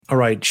All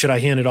right, should I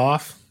hand it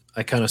off?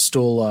 I kind of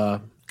stole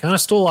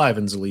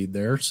Ivan's lead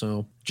there,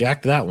 so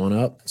jack that one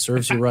up.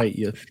 Serves you right,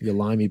 you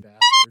limey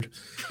bastard.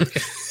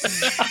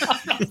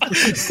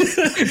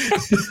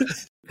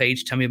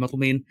 Page, tell me what I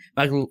mean.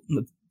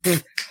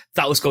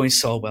 That was going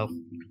so well.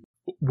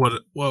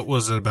 What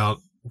was it about?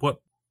 What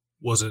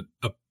was it?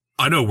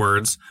 I know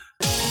words.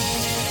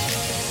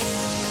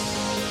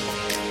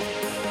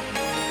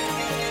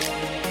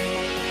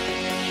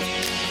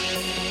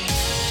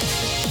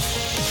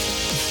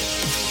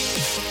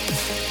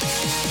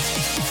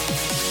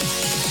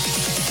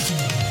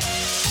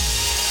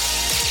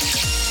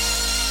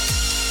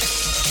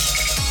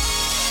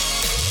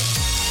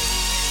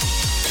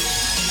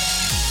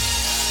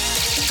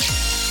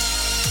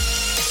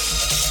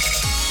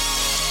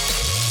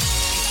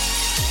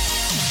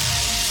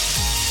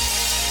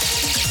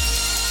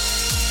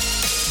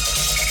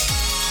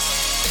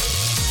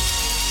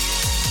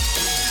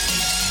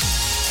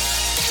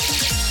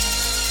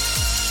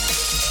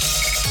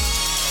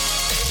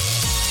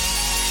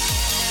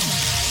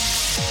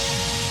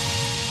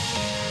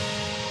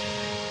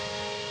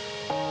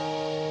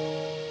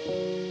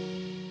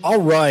 All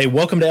right,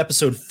 welcome to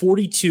episode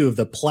 42 of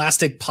the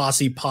Plastic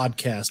Posse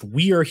podcast.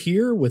 We are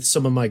here with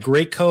some of my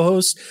great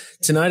co-hosts.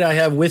 Tonight I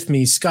have with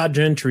me Scott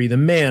Gentry, the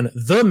man,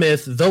 the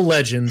myth, the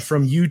legend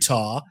from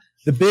Utah,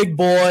 the big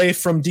boy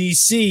from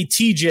DC,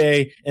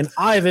 TJ, and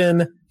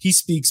Ivan, he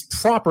speaks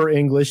proper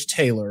English,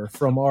 Taylor,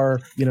 from our,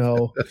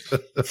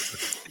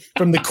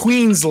 from the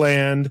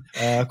Queensland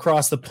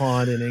across the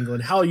pond in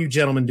England. How are you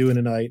gentlemen doing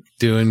tonight?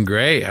 Doing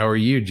great. How are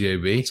you,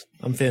 JB?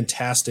 I'm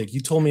fantastic. You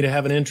told me to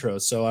have an intro,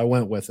 so I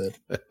went with it.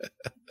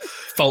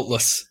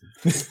 Faultless.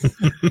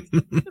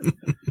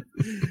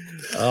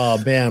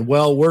 Oh, man.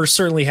 Well, we're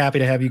certainly happy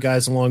to have you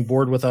guys along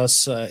board with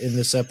us in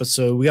this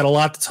episode. We got a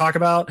lot to talk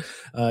about.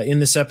 In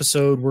this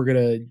episode, we're going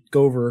to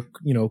go over,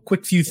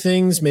 quick few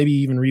things, maybe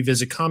even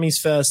revisit Commies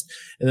Fest.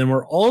 And then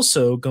we're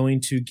also going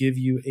to give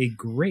you a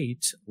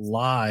great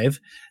live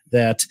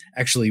that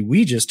actually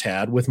we just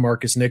had with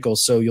Marcus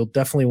Nichols. So you'll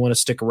definitely want to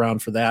stick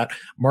around for that.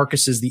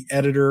 Marcus is the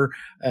editor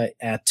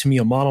at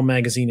Tamiya Model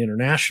Magazine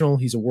International.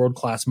 He's a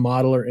world-class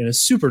modeler and a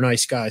super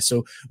nice guy.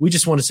 So we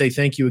just want to say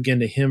thank you again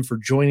to him for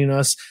joining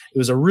us. It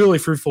was a really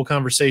fruitful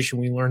conversation.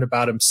 We learned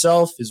about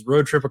himself, his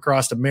road trip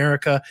across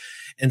America,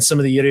 and some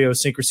of the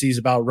idiosyncrasies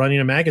about running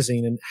a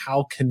magazine and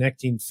how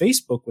connecting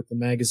Facebook with the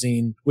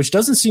magazine, which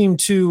doesn't seem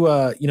too,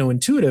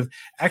 intuitive,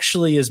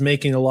 actually is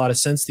making a lot of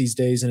sense these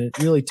days. And it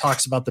really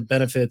talks about the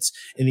benefits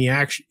in the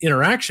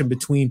interaction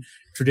between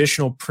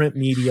traditional print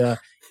media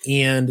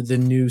and the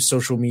new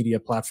social media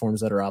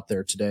platforms that are out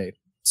there today.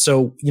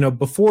 So,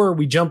 before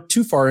we jump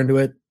too far into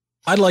it,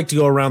 I'd like to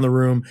go around the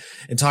room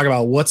and talk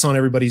about what's on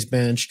everybody's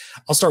bench.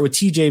 I'll start with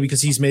TJ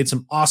because he's made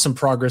some awesome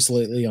progress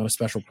lately on a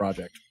special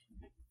project.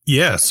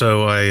 Yeah,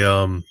 so I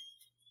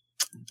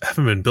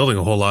haven't been building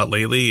a whole lot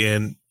lately,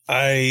 and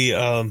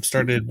I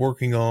started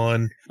working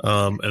on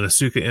an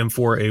Asuka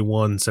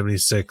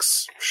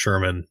M4A176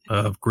 Sherman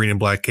of green and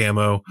black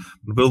camo. I'm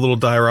gonna build a little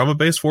diorama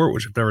base for it,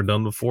 which I've never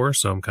done before,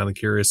 so I'm kind of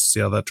curious to see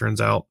how that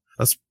turns out.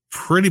 That's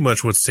pretty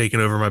much what's taking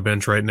over my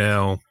bench right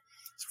now.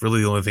 It's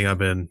really the only thing I've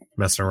been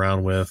messing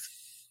around with.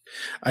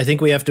 I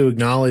think we have to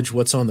acknowledge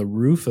what's on the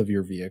roof of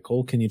your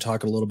vehicle. Can you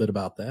talk a little bit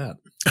about that?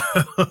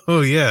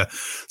 Oh, yeah.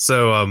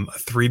 So I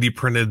 3D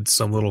printed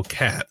some little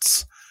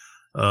cats.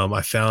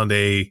 I found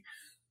I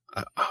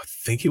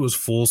think it was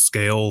full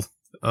scale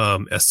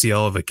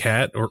STL of a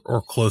cat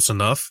or close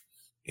enough.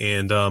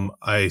 And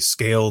I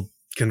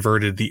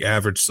converted the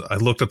average. I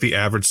looked up the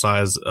average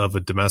size of a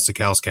domestic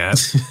house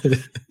cat,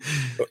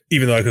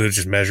 even though I could have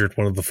just measured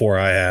one of the four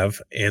I have.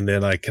 And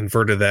then I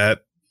converted that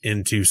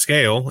into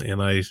scale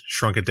and I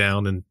shrunk it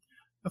down, and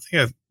I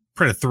think I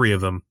printed 3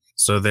 of them.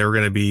 So they were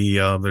going to be,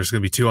 there's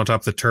going to be 2 on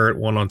top of the turret,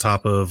 1 on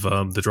top of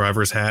the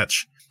driver's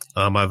hatch.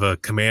 I have a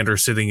commander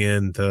sitting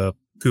in the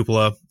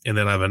cupola, and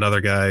then I have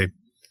another guy.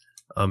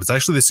 It's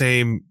actually the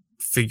same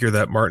figure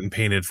that Martin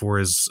painted for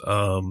his,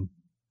 I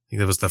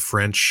think that was the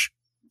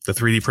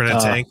 3D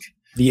printed tank.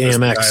 The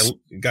AMX.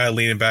 Guy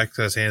leaning back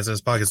to his hands in his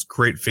pockets.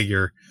 Great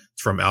figure.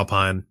 It's from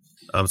Alpine.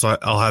 So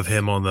I'll have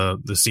him on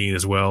the scene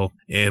as well.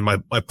 And my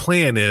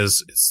plan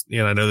is,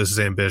 I know this is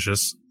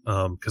ambitious,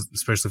 because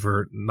especially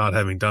for not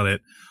having done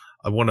it,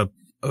 I want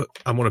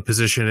to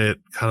position it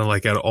kind of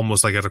like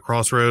almost like at a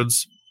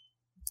crossroads.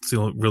 It's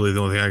really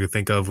the only thing I could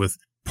think of, with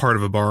part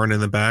of a barn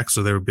in the back.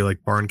 So there would be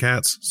like barn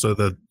cats. So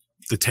the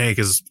tank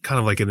is kind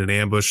of like in an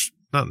ambush,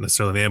 not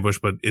necessarily an ambush,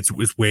 but it's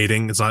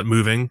waiting. It's not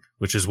moving,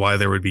 which is why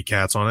there would be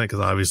cats on it. Cause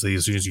obviously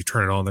as soon as you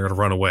turn it on, they're going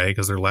to run away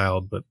because they're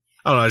loud. But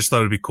I don't know. I just thought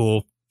it'd be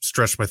cool.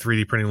 Stretched my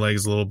 3D printing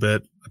legs a little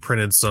bit. I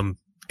printed some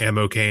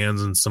ammo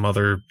cans and some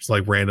other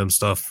like random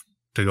stuff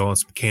to go on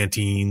some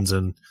canteens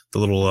and the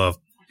little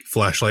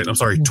flashlight. I'm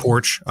sorry,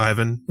 torch,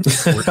 Ivan.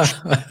 Torch.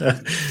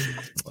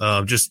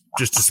 Just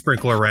to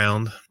sprinkle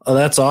around. Oh,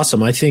 that's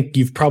awesome. I think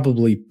you've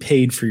probably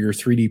paid for your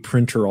 3D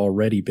printer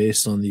already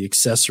based on the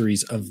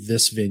accessories of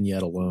this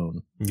vignette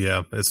alone.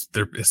 Yeah, it's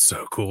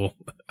so cool.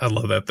 I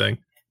love that thing.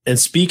 And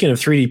speaking of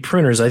 3D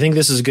printers, I think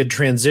this is a good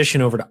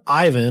transition over to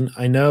Ivan.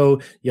 I know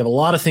you have a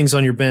lot of things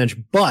on your bench,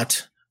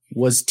 but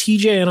was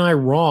TJ and I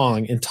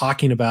wrong in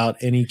talking about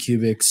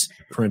Anycubic's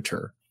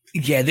printer?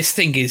 Yeah, this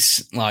thing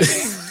is like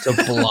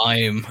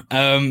sublime.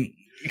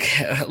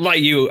 Like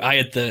you, I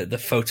had the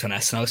Photon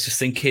S, and I was just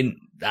thinking,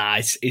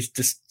 it's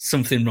just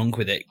something wrong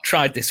with it.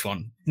 Tried this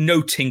one,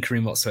 no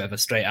tinkering whatsoever,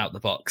 straight out the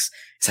box.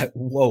 It's like,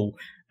 whoa,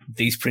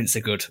 these prints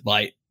are good.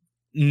 Like,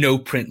 no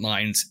print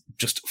lines,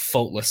 just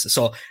faultless.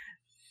 So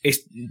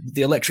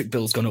the electric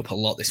bill's gone up a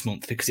lot this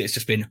month because it's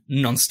just been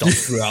non-stop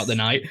throughout the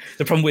night.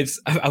 The problem with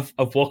I've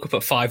woke up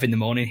at 5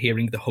 a.m.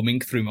 hearing the humming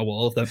through my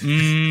wall. That's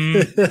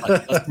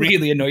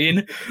really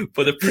annoying,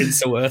 but the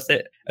prints are worth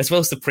it. As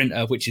well as the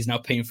printer, which is now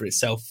paying for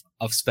itself.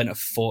 I've spent a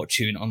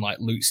fortune on like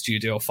Loot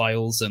Studio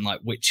files and like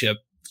Witcher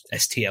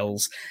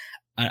STLs,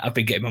 and I've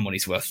been getting my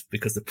money's worth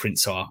because the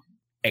prints are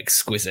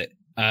exquisite.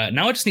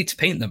 Now I just need to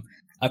paint them.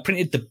 I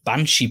printed the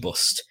Banshee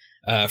bust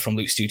from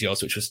Loot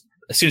Studios, which was,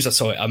 as soon as I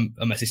saw it, I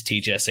messaged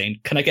TJ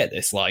saying, can I get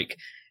this? Like,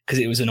 because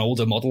it was an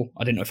older model.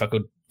 I didn't know if I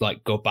could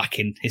like go back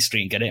in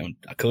history and get it, and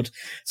I could.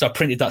 So I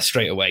printed that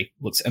straight away.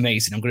 Looks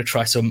amazing. I'm going to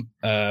try some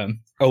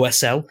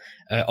OSL,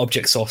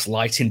 object source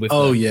lighting with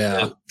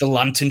the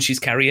lantern she's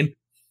carrying.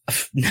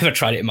 I've never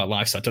tried it in my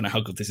life, so I don't know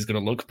how good this is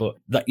going to look, but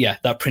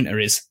that printer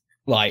is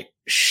like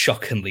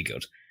shockingly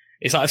good.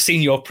 It's like I've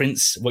seen your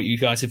prints, what you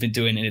guys have been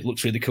doing, and it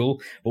looks really cool.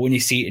 But when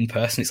you see it in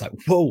person, it's like,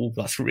 whoa,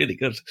 that's really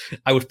good.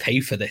 I would pay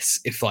for this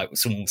if like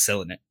someone was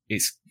selling it.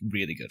 It's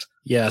really good.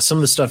 Yeah, some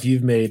of the stuff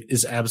you've made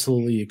is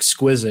absolutely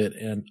exquisite.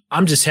 And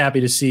I'm just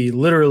happy to see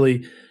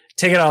literally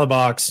take it out of the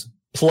box,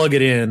 plug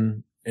it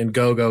in, and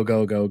go.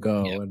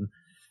 Yeah. And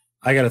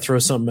I got to throw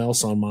something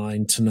else on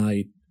mine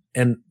tonight.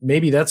 And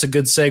maybe that's a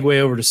good segue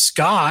over to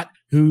Scott,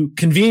 who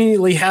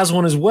conveniently has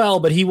one as well,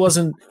 but he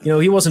wasn't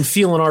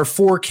feeling our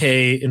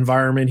 4K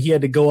environment. He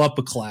had to go up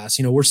a class.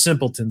 We're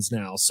simpletons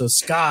now. So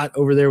Scott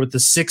over there with the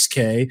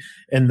 6K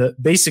and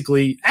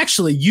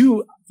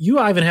you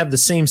Ivan have the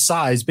same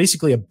size,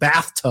 basically a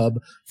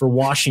bathtub for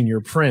washing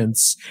your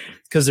prints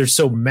because they're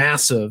so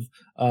massive.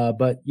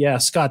 But yeah,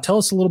 Scott, tell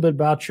us a little bit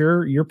about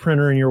your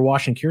printer and your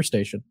wash and cure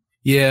station.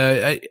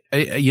 Yeah,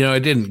 I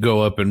didn't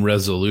go up in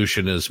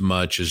resolution as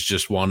much as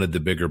just wanted the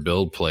bigger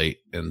build plate.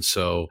 And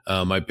so,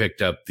 I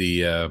picked up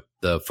the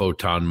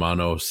Photon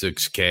Mono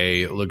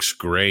 6K. It looks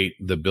great.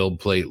 The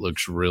build plate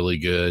looks really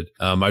good.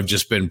 I've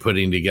just been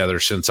putting together,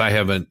 since I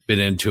haven't been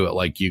into it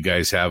like you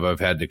guys have, I've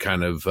had to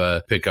kind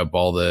of pick up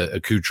all the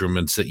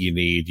accoutrements that you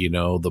need,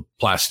 the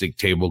plastic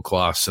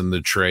tablecloths and the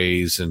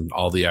trays and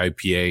all the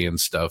IPA and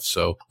stuff.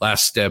 So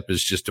last step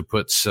is just to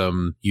put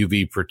some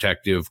UV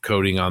protective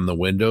coating on the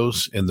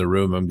windows in the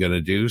room I'm going to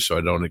do so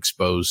I don't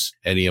expose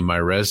any of my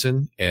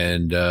resin,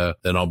 and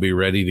then I'll be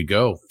ready to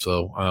go.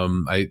 So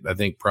I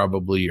think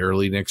probably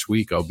early next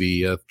week I'll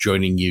be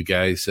joining you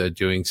guys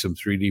doing some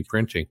 3D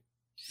printing.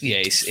 Yeah,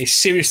 it's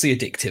seriously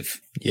addictive.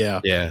 Yeah,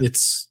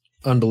 it's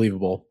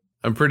unbelievable.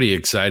 I'm pretty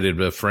excited.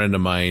 A friend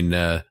of mine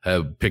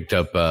picked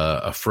up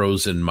a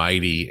Frozen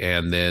Mighty,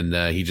 and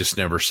then he just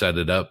never set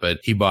it up.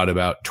 But he bought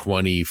about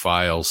 20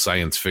 files,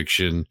 science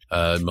fiction,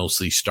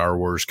 mostly Star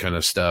Wars kind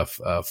of stuff,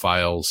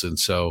 files. And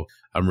so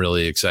I'm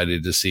really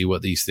excited to see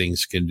what these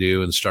things can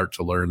do and start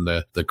to learn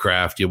the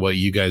craft. What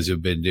you guys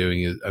have been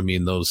doing,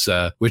 those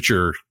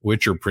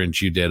Witcher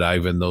prints you did,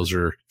 Ivan, those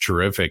are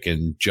terrific.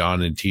 And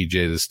John and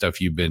TJ, the stuff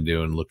you've been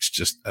doing looks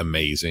just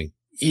amazing.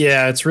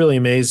 Yeah, it's really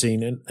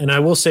amazing. And I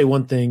will say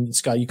one thing,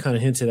 Scott, you kind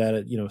of hinted at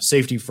it,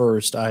 safety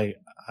first. I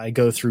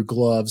go through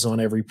gloves on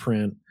every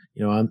print.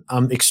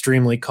 I'm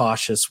extremely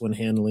cautious when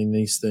handling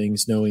these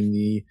things, knowing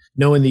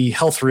the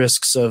health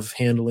risks of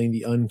handling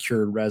the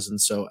uncured resin.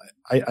 So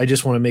I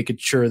just want to make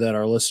it sure that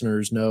our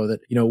listeners know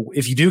that,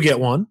 if you do get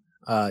one,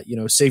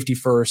 safety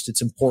first,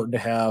 it's important to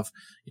have,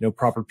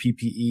 proper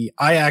PPE.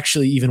 I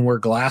actually even wear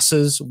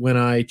glasses when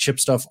I chip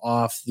stuff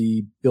off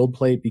the build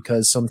plate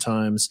because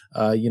sometimes,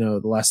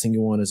 the last thing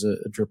you want is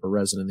a drip of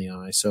resin in the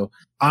eye. So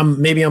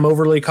I'm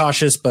overly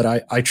cautious, but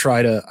I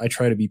try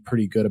to be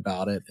pretty good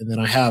about it. And then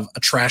I have a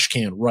trash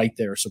can right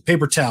there. So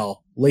paper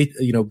towel,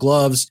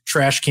 gloves,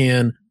 trash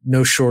can,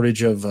 no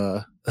shortage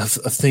of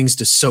things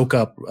to soak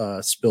up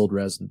spilled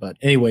resin. But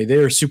anyway, they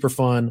are super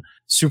fun,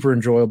 super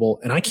enjoyable,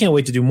 and I can't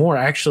wait to do more.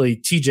 Actually,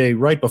 TJ,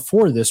 right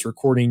before this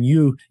recording,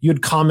 you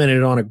had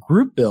commented on a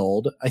group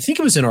build. I think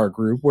it was in our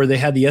group where they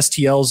had the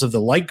STLs of the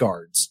light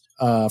guards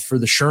for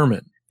the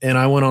Sherman. And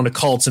I went on to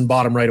Cults and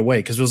bought them right away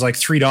because it was like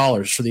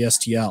 $3 for the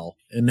STL.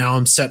 And now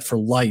I'm set for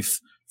life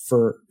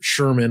for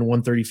Sherman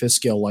 135th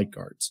scale light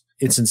guards.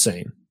 It's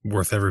insane.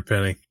 Worth every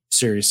penny.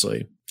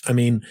 Seriously.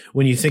 When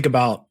you think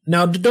about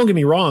now, don't get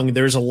me wrong,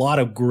 there's a lot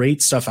of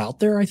great stuff out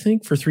there, I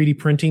think, for 3D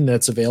printing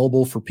that's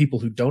available for people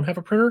who don't have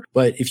a printer.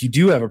 But if you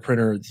do have a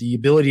printer, the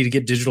ability to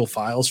get digital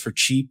files for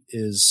cheap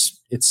it's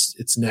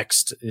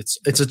next. It's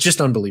just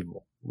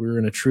unbelievable. We're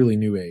in a truly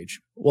new age.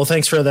 Well,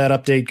 thanks for that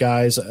update,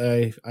 guys.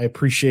 I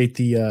appreciate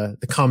the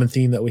common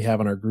theme that we have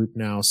in our group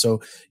now.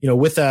 So,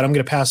 with that, I'm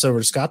going to pass over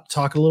to Scott to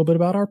talk a little bit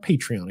about our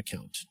Patreon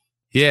account.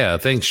 Yeah,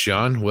 thanks,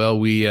 John. Well,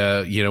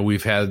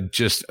 we've had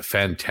just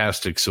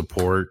fantastic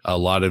support. A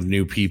lot of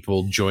new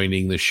people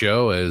joining the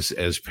show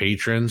as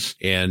patrons.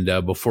 And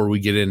before we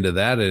get into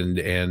that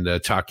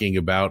and talking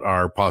about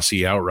our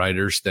Posse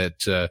Outriders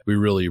that we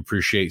really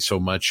appreciate so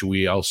much,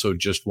 we also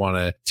just want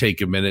to take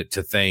a minute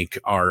to thank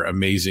our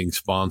amazing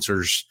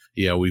sponsors.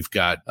 We've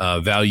got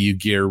Value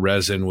Gear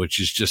Resin, which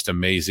is just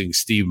amazing.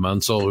 Steve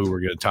Munsell, who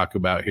we're going to talk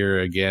about here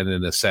again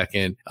in a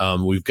second.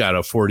 We've got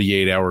a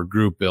 48-hour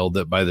group build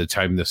that by the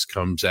time this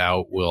comes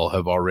out will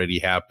have already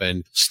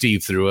happened.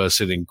 Steve threw us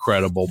an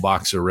incredible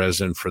box of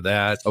resin for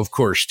that. Of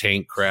course,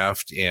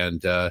 Tankcraft,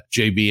 and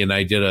JB and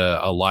I did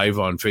a live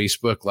on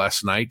Facebook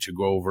last night to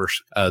go over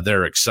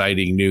their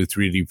exciting new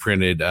 3D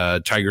printed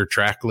Tiger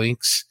Track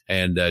links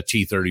and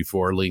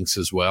T34 links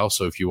as well.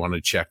 So if you want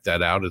to check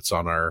that out, it's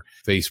on our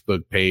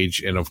Facebook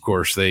page. And of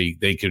course, they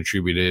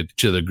contributed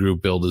to the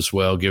group build as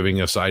well,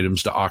 giving us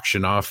items to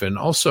auction off. And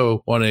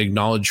also want to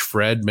acknowledge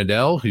Fred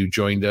Medell, who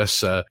joined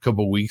us a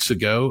couple weeks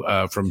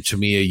ago from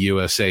Tamiya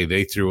USA.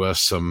 They threw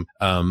us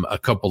a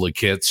couple of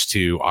kits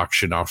to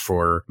auction off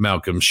for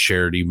Malcolm's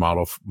charity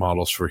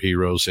models for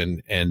heroes,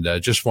 and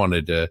just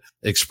wanted to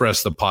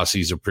express the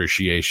Posse's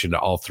appreciation to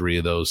all three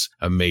of those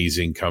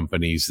amazing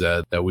companies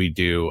that we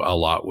do a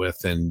lot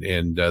with,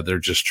 and they're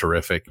just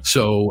terrific.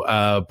 So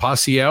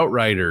Posse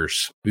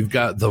Outriders, we've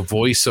got the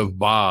voice of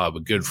Bob, a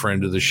good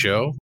friend of the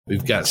show.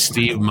 We've got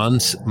Steve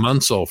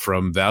Munsell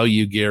from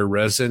Value Gear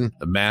Resin,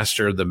 the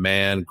master, the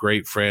man,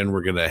 great friend.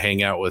 We're going to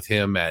hang out with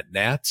him at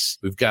Nats.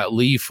 We've got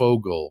Lee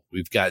Fogel.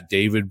 We've got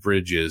David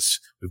Bridges.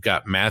 We've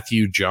got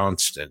Matthew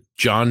Johnston,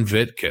 John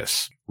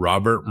Vitkus,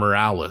 Robert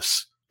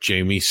Morales,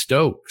 Jamie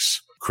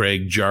Stokes,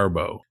 Craig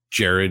Jarbo,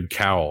 Jared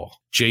Cowell,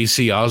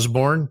 JC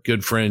Osborne,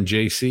 good friend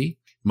JC,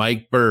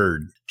 Mike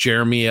Bird,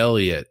 Jeremy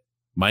Elliott,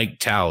 Mike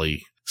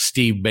Talley,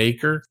 Steve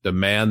Baker, the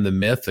man, the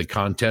myth, the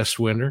contest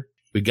winner.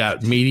 We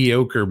got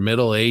mediocre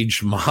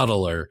middle-aged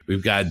modeler.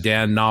 We've got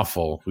Dan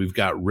Knopfel. We've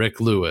got Rick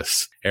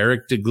Lewis,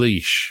 Eric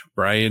DeGleish,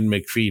 Brian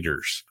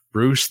McFeeters,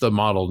 Bruce the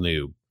Model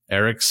Noob,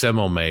 Eric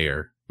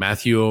Semmelmayer,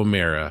 Matthew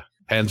O'Meara,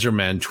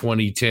 Panzerman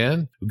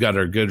 2010. We've got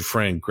our good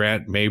friend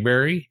Grant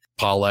Mayberry,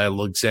 Paul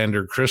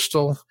Alexander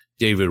Crystal,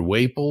 David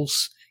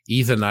Waples,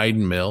 Ethan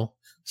Eidenmill,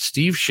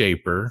 Steve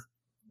Shaper,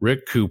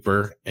 Rick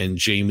Cooper, and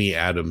Jamie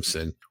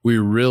Adamson. We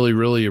really,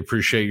 really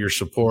appreciate your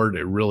support.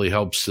 It really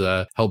helps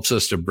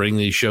us to bring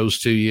these shows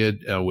to you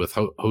with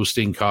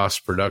hosting costs,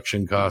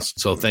 production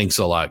costs. So thanks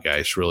a lot,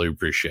 guys. Really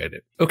appreciate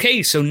it.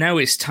 Okay, so now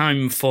it's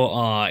time for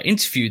our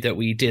interview that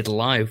we did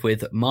live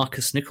with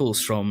Marcus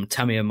Nichols from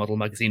Tamiya Model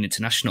Magazine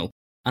International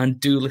and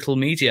Doolittle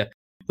Media.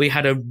 We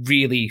had a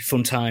really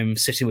fun time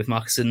sitting with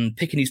Marcus and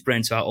picking his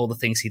brains about all the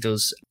things he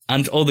does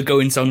and all the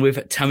goings on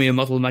with Tamiya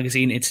Model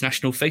Magazine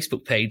International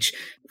Facebook page.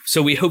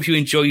 So we hope you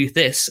enjoy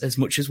this as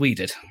much as we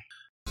did.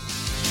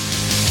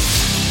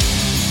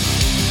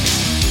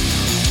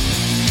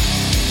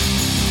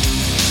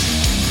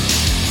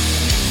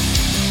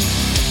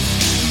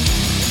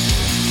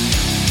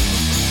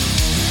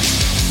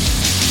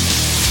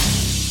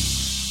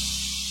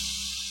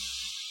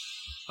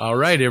 All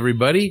right,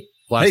 everybody.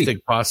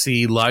 Plastic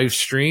Posse live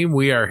stream.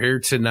 We are here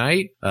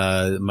tonight,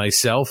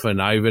 myself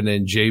and Ivan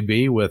and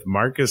JB with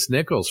Marcus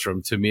Nichols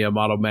from Tamiya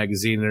Model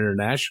Magazine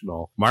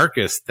International.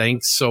 Marcus,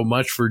 thanks so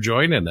much for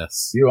joining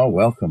us. You are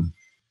welcome.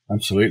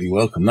 Absolutely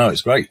welcome. No,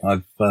 it's great. I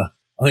think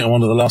I'm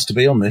one of the last to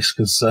be on this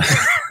because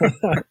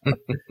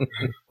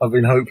I've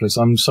been hopeless.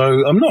 I'm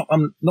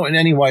not in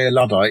any way a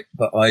Luddite,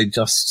 but I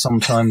just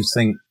sometimes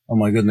think, oh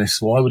my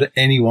goodness, why would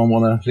anyone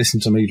want to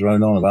listen to me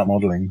drone on about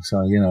modeling?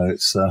 So,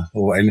 it's,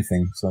 or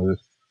anything. So,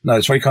 no,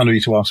 it's very kind of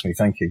you to ask me.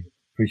 Thank you.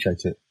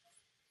 Appreciate it.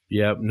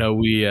 Yeah, no,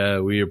 we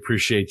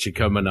appreciate you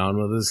coming on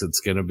with us.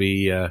 It's going to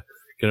be a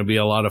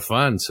lot of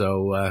fun.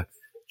 So,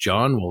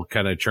 John, we'll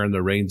kind of turn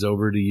the reins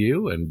over to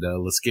you and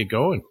let's get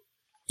going.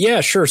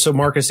 Yeah, sure. So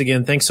Marcus,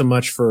 again, thanks so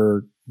much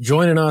for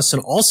joining us.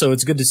 And also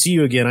it's good to see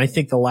you again. I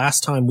think the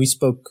last time we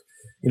spoke,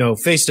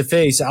 face to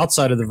face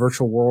outside of the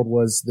virtual world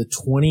was the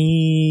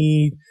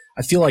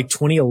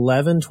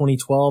 2011,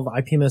 2012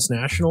 IPMS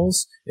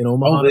Nationals in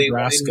Omaha,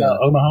 Nebraska.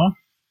 Omaha?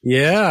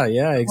 Yeah,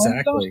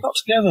 exactly. Oh, got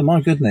together.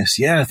 My goodness.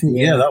 Yeah, I think,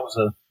 that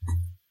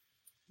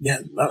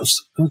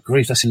was good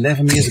grief. That's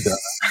 11 years ago.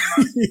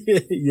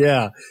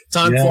 Yeah.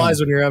 Time flies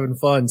when you're having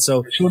fun. So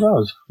it sure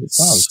does. It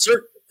does.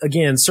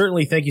 Again,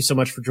 certainly thank you so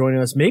much for joining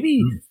us.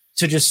 Maybe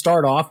to just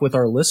start off with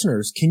our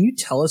listeners, can you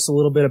tell us a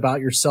little bit about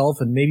yourself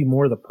and maybe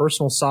more the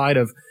personal side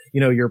of,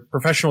 your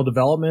professional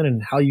development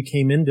and how you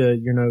came into,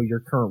 your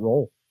current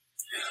role?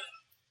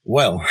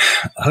 Well,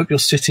 I hope you're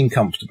sitting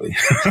comfortably.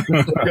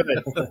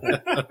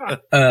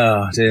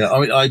 Dear. I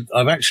mean,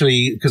 I've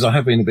actually, because I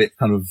have been a bit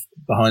kind of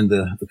behind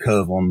the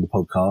curve on the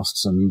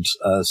podcasts. And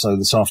so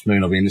this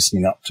afternoon I've been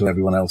listening up to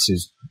everyone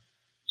else's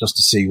just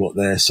to see what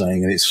they're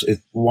saying. And it's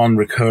one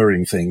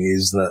recurring thing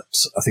is that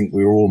I think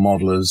we were all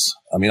modelers.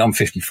 I mean, I'm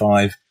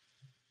 55.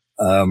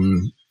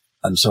 And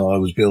so I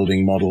was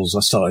building models. I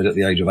started at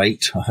the age of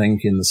 8, I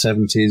think, in the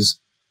 70s.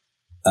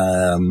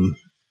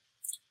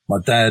 my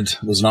dad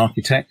was an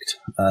architect,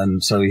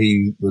 and so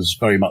he was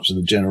very much of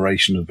the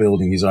generation of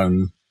building his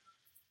own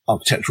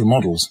architectural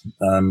models,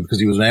 because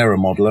he was an aero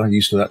modeler. He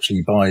used to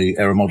actually buy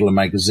Aero Modeler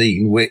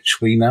magazine, which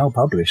we now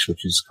publish,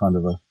 which is kind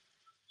of a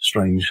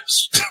strange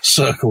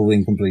circle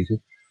being completed.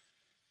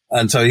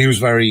 And so he was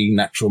very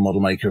natural model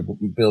maker,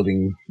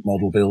 building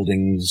model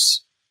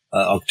buildings,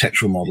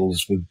 architectural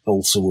models with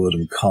balsa wood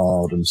and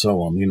card and so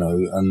on,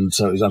 and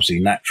so it was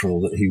absolutely natural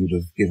that he would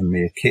have given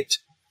me a kit.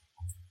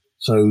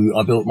 So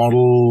I built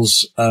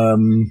models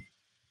from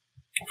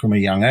a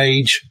young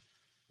age,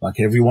 like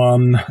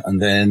everyone,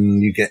 and then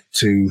you get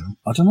to,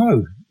 I don't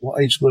know,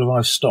 what age would have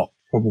I stopped?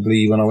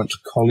 Probably when I went to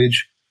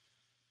college,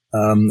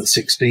 at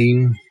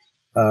 16,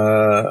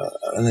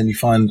 and then you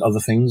find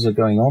other things are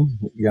going on,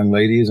 young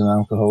ladies and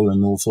alcohol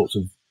and all sorts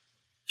of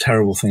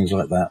terrible things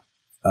like that.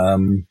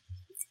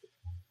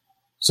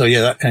 So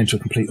yeah, that came to a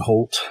complete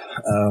halt.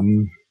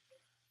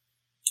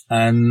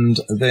 And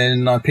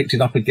then I picked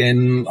it up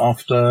again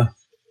after,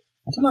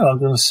 I don't know, I'm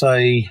going to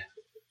say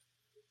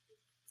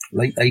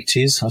late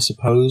 80s, I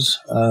suppose,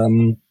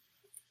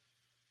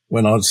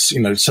 when I was,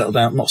 settled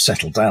down, not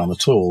settled down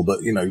at all, but,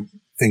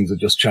 things had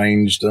just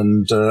changed.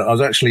 And I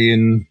was actually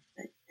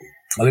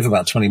I live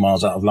about 20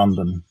 miles out of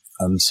London.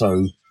 And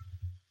so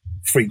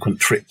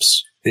frequent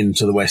trips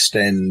into the West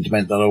End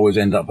meant that I always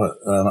end up at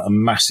a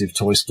massive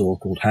toy store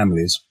called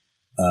Hamleys,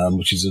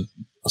 which is,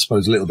 I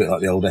suppose, a little bit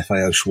like the old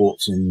FAO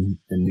Schwartz in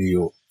New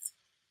York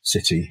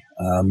City.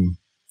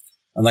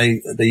 And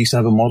they used to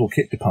have a model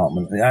kit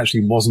department. It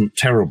actually wasn't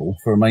terrible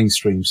for a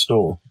mainstream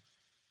store.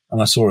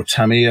 And I saw a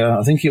Tamiya,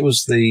 I think it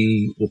was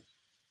the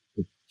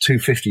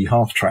 250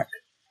 half track.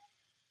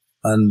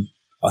 And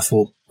I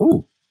thought,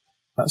 oh,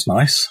 that's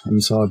nice.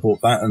 And so I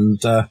bought that.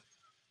 And at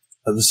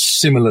the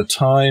similar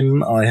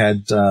time, I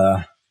had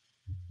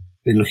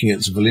been looking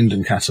at some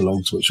Verlinden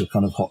catalogues, which were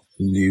kind of hot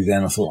and new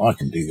then. I thought, I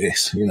can do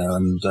this,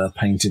 and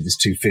painted this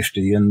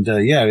 250. And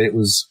it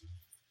was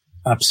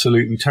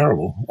absolutely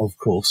terrible, of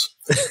course.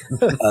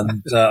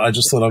 And I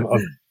just thought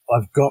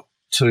I've got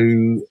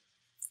to,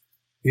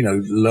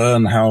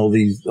 learn how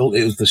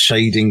it was the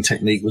shading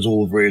technique was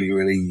all really,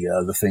 really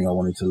the thing I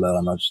wanted to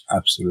learn. I just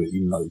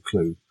absolutely no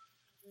clue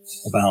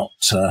about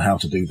how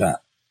to do that.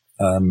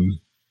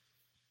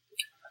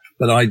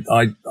 But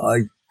I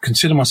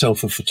consider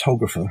myself a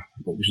photographer,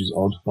 which is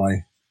odd.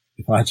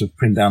 If I had to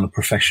pin down a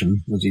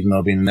profession, even though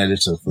I've been an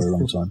editor for a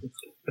long time,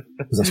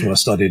 because that's what I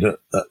studied at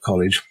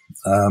college.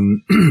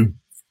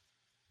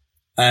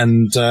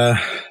 And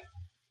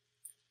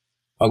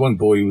I won't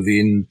bore you with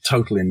the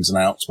total ins and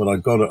outs, but I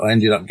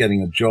ended up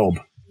getting a job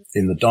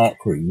in the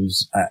dark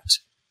rooms at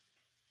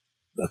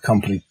a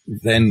company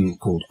then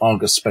called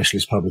Argus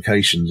Specialist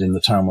Publications in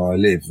the town where I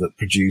live that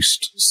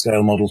produced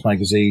Scale Models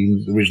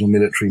magazine, original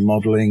military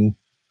modeling,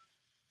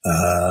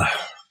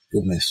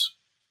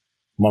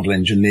 Model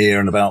Engineer,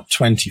 and about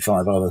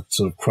 25 other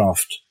sort of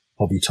craft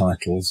hobby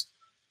titles.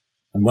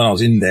 And when I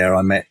was in there,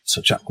 I met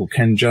a chap called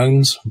Ken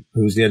Jones,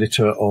 who was the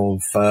editor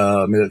of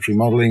Military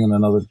Modeling, and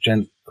another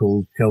gent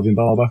called Kelvin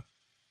Barber,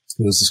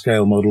 who was the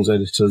Scale Models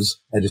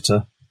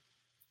editor.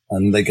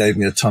 And they gave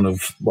me a ton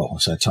of, a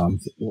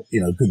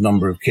good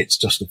number of kits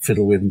just to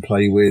fiddle with and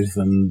play with,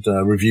 and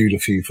reviewed a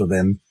few for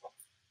them.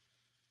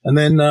 And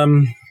then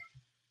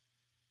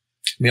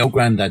my old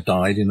granddad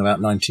died in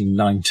about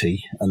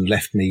 1990 and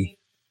left me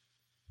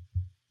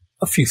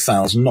a few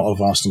thousand, not a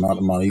vast amount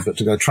of money, but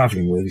to go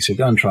travelling with. He said,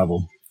 go and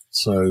travel.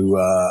 So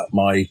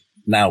my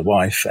now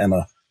wife,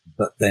 Emma,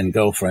 but then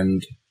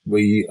girlfriend,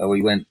 we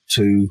went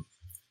to,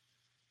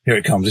 here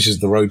it comes, this is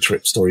the road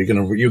trip story.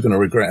 You're gonna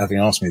regret having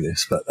asked me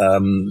this, but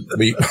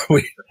we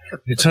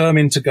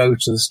determined to go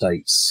to the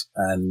States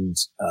and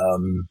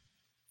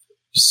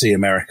see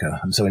America.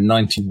 And so in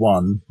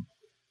 91,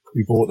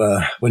 we bought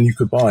when you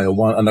could buy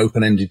an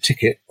open-ended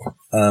ticket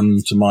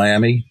to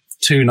Miami,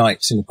 2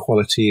 nights in a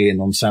Quality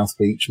Inn on South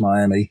Beach,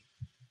 Miami.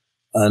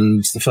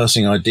 And the first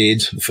thing I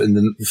did in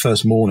the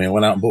first morning, I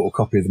went out and bought a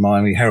copy of the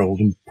Miami Herald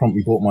and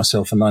promptly bought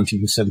myself a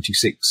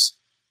 1976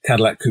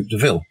 Cadillac Coupe de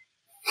Ville.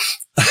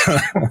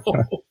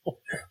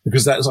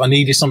 Because I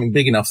needed something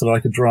big enough that I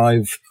could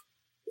drive.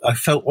 I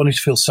wanted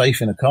to feel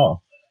safe in a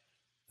car.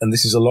 And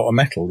this is a lot of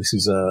metal. This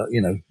is a,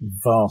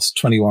 vast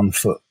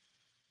 21-foot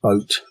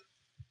boat.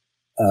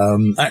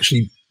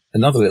 Actually,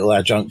 another little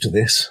adjunct to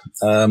this,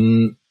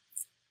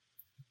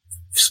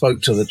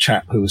 spoke to the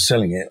chap who was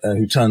selling it,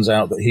 who turns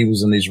out that he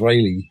was an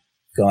Israeli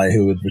guy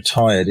who had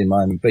retired in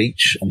Miami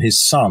Beach, and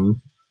his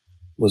son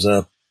was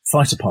a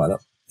fighter pilot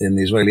in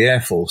the Israeli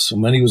Air Force.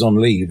 And when he was on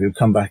leave, he would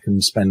come back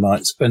and spend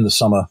the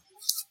summer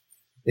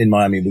in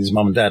Miami with his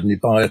mum and dad, and he'd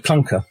buy a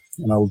clunker,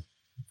 an old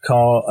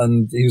car,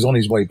 and he was on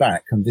his way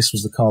back, and this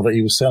was the car that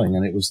he was selling,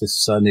 and it was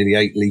this nearly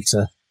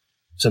 8-litre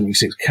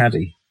 76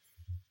 Caddy.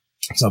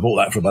 So I bought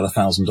that for about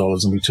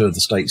 $1,000, and we toured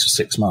the States for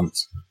 6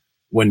 months.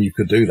 When you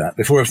could do that,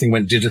 before everything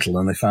went digital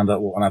and they found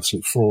out what an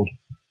absolute fraud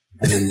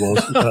I really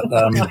was.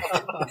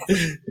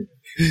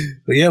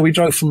 But yeah, we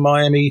drove from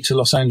Miami to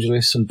Los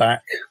Angeles and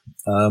back,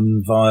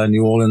 via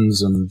New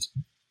Orleans and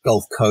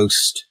Gulf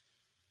Coast,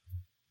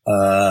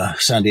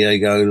 San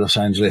Diego, Los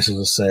Angeles, as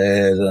I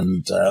said,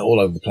 and all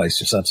over the place.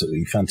 Just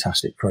absolutely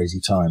fantastic, crazy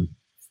time.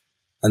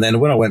 And then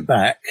when I went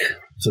back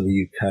to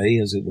the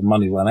UK, as the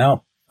money ran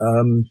out,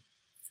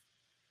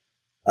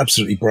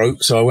 absolutely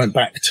broke. So I went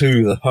back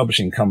to the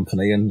publishing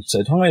company and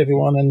said, "Hi,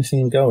 everyone,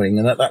 anything going?"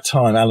 And at that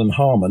time, Alan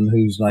Harmon,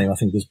 whose name I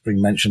think has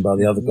been mentioned by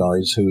the other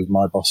guys, who is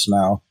my boss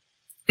now,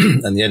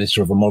 and the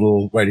editor of a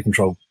radio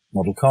control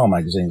model car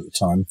magazine at the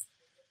time,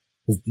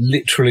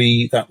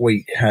 literally that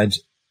week had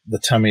the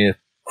Tamiya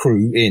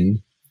crew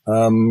in,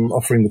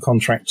 offering the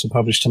contract to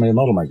publish Tamiya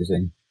Model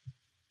magazine.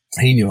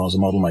 He knew I was a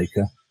model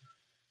maker.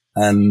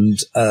 And,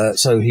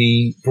 so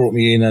he brought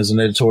me in as an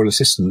editorial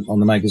assistant on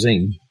the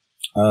magazine.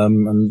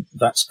 And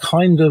that's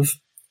kind of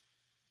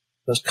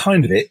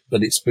it,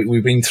 but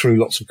we've been through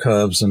lots of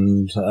curves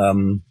and,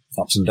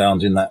 ups and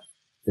downs in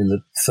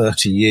the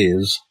 30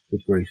 years,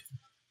 good grief,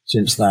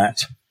 since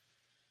that.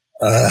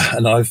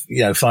 And I've,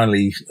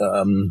 finally,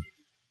 a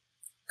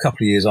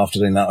couple of years after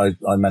doing that,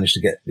 I managed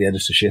to get the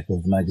editorship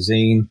of the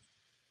magazine.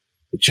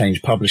 It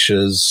changed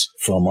publishers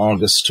from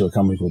Argus to a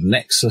company called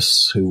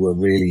Nexus, who were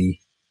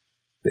really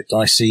bit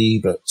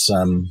dicey, but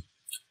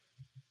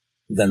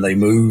then they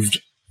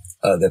moved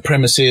their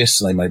premises,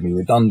 and they made me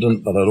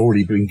redundant, but I'd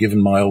already been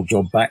given my old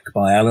job back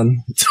by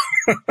Alan.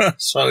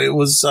 So it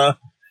was,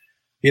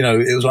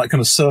 it was like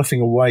kind of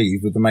surfing a wave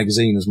with the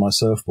magazine as my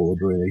surfboard,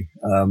 really.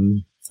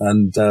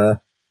 And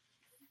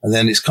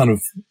then it's kind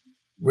of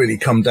really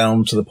come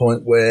down to the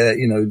point where,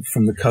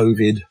 from the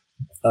COVID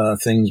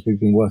things, we've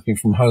been working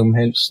from home,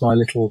 hence my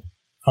little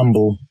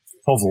humble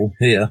hovel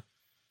here,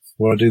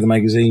 where I do the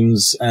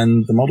magazines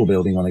and the model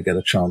building when I get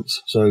a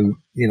chance. So,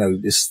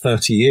 it's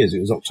 30 years. It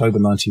was October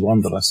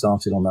 91 that I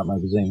started on that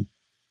magazine.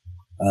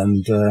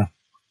 And,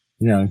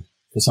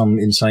 for some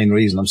insane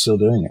reason, I'm still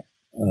doing it.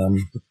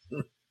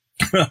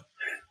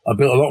 I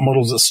built a lot of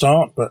models at the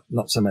start, but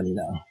not so many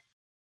now.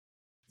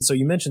 So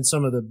you mentioned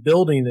some of the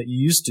building that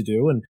you used to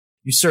do, and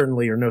you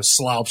certainly are no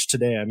slouch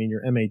today. I mean,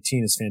 your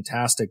M18 is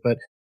fantastic. But,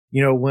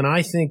 when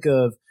I think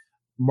of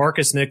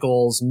Marcus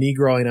Nichols, me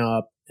growing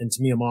up, and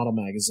Tamiya Model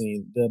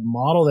magazine, the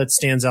model that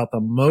stands out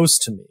the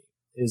most to me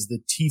is the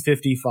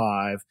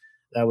T55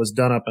 that was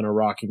done up in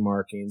Iraqi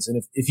markings.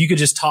 And if you could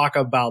just talk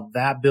about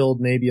that build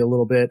maybe a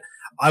little bit,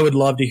 I would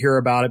love to hear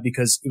about it,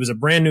 because it was a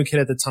brand new kit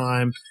at the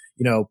time,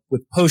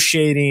 with post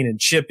shading and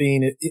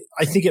chipping.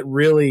 I think it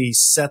really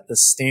set the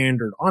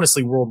standard,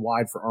 honestly,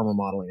 worldwide for armor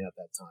modeling at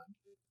that time.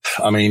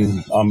 I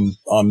mean,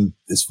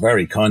 it's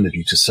very kind of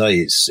you to say.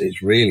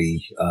 It's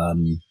really,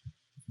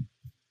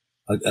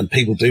 and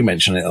people do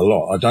mention it a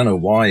lot. I don't know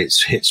why it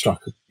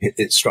struck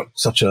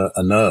such a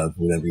nerve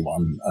with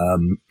everyone.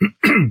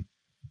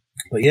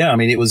 But yeah, I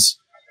mean, it was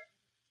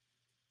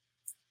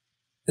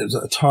at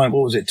a time,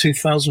 what was it,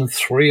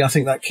 2003? I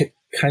think that kit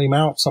came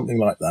out, something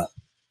like that.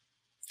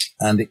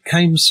 And it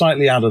came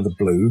slightly out of the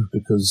blue,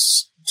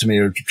 because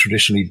Tamiya had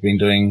traditionally been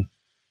doing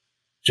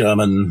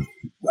German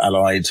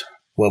Allied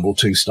World War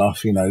II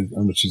stuff,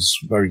 and which is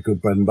very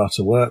good bread and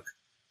butter work.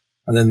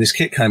 And then this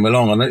kit came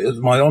along, and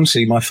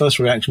my first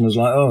reaction was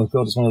like, oh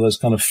God, it's one of those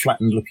kind of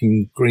flattened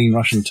looking green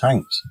Russian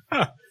tanks.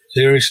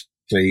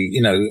 Seriously,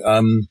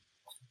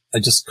 I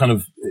just kind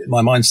of,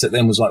 my mindset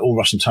then was like, all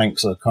Russian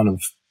tanks are kind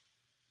of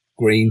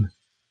green.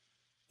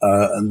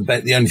 And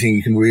the only thing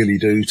you can really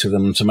do to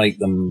them to make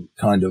them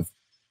kind of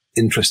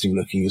interesting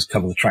looking is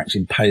cover the tracks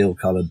in pale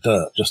coloured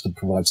dirt, just to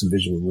provide some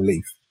visual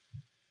relief.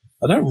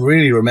 I don't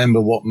really remember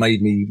what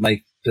made me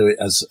do it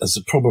as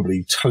a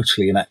probably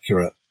totally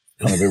inaccurate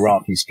kind of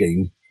Iraqi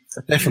scheme.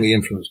 Definitely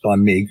influenced by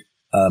Mig,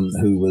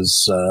 who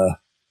was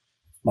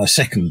my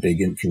second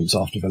big influence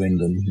after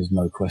Verlinden, there's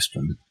no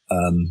question.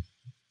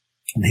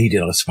 And he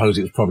did, I suppose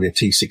it was probably a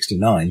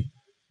T69,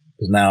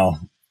 because now,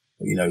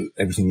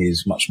 everything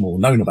is much more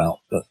known about.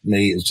 But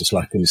me, it's just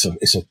like, it's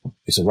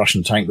a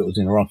Russian tank that was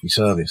in Iraqi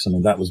service. I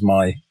mean, that was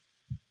my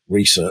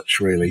research,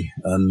 really.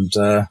 And,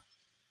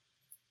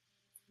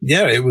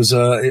 yeah, it was,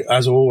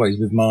 as always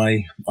with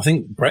I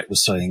think Brett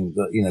was saying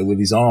that, with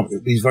his arm,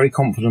 he's very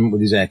confident with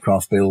his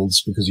aircraft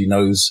builds, because he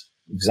knows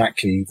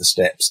exactly the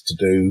steps to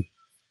do.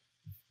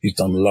 He's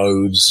done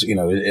loads,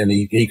 and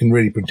he can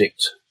really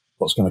predict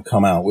what's going to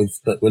come out with.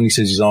 But when he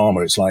says his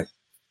armor, it's like,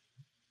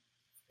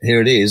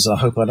 here it is. I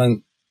hope I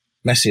don't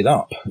mess it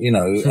up,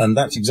 and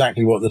that's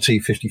exactly what the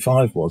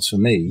T55 was for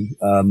me.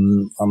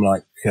 I'm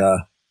like,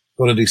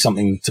 got to do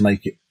something to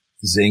make it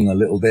zing a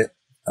little bit.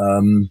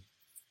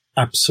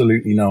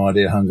 Absolutely no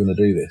idea how I'm going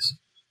to do this.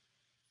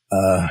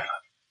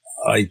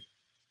 I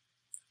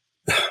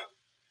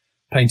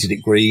painted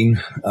it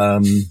green.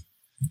 What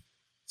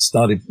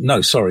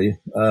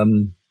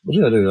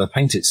did I do? I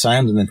painted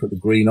sand and then put the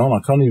green on.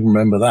 I can't even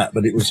remember that,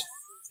 but it was,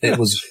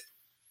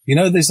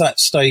 there's that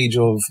stage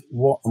of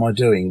what am I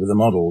doing with the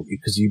model?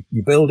 Because you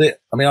build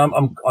it. I mean,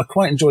 I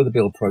quite enjoy the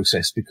build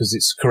process because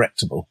it's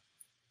correctable.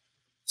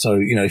 So,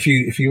 if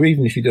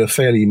you do a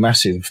fairly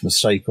massive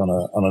mistake on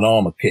an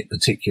armor kit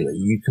particularly,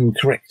 you can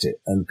correct it,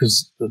 and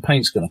because the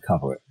paint's going to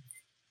cover it.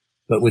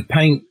 But with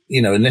paint,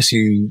 unless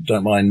you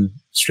don't mind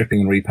stripping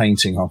and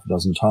repainting half a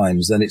dozen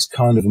times, then it's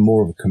kind of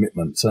more of a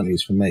commitment, certainly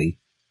is for me.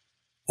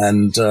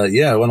 And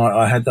when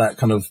I had that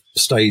kind of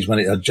stage when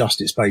it had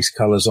just its base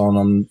colours on,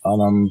 and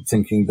I'm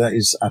thinking that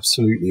is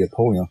absolutely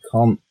appalling. I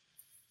can't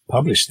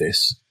publish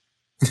this.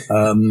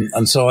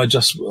 And so I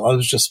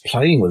was just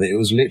playing with it. It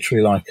was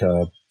literally like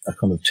a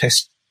kind of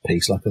test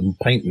piece, like a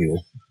paint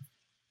mule.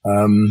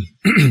 And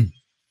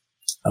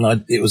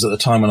it was at the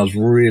time when I was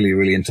really,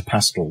 really into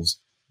pastels,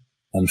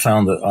 and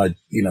found that I,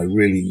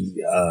 really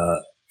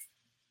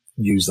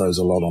use those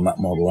a lot on that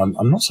model.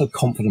 I'm not so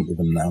confident with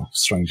them now,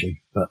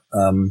 strangely, but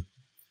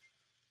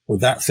with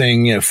that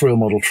thing, frill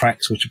model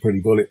tracks, which are pretty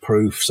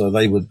bulletproof, so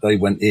they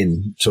went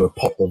in to a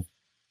pot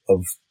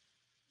of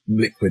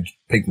liquid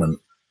pigment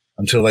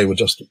until they were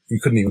just, you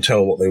couldn't even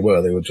tell what they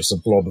were. They were just a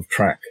blob of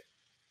track,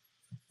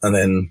 and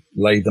then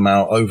laid them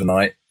out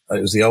overnight.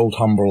 It was the old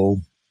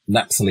Humbrol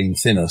naphthalene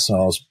thinner, so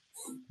I was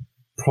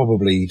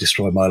probably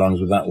destroyed my lungs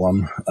with that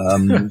one.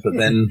 But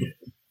then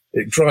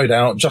it dried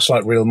out just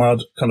like real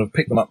mud, kind of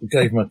picked them up and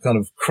gave them a kind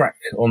of crack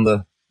on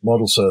the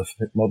model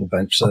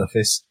bench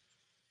surface.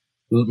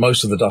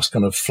 Most of the dust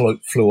kind of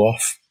flew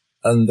off.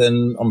 And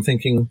then I'm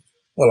thinking,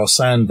 well, I'll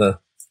sand the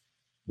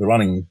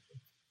running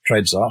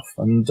treads off.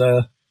 And,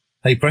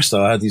 hey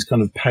presto, I had these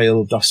kind of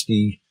pale,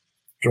 dusty,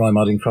 dry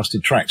mud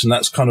encrusted tracks. And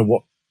that's kind of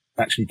what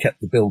actually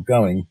kept the build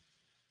going.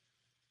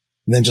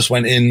 And then just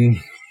went in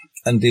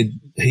and did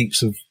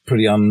heaps of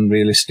pretty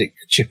unrealistic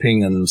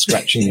chipping and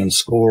scratching and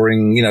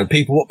scoring.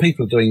 What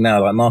people are doing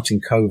now, like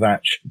Martin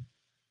Kovac,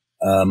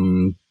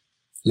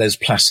 Les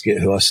Plaskett,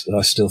 who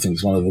I still think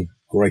is one of the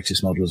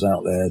greatest modelers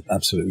out there.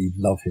 Absolutely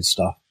love his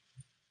stuff.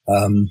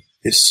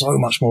 It's so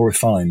much more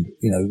refined,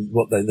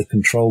 what the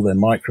control, their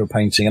micro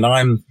painting. And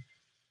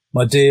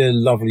my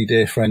lovely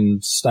dear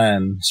friend,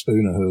 Stan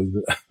Spooner,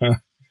 who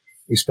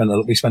we spend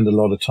a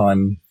lot of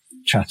time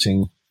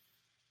chatting.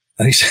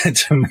 And he said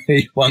to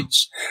me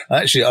once,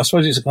 actually, I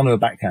suppose it's a kind of a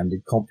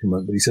backhanded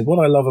compliment, but he said, what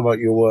I love about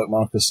your work,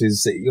 Marcus,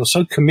 is that you're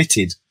so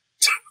committed.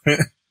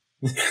 And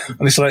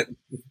it's like,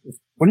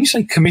 when you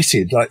say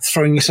committed, like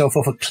throwing yourself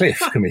off a cliff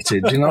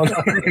committed, you know what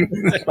I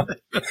mean?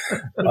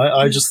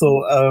 I just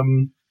thought,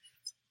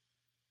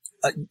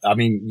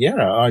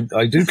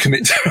 I do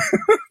commit.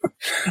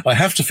 I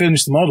have to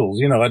finish the models.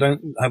 I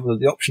don't have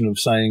the option of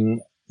saying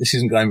this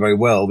isn't going very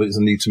well, but it's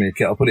a new Tamiya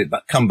kit. I'll put it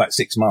back, come back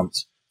 6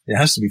 months. It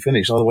has to be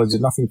finished. Otherwise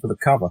there's nothing for the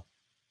cover.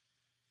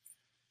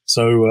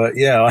 So,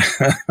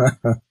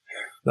 that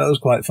was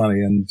quite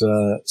funny. And,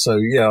 I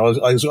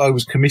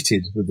was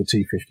committed with the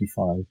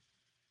T55.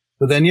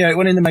 But then, it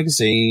went in the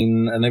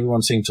magazine and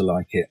everyone seemed to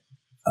like it.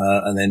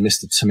 And then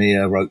Mr.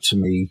 Tamiya wrote to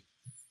me,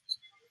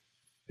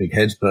 big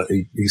head, but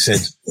he said,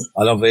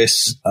 I love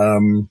this.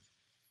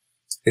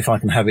 If I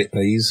can have it,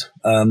 please,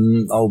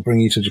 I'll bring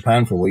you to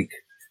Japan for a week.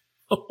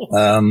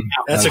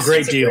 That's a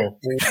great deal.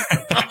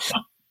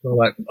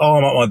 Like,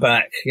 I'm at my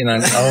back, go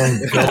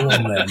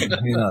on then,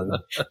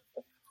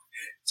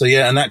 So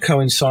and that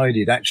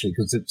coincided actually,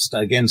 because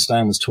again,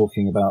 Stan was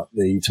talking about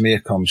the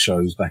TamiyaCon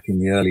shows back in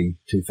the early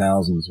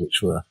 2000s,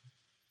 which were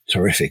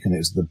terrific, and it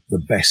was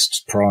the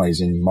best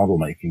prize in model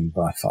making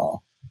by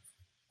far.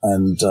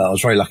 And I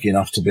was very lucky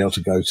enough to be able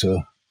to go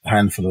to a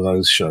handful of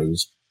those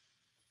shows.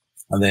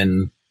 And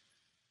then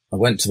I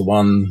went to the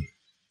one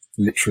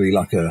literally it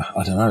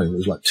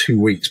was like 2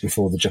 weeks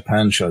before the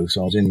Japan show.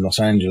 So I was in Los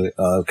Angeles,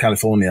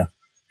 California,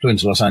 flew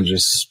into Los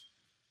Angeles,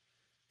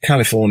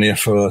 California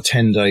for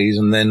 10 days,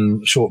 and then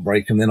a short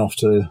break, and then off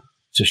to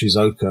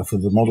Shizuoka for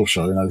the model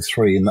show in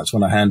 2003. And that's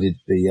when I handed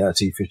the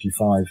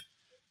T55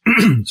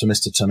 to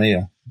Mr.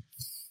 Tamiya.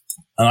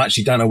 And I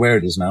actually don't know where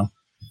it is now.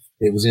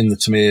 It was in the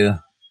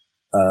Tamiya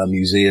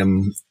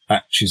museum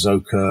at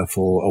Shizuoka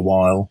for a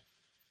while.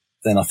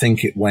 Then I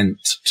think it went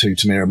to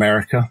Tamiya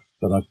America,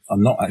 but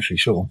I'm not actually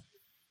sure.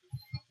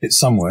 It's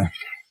somewhere.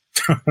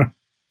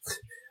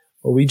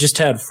 Well, we just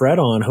had Fred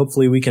on.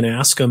 Hopefully we can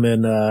ask him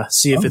and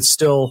see if it's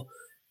still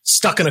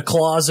stuck in a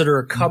closet or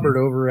a cupboard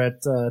over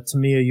at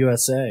Tamiya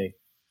USA.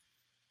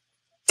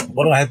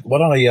 What I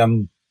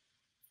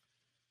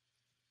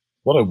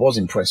was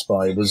impressed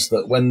by was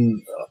that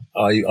when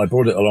I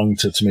brought it along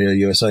to Tamiya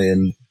USA,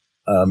 and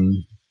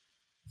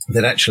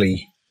they'd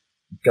actually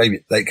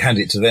they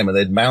handed it to them, and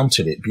they'd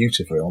mounted it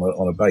beautifully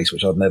on a base,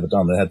 which I'd never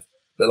done. They had a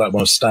bit like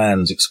one of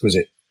Stan's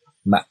exquisite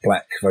matte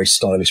black, very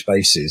stylish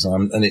bases,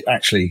 and it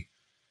actually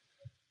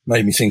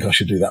made me think I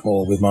should do that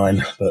more with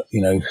mine. But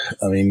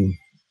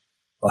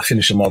I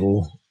finish a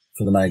model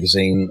for the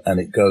magazine, and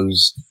it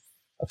goes.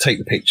 I take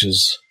the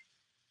pictures.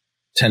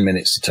 10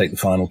 minutes to take the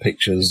final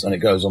pictures, and it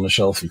goes on the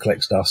shelf and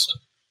collects dust,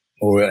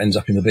 or it ends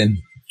up in the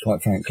bin,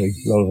 quite frankly.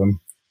 A lot of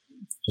them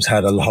just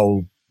had a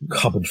whole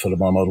cupboard full of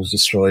my models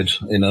destroyed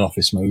in an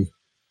office move.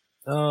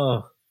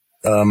 Oh.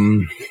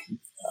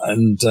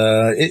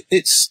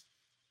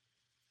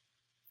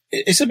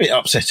 It's a bit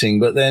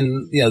upsetting, but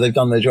then, they've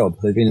done their job.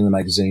 They've been in the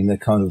magazine. They've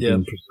kind of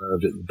been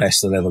preserved at the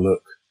best they'll ever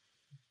look.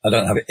 I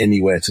don't have it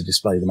anywhere to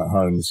display them at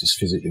home. It's just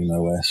physically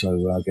nowhere.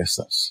 So I guess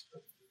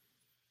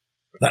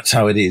that's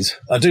how it is.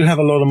 I do have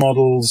a lot of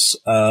models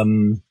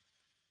on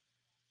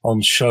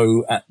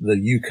show at the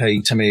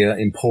UK Tamiya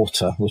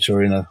Importer, which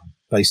are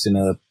based in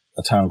a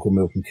town called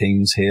Milton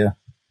Keynes here.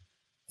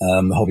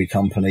 the hobby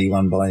company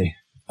run by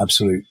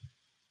absolute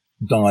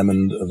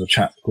diamond of a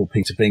chap called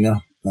Peter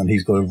Binger, and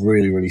he's got a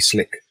really, really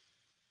slick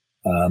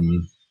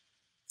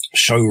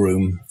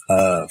showroom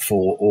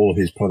for all of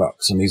his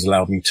products, and he's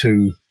allowed me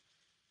 2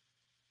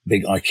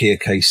 big IKEA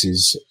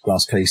cases,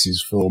 glass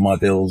cases, for my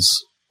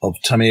builds of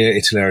Tamiya,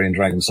 Italeri, and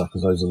Dragon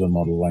Suckers. Those are the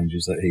model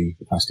ranges that the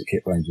plastic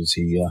kit ranges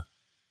he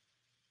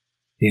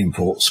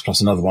imports,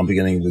 plus another one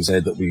beginning with Z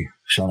that we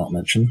shall not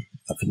mention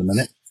for the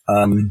minute.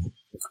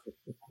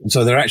 And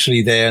so they're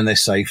actually there and they're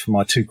safe.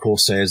 My 2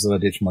 Corsairs that I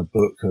did for my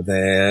book are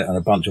there, and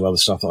a bunch of other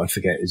stuff that I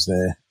forget is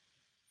there.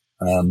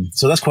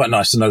 So that's quite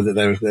nice to know that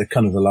they're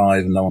kind of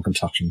alive and no one can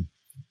touch them.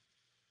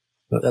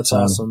 But That's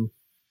awesome.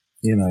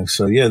 You know,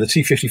 so yeah, the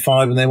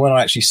T55, and then when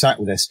I actually sat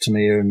with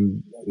Tamiya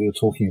and we were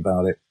talking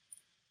about it,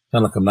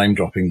 sound like I'm name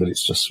dropping, but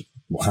it's just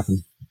what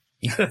happened.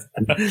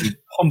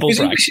 Humble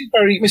brag.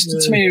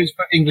 Mr. Tamiya is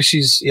English.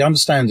 He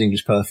understands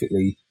English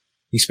perfectly.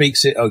 He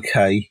speaks it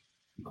okay,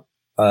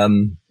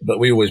 but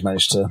we always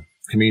managed to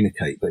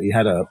communicate. But he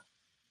had a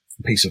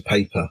piece of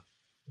paper.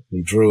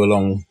 He drew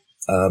along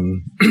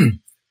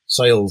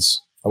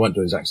sales. I won't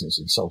do his accent; it's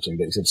insulting.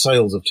 But he said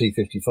sales of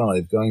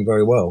T55 going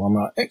very well. I'm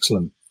like,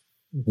 excellent.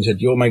 He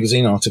said your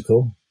magazine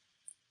article.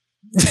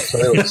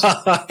 Sales. I'm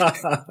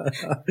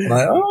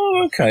like,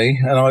 oh, okay.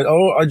 And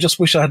I just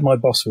wish I had my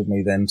boss with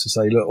me then to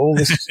say, look, all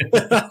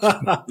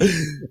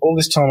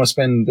this time I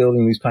spend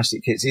building these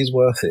plastic kits is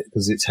worth it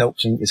because it's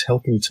helping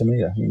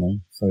Tamiya, you know.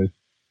 So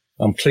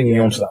I'm clinging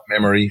on to that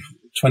memory.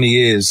 20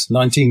 years,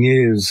 19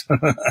 years.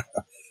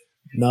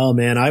 No,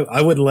 man,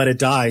 I wouldn't let it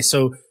die.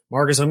 So,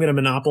 Marcus, I'm going to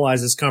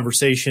monopolize this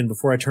conversation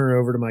before I turn it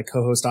over to my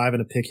co-host Ivan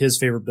to pick his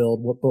favorite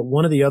build. But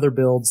one of the other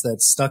builds that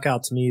stuck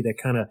out to me that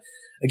kind of,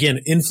 again,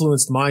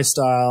 influenced my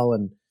style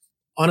and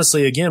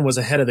honestly, again, was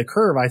ahead of the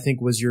curve, I think,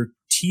 was your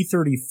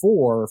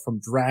T34 from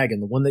Dragon,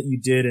 the one that you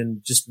did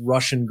in just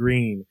Russian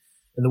green.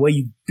 And the way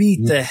you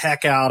beat the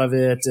heck out of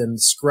it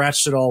and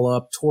scratched it all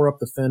up, tore up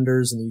the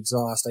fenders and the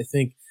exhaust. I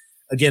think,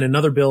 again,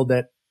 another build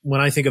that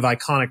when I think of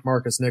iconic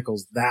Marcus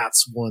Nichols,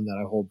 that's one that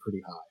I hold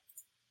pretty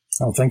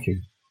high. Oh, thank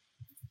you.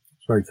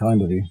 It's very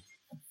kind of you.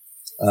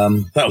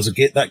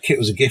 That kit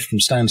was a gift from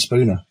Stan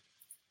Spooner.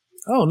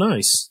 Oh,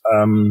 nice.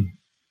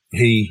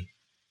 He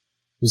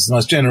was the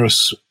most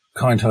generous,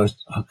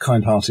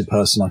 kind-hearted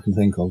person I can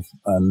think of.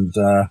 And,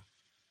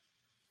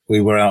 we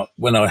were out,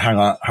 when I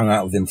hung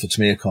out with him for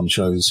TamiyaCon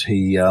shows,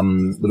 he,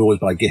 would always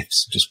buy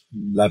gifts, just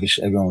lavish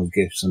everyone with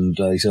gifts. And,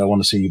 he said, I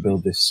want to see you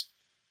build this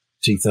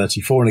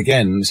T34. And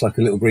again, it's like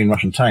a little green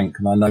Russian tank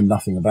and I know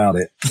nothing about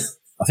it.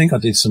 I think I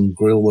did some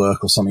grill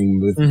work or something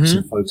with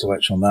some photo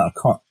etch on that. I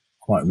can't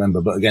quite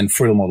remember, but again,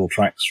 frill model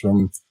tracks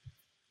from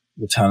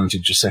the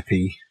talented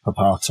Giuseppe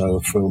Papato,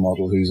 a frill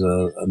model who's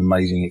an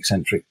amazing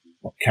eccentric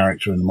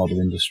character in the model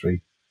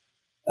industry.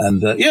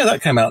 And,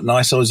 that came out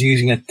nice. I was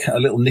using a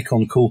little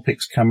Nikon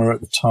Coolpix camera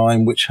at the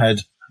time, which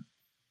it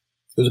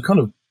was a kind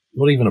of,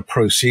 not even a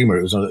prosumer.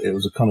 It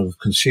was a kind of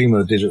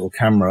consumer digital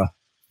camera.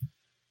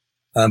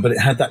 But it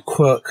had that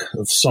quirk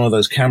of some of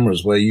those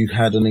cameras where you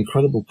had an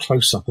incredible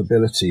close-up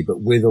ability, but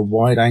with a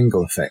wide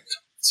angle effect.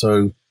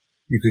 So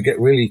you could get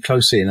really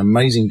close in,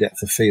 amazing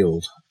depth of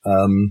field.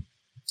 I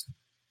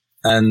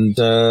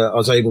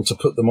was able to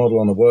put the model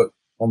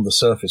on the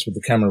surface with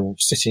the camera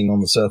sitting on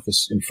the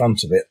surface in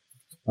front of it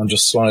and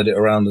just slide it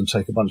around and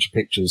take a bunch of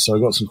pictures. So I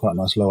got some quite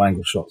nice low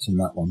angle shots in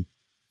that one.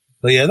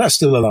 But yeah, that's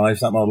still alive,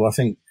 that model. I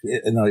think,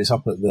 it's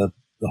up at the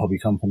Hobby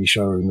Company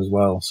showroom as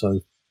well.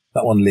 So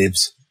that one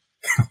lives.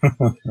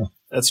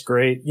 That's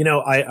great. You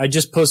know, I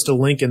just posted a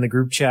link in the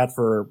group chat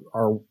for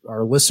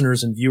our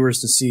listeners and viewers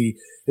to see.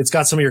 It's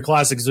got some of your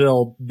classic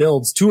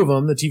builds, 2 of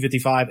them, the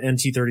T55 and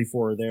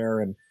T34 are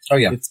there. And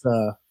it's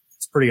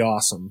pretty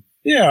awesome.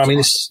 Yeah. I mean,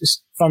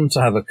 it's fun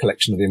to have a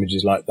collection of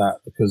images like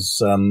that because,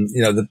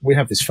 we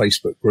have this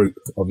Facebook group,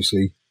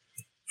 obviously.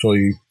 I'm sure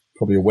you're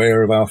probably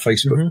aware of our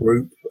Facebook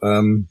group.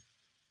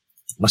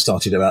 I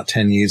started about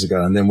 10 years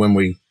ago. And then when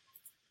we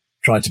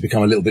tried to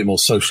become a little bit more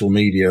social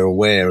media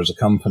aware as a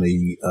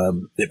company,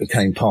 it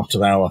became part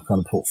of our kind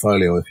of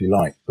portfolio, if you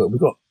like. But we've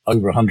got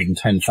over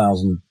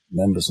 110,000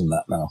 members in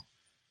that now.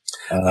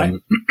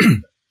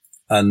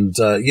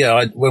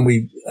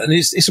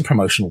 It's a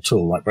promotional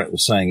tool, like Brett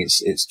was saying.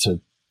 It's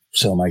to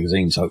sell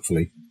magazines,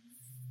 hopefully.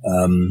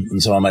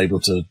 And so I'm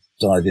able to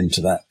dive into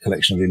that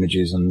collection of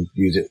images and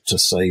use it to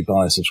say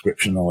buy a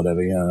subscription or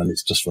whatever. Yeah, and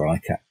it's just for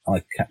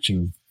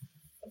eye-catching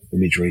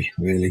imagery,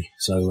 really.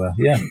 So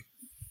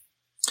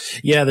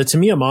Yeah, the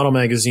Tamiya Model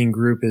Magazine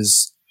group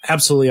is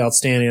absolutely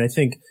outstanding. I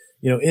think,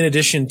 in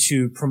addition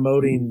to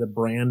promoting the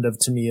brand of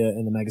Tamiya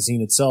and the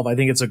magazine itself, I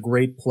think it's a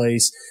great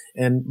place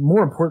and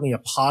more importantly, a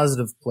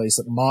positive place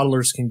that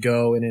modelers can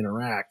go and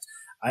interact.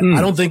 I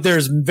don't think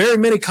there's very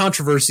many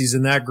controversies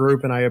in that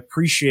group, and I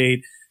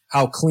appreciate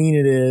how clean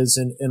it is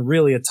and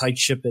really a tight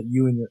ship that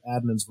you and your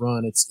admins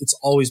run. It's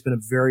always been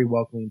a very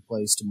welcoming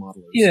place to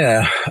modelers.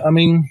 Yeah. I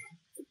mean,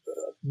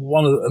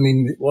 one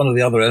of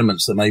the other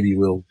elements that maybe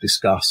we'll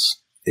discuss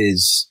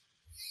is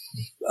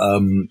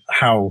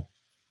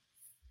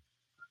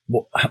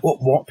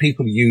what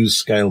people use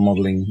scale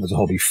modeling as a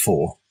hobby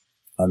for.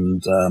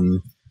 And,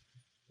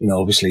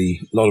 obviously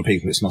a lot of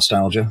people, it's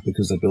nostalgia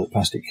because they built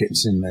plastic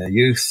kits in their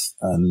youth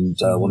and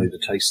wanted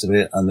a taste of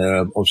it. And there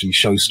are obviously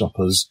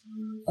showstoppers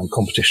and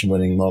competition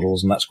winning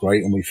models, and that's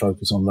great. And we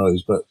focus on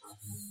those. But,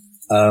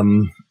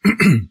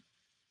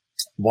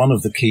 one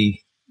of the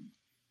key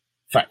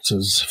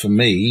factors for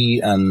me,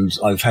 and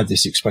I've had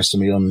this expressed to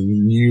me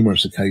on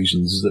numerous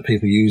occasions, is that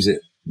people use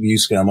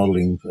scale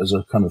modeling as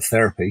a kind of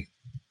therapy,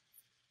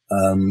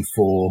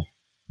 for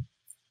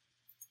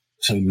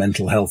say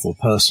mental health or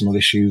personal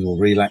issues or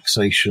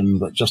relaxation,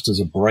 but just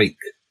as a break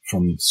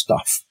from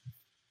stuff.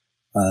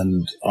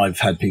 And I've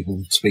had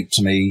people speak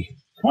to me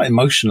quite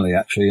emotionally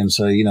actually and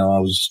say, I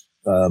was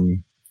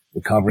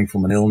recovering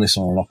from an illness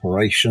or an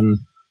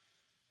operation,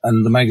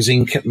 and the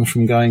magazine kept them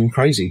from going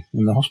crazy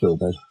in the hospital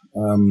bed.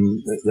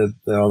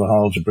 They are the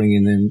hard to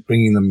bringing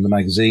them the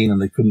magazine,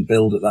 and they couldn't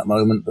build at that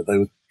moment, but they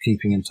were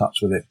keeping in touch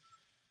with it.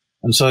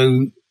 And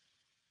so,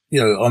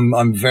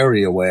 I'm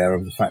very aware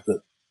of the fact that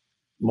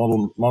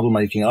model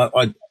making,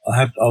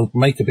 I'll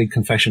make a big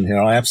confession here.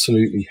 I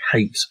absolutely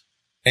hate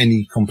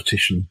any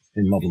competition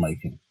in model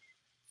making.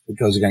 It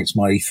goes against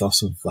my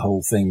ethos of the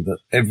whole thing, that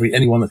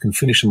anyone that can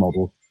finish a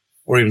model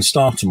or even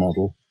start a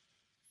model,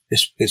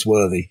 it's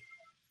worthy,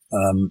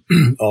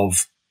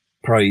 of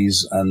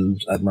praise and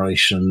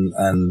admiration,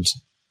 and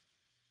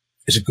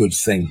it's a good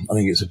thing. I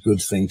think it's a good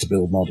thing to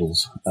build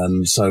models.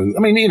 And so,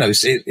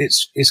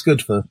 it's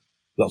good for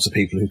lots of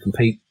people who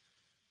compete.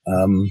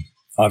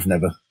 I've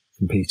never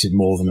competed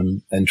more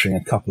than entering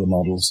a couple of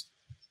models.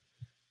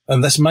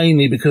 And that's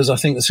mainly because I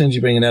think as soon as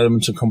you bring an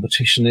element of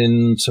competition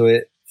into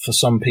it, for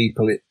some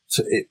people, it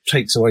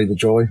takes away the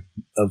joy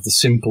of the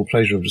simple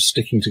pleasure of just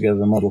sticking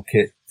together a model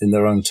kit in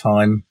their own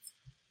time.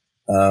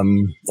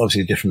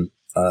 Obviously different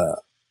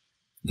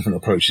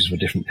approaches for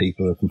different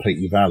people are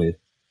completely valid.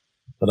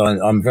 But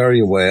I'm very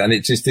aware, and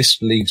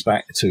this leads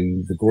back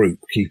to the group,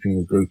 keeping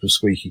the group as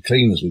squeaky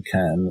clean as we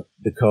can,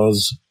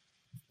 because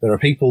there are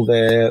people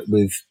there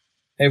with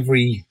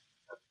every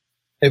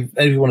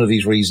one of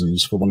these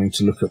reasons for wanting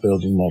to look at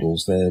building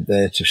models. They're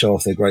there to show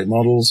off their great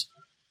models.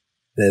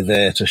 They're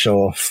there to show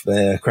off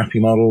their crappy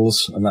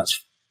models. And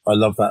I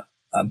love that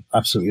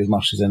absolutely as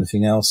much as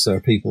anything else. There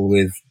are people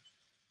with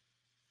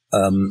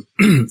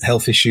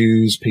health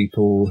issues,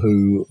 people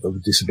who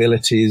have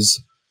disabilities,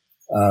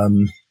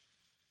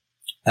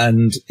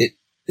 and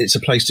it's a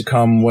place to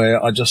come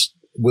where I just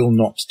will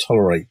not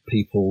tolerate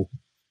people.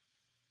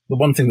 The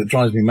one thing that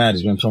drives me mad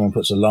is when someone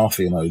puts a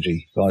laughy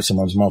emoji by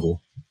someone's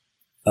model,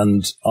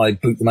 and I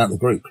boot them out of the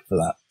group for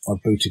that.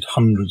 I've booted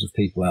hundreds of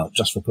people out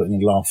just for putting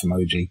a laugh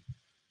emoji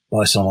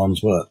by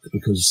someone's work,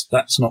 because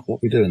that's not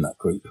what we do in that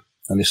group.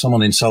 And if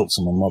someone insults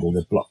someone model,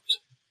 they're blocked.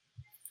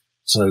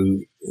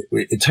 So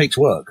it takes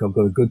work. I've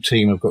got a good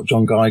team. I've got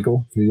John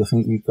Geigel, who I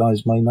think you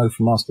guys may know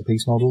from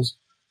Masterpiece Models.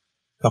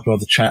 A couple of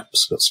other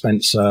chaps, got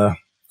Spencer,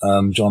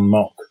 John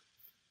Mock.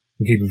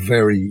 We keep a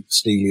very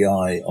steely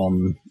eye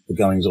on the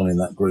goings on in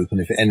that group. And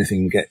if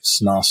anything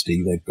gets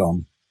nasty, they're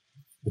gone,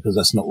 because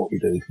that's not what we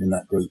do in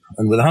that group.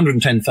 And with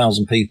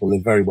 110,000 people,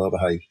 they're very well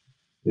behaved.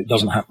 It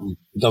doesn't happen.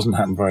 It doesn't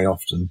happen very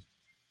often.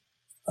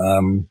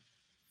 At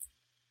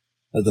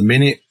the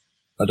minute,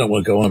 I don't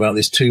want to go on about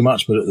this too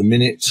much, but at the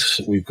minute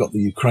we've got the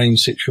Ukraine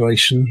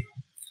situation,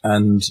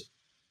 and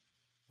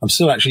I'm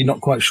still actually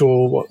not quite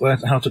sure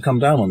how to come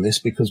down on this,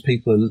 because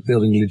people are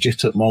building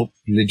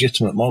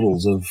legitimate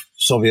models of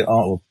Soviet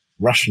or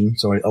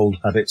old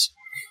habits,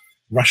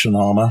 Russian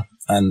armor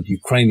and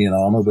Ukrainian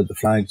armor with the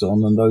flags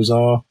on, and those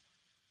are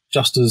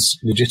just as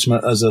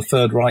legitimate as a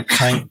Third Reich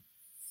tank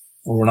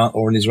or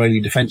an Israeli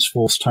Defense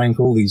Force tank,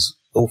 all these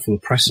awful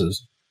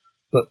oppressors.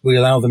 But we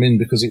allow them in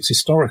because it's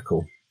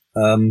historical.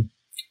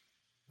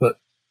 But,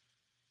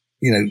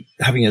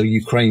 having a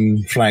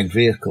Ukraine flag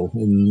vehicle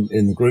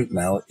in the group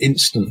now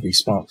instantly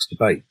sparks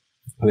debate,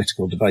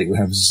 political debate. We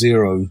have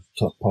zero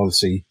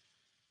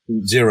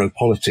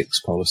politics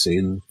policy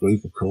in the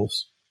group, of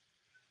course.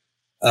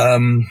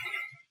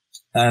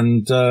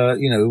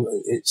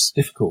 It's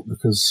difficult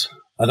because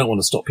I don't want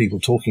to stop people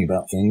talking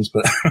about things,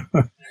 but,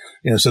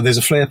 so there's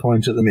a flare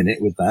point at the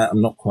minute with that.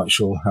 I'm not quite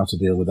sure how to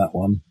deal with that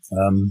one.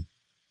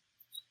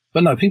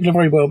 But no, people are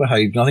very well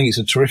behaved. And I think it's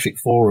a terrific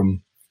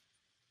forum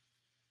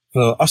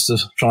for us to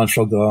try and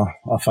flog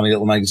our funny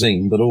little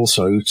magazine, but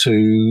also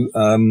to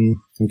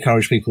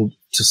encourage people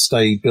to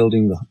stay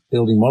building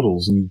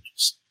models and,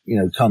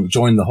 come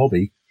join the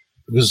hobby,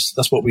 because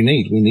that's what we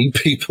need. We need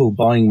people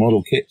buying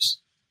model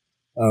kits,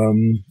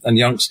 and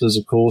youngsters,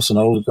 of course, and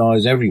older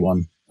guys,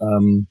 everyone,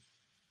 to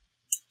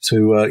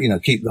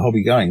keep the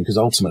hobby going, because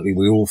ultimately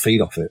we all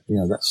feed off it.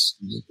 That's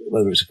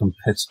whether it's a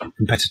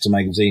competitor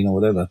magazine or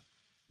whatever.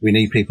 We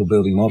need people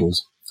building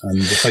models, and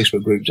the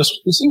Facebook group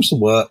it seems to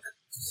work.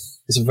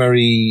 It's a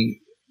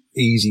very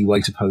easy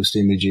way to post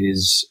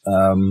images,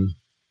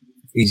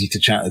 easy to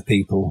chat with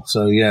people.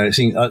 So yeah, it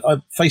seems,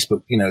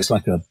 Facebook, it's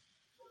like I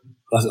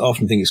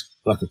often think it's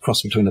like a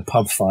cross between a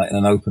pub fight and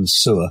an open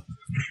sewer.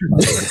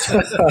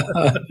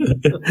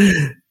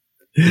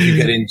 If you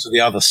get into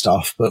the other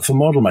stuff, but for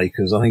model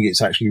makers, I think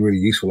it's actually really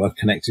useful. I've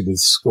connected with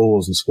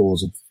scores and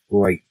scores of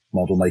great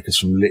model makers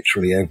from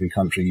literally every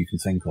country you can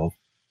think of.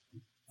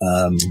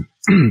 And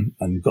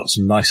got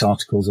some nice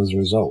articles as a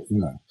result,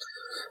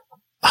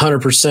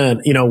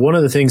 100%. One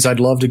of the things I'd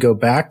love to go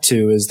back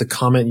to is the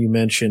comment you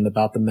mentioned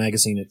about the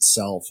magazine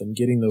itself and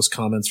getting those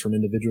comments from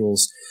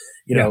individuals.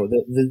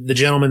 The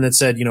gentleman that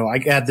said, I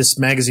had this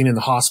magazine in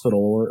the hospital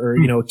or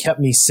it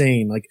kept me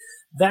sane. Like,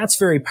 that's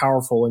very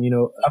powerful. And,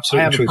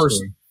 absolutely, I have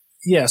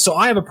so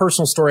I have a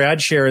personal story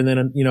I'd share. And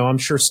then, I'm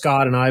sure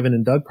Scott and Ivan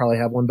and Doug probably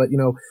have one, but,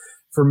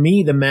 for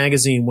me, the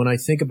magazine, when I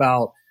think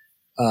about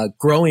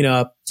growing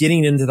up,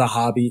 getting into the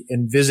hobby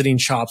and visiting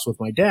shops with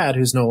my dad,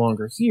 who's no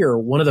longer here,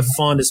 one of the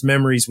fondest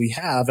memories we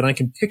have, and I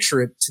can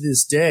picture it to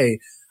this day,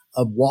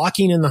 of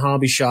walking in the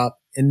hobby shop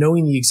and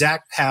knowing the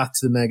exact path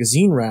to the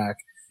magazine rack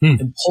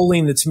and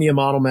pulling the Tamiya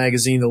Model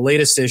magazine, the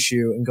latest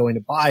issue, and going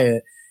to buy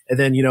it. And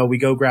then, we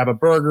go grab a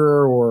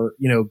burger or,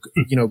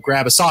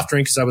 grab a soft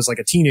drink, because I was like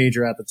a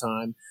teenager at the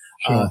time,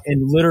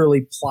 and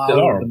literally plow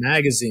the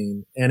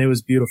magazine. And it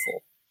was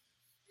beautiful.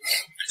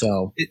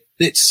 So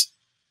it's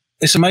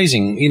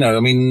amazing,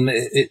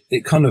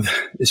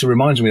 it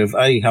reminds me of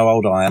A, how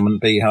old I am,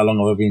 and B, how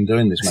long I've been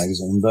doing this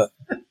magazine, but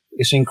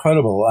it's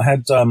incredible. I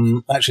had,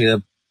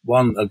 actually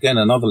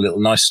another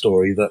little nice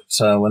story that,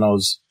 when I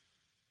was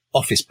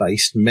office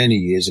based many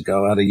years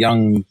ago, I had a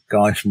young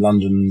guy from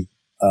London,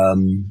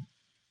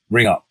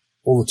 ring up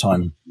all the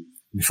time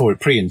before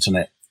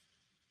pre-internet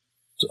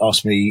to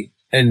ask me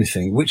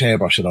anything. Which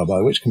airbrush should I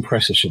buy? Which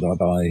compressor should I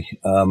buy?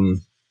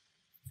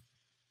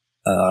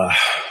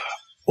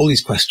 All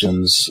these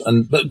questions,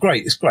 but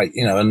great, it's great,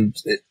 and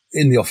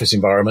in the office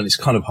environment, it's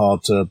kind of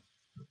hard to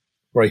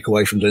break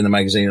away from doing the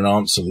magazine and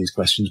answer these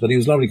questions. But he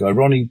was a lovely guy.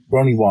 Ronnie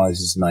Wise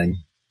is his name.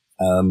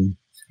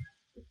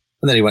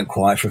 And then he went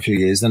quiet for a few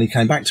years. Then he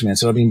came back to me and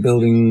said, I've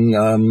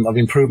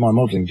improved my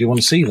modeling. Do you want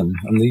to see them?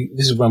 And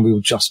this is when we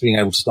were just being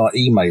able to start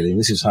emailing.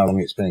 This is how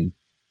long it's been.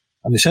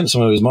 And they sent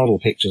some of his model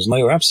pictures, and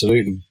they were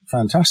absolutely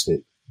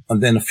fantastic.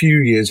 And then a few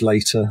years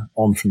later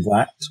on from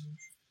that,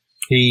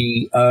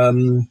 he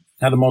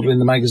had a model in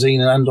the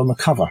magazine and on the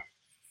cover.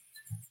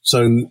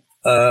 So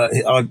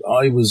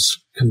I was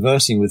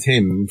conversing with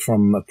him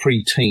from a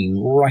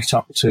pre-teen right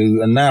up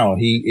to, and now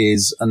he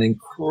is an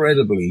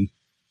incredibly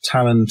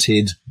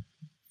talented,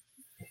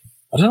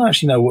 I don't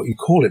actually know what you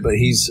call it, but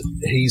he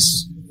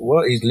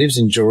lives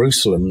in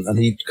Jerusalem, and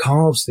he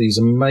carves these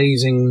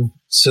amazing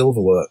silver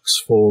works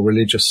for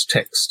religious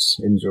texts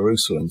in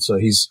Jerusalem. So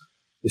it's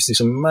this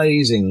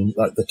amazing,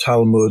 like the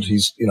Talmud,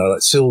 he's,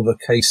 like silver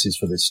cases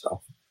for this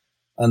stuff.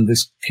 And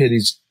this kid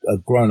is a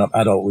grown-up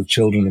adult with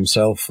children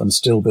himself and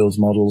still builds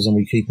models, and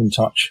we keep in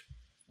touch.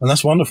 And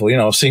that's wonderful.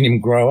 I've seen him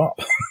grow up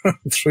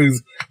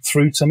through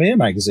Tamiya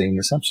magazine.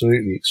 It's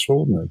absolutely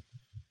extraordinary.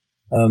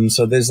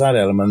 So there's that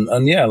element.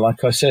 And yeah,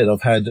 like I said,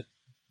 I've had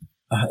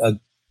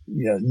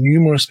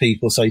numerous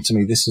people say to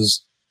me,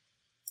 the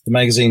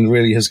magazine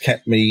really has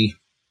kept me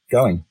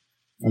going.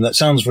 And that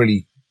sounds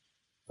really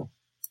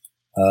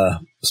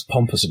it's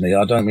pompous of me.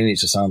 I don't mean it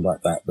to sound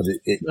like that, but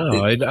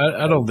I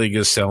don't think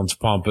it sounds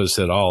pompous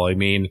at all. I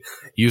mean,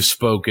 you've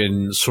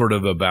spoken sort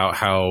of about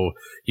how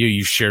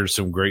you've shared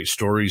some great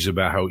stories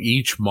about how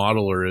each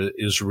modeler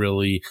is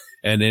really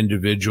an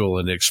individual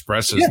and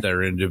expresses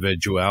their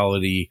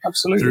individuality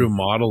through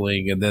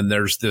modeling. And then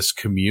there's this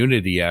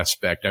community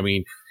aspect. I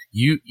mean,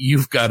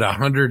 you've got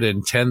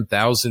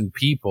 110,000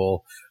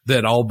 people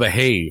that all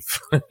behave,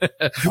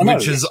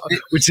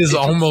 which is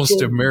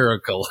almost a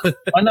miracle.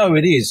 I know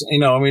it is.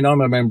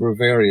 I'm a member of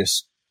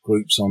various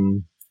groups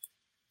on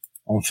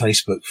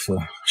Facebook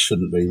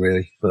shouldn't be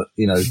really, but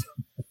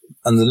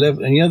and the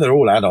level, and they're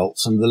all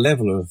adults, and the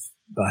level of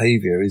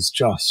behavior is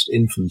just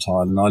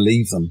infantile, and I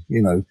leave them,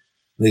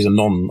 these are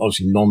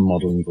obviously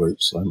non-modeling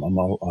groups, I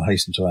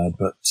hasten to add,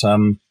 but,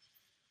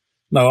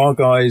 no, our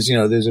guys,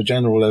 there's a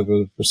general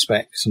level of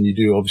respect, and you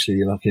do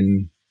obviously, like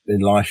in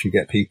life, you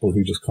get people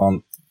who just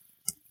can't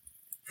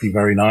be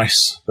very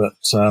nice, but,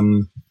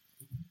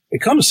 it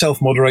kind of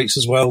self-moderates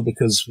as well,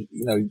 because,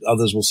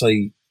 others will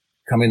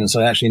come in and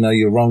say, actually, no,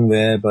 you're wrong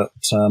there, but,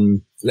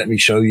 let me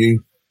show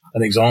you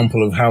an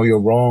example of how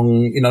you're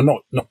wrong,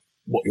 not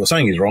what you're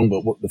saying is wrong,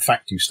 but what the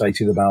fact you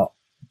stated about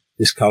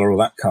this color or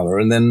that color.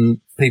 And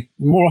then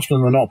more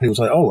often than not, people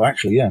say, oh,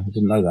 actually, yeah, I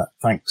didn't know that.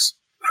 Thanks.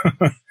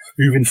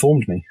 You've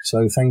informed me.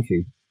 So thank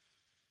you.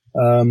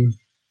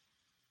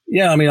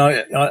 Yeah, I mean,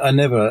 I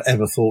never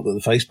ever thought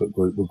that the Facebook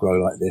group would grow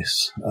like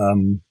this.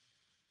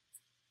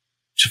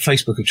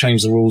 Facebook have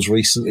changed the rules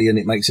recently, and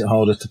it makes it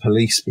harder to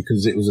police,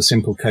 because it was a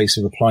simple case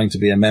of applying to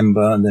be a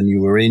member and then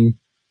you were in.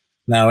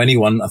 Now I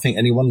think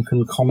anyone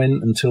can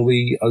comment until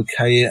we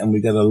okay it, and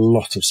we get a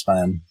lot of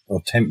spam or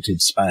attempted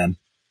spam.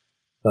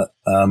 But,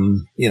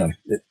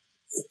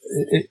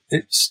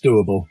 it's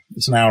doable.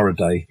 It's an hour a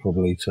day,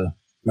 probably, to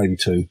maybe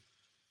 2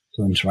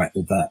 to interact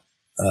with that,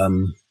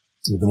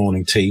 with the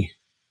morning tea.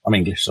 I'm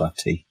English, so I have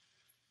tea.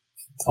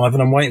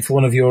 Ivan, I'm waiting for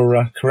one of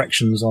your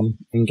corrections on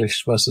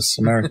English versus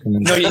American.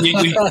 No,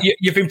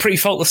 you've been pretty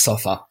faultless so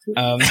far.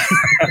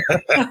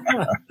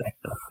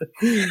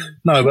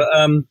 No, but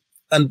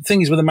and the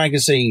thing is with a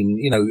magazine,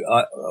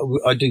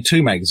 I do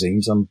 2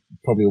 magazines. I'm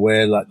probably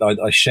aware, like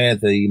I share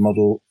the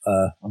model.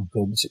 Oh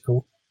God, what's it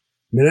called?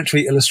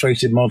 Military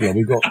Illustrated Modeler.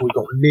 We've got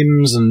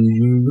MIMS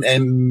and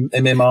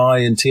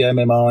MMI and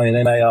TMMI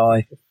and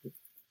MAI,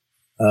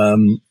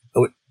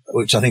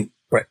 which I think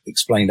Brett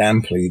explained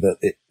amply that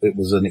it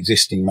was an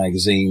existing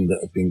magazine that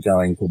had been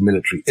going called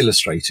Military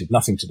Illustrated,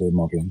 nothing to do with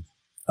modeling.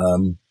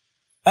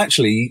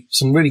 Actually,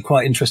 some really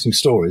quite interesting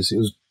stories.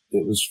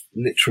 It was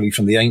literally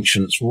from the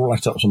ancients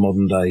right up to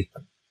modern day.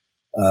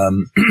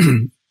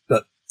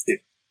 But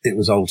it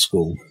was old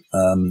school.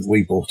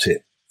 We bought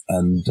it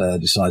and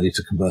decided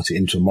to convert it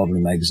into a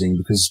modeling magazine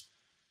because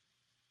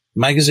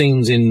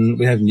magazines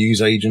we have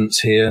news agents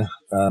here,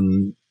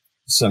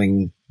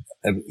 selling,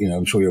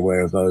 I'm sure you're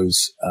aware of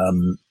those.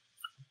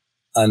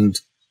 And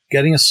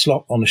getting a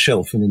slot on a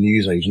shelf in a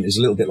news agent is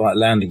a little bit like a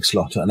landing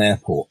slot at an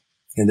airport,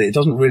 in that it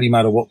doesn't really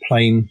matter what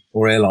plane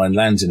or airline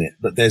lands in it,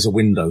 but there's a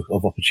window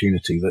of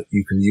opportunity that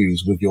you can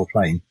use with your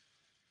plane.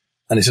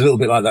 And it's a little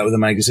bit like that with a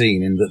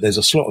magazine, in that there's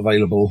a slot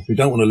available. We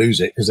don't want to lose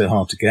it because they're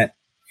hard to get.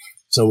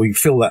 So we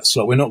fill that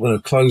slot. We're not going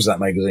to close that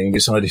magazine. We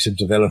decided to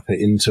develop it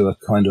into a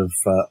kind of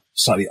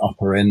slightly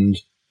upper end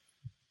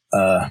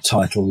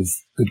title with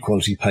good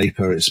quality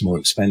paper. It's more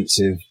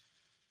expensive.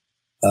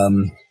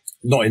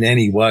 Not in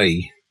any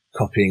way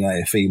copying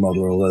AFE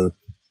Modeler, although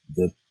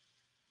the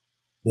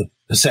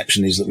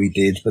perception is that we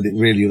did, but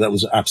that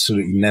was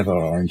absolutely never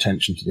our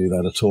intention to do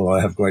that at all.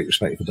 I have great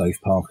respect for Dave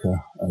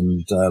Parker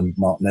and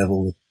Mark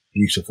Neville, the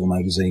beautiful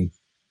magazine,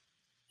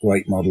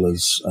 great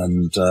modelers,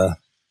 and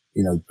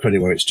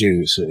credit where it's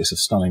due. It's a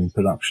stunning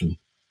production,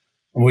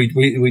 and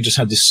we just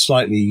had this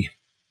slightly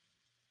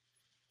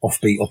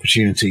offbeat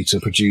opportunity to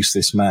produce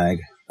this mag.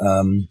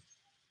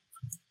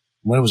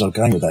 Where was I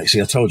going with that? See,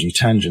 I told you,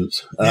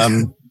 tangent.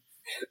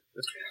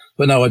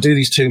 But no, I do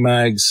these two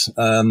mags,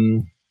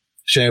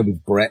 share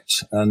with Brett,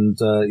 and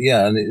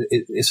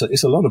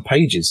it's a lot of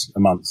pages a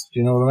month. Do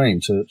you know what I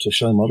mean? To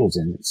show models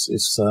in.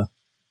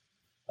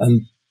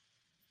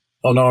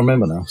 Oh no, I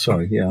remember now.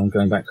 Sorry. Yeah, I'm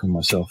going back on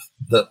myself.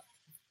 That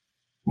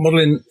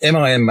modeling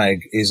MIM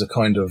mag is a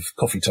kind of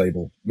coffee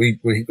table. We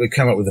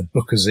came up with a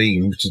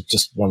bookazine, which is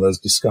just one of those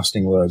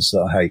disgusting words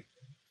that I hate.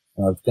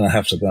 I'm going to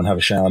have to go and have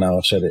a shower now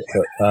I've said it.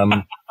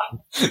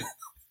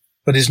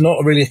 But it's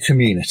not really a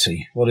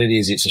community. What it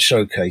is, it's a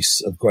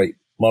showcase of great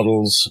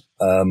models,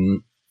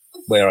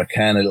 where I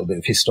can, a little bit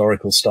of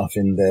historical stuff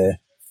in there.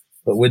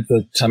 But with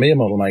the Tamiya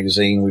Model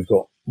magazine, we've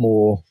got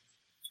more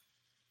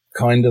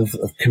kind of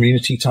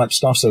community type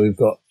stuff. So we've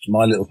got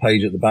my little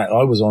page at the back.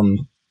 I was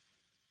on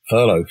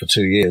furlough for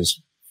 2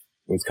 years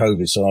with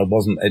COVID, so I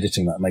wasn't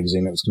editing that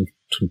magazine. It was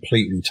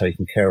completely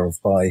taken care of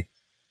by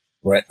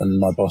Brett and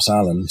my boss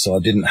Alan. So I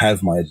didn't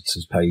have my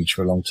editor's page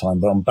for a long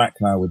time, but I'm back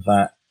now with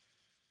that.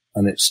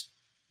 And it's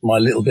my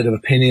little bit of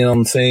opinion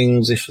on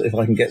things, if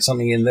I can get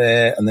something in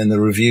there. And then the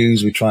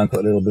reviews, we try and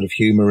put a little bit of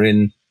humor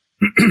in,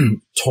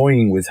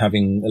 toying with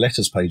having a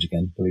letters page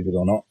again, believe it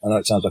or not. I know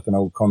it sounds like an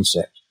old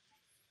concept.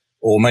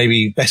 Or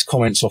maybe best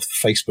comments off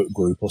the Facebook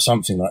group or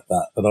something like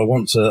that. But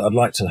I'd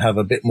like to have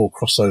a bit more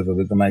crossover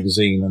with the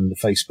magazine and the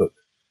Facebook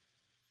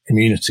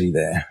community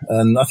there.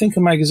 And I think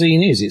a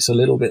magazine it's a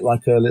little bit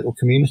like a little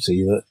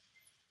community, a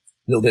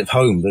little bit of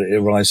home, that it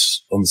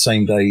arrives on the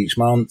same day each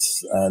month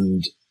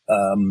and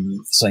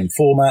same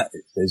format.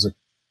 There's a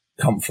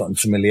comfort and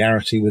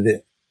familiarity with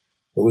it,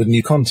 but with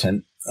new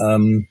content.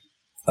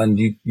 And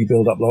you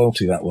build up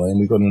loyalty that way. And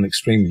we've got an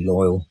extremely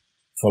loyal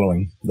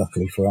following,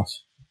 luckily for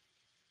us.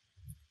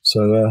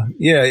 So,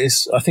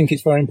 I think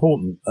it's very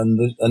important.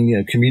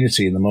 And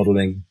community in the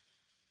modeling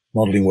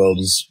world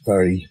is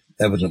very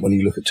evident when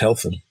you look at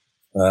Telford,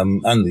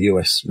 and the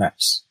US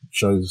NATS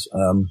shows.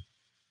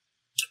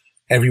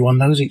 Everyone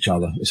knows each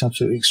other. It's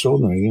absolutely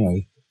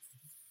extraordinary,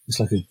 It's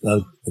like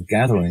a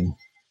gathering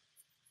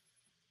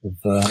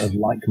of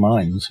like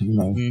minds,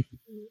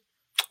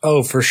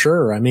 Oh, for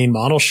sure. I mean,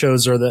 model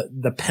shows are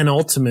the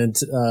penultimate,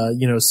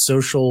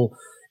 social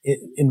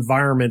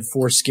environment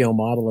for scale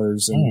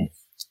modelers.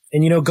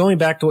 And going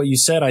back to what you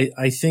said,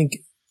 I think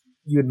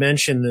you had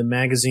mentioned the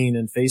magazine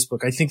and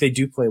Facebook. I think they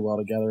do play well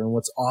together. And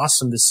what's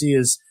awesome to see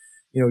is,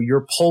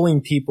 you're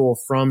pulling people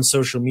from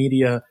social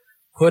media,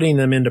 putting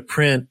them into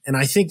print. And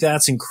I think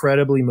that's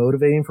incredibly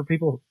motivating for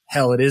people.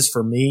 Hell, it is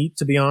for me,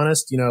 to be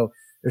honest.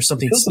 There's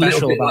something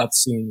special about like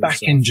seeing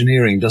back yourself.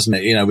 Engineering, doesn't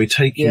it?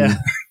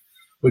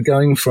 We're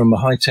going from a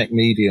high-tech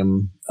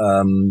medium,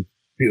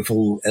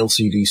 beautiful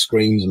LCD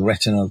screens and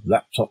Retina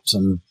laptops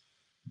and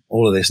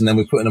all of this, and then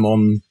we're putting them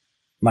on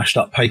mashed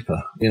up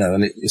paper,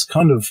 and it's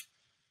kind of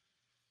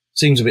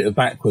seems a bit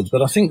backwards,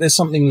 but I think there's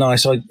something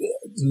nice.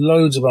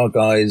 Loads of our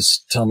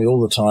guys tell me all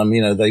the time,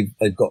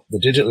 they've got the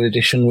digital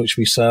edition, which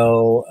we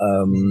sell.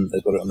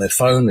 They've got it on their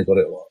phone, they've got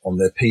it on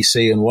their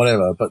PC and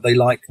whatever, but they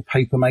like a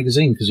paper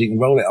magazine because you can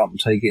roll it up and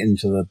take it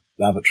into the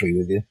lavatory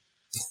with you.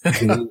 You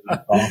can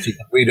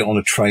read it on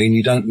a train.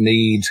 You don't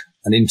need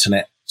an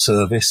internet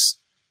service.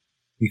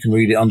 You can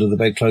read it under the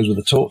bedclothes with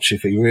a torch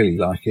if you really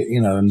like it,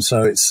 and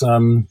so it's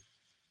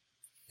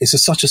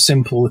such a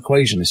simple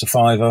equation. It's a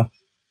 $5.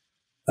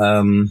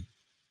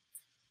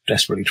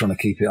 desperately trying to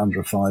keep it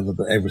under $5,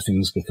 but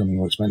everything's becoming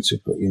more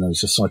expensive. But, you know,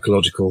 it's a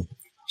psychological,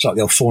 it's like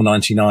the old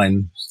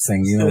 $4.99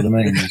 thing, you know what I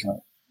mean?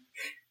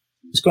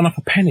 It's gone up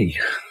a penny.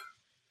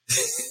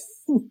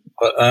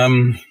 But,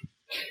 and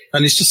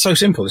it's just so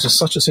simple. It's just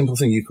such a simple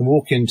thing. You can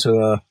walk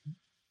into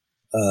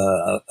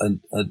a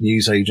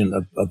newsagent,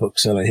 a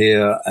bookseller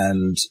here,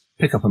 and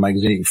pick up a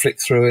magazine. You can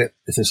flick through it.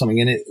 If there's something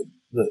in it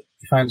that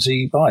you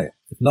fancy, buy it.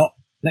 If not,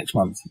 next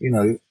month, you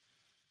know.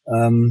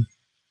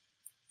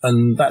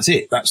 And that's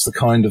it. That's the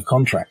kind of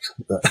contract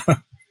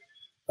that,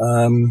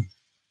 and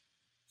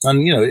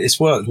you know, it's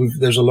worked.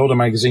 There's a lot of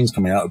magazines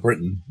coming out of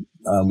Britain.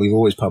 We've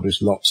always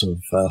published lots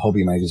of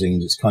hobby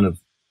magazines. It's kind of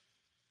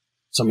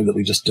something that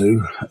we just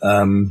do.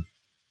 You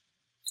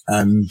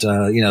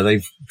know,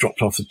 they've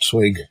dropped off the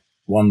twig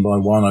one by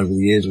one over the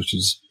years, which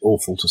is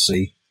awful to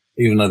see.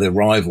 Even though they're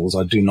rivals,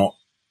 I do not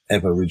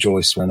ever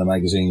rejoice when a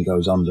magazine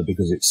goes under,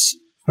 because it's,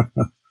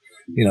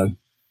 you know,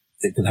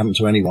 it could happen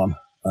to anyone.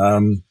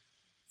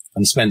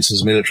 And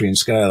Spencer's Military and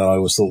Scale, I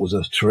always thought was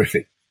a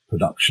terrific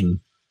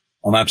production.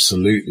 I'm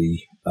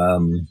absolutely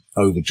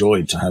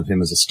overjoyed to have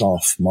him as a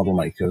staff model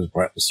maker, as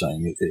Brett was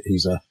saying.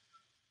 He's a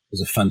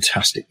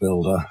fantastic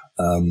builder,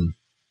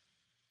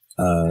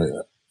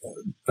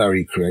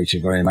 very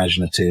creative, very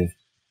imaginative,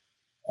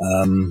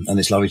 and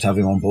it's lovely to have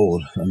him on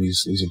board. And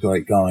he's a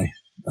great guy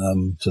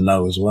to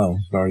know as well.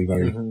 Very,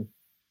 very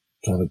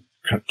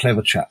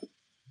clever chap.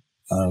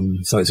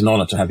 So it's an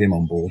honour to have him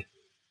on board.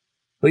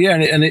 But yeah,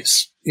 and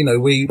it's, you know,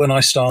 when I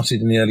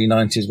started in the early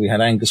 90s, we had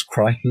Angus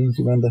Crichton.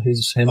 Do you remember him?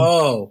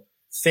 Oh,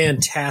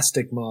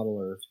 fantastic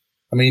modeler.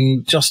 I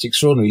mean, just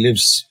extraordinary. He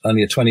lives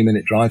only a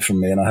 20-minute drive from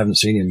me, and I haven't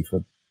seen him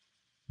for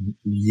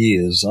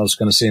years. I was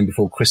going to see him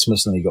before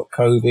Christmas, and he got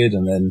COVID,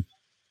 and then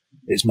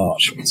it's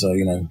March. So,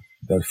 you know,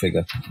 go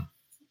figure.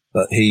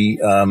 But he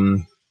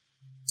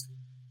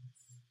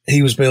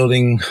was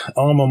building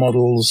armor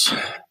models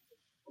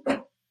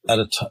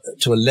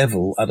to a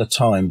level at a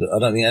time that I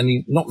don't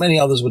think not many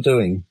others were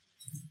doing.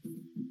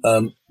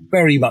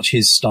 Very much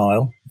his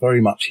style,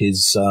 very much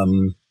his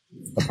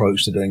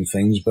approach to doing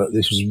things, but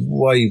this was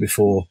way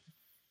before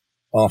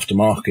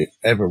aftermarket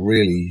ever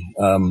really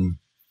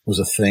was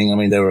a thing. I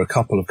mean, there were a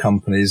couple of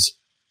companies,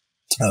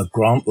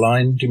 Grant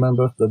Line, do you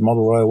remember the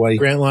model railway?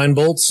 Grant Line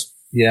bolts?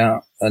 Yeah,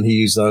 and he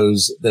used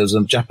those. There was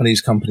a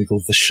Japanese company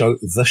called The Show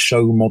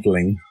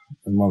Modeling,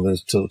 and one of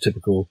those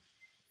typical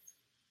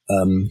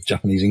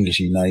Japanese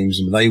Englishy names,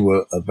 and they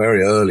were a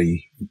very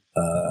early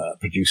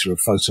producer of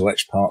photo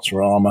etch parts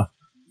for armor.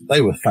 They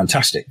were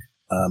fantastic.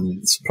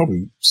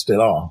 Probably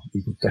still are.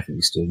 You could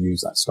definitely still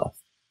use that stuff.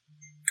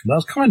 And that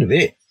was kind of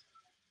it.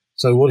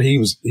 So what he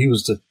was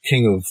the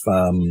king of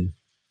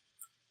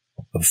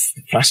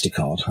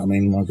plasticard. I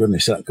mean, my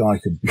goodness, that guy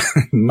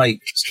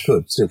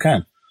still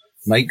can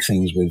make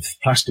things with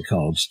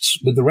plasticards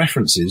with the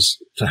references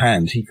to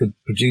hand. He could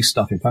produce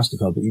stuff in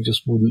plasticard that you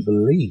just wouldn't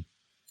believe.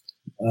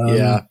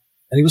 Yeah.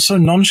 And he was so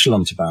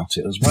nonchalant about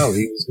it as well.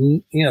 He was,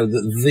 you know,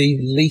 the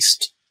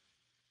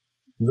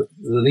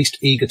least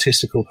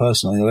egotistical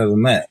person I've ever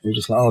met. He was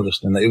just like,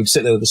 and he would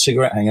sit there with a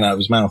cigarette hanging out of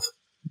his mouth.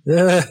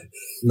 Yeah.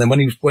 And then when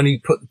he put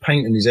the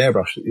paint in his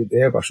airbrush, he'd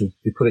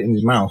put it in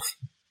his mouth,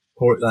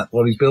 pour it that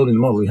while he's building the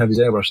model, he'd have his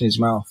airbrush in his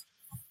mouth.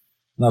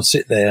 And I'd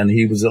sit there, and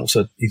he's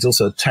also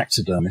a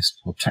taxidermist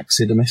or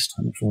taxidermist,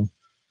 I'm not sure.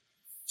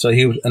 So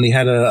he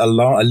had a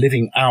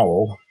living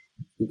owl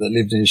that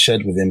lived in his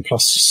shed with him,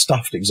 plus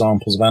stuffed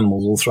examples of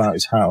animals all throughout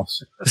his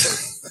house.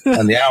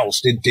 And the owls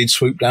did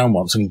swoop down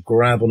once and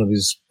grab one of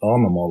his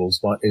armor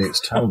models in its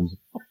talons.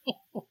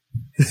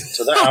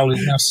 So that owl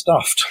is now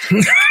stuffed.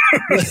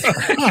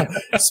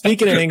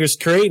 Speaking of Angus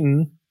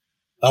Crichton.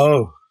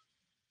 Oh,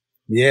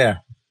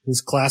 yeah.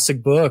 His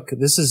classic book.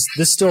 This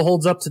still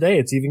holds up today.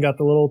 It's even got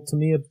the little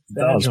Tamiya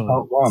badge on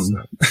part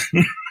one.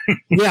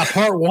 Yeah,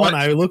 part one.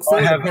 I look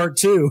forward to part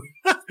two.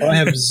 I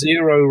have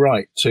zero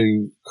right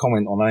to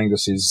comment on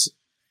Angus's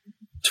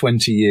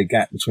 20-year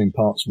gap between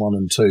parts 1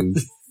 and 2,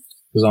 because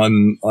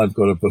I've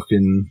got a book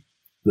in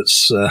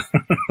that's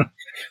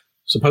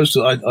supposed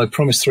to. I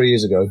promised 3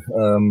 years ago.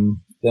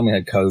 Then we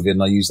had COVID,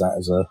 and I used that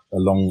as a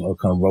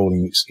kind of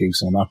rolling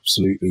excuse. And I'm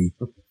absolutely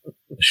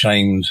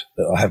ashamed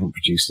that I haven't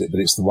produced it, but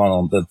it's the one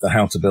on the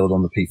how to build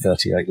on the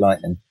P-38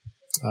 Lightning.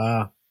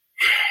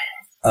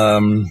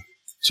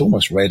 It's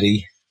almost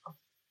ready.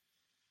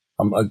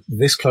 I'm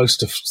this close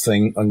to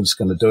thing. I'm just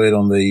going to do it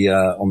on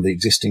the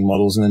existing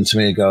models, and then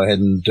Tamiya go ahead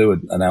and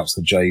announce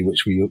the J,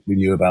 which we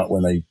knew about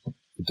when they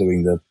were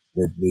doing the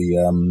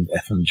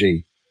F and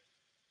G.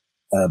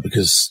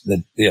 Because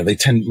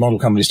model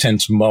companies tend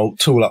to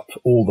tool up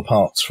all the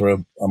parts for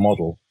a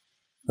model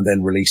and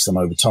then release them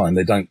over time.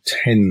 They don't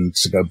tend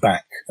to go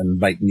back and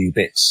make new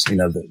bits. You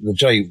know, the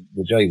J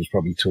was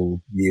probably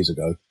tooled years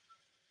ago.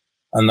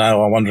 And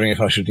now I'm wondering if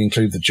I should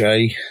include the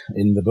J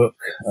in the book,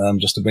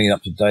 just to bring it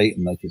up to date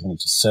and make it something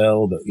to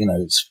sell. But, you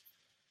know,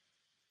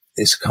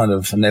 it's kind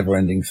of a never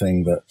ending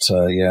thing. But,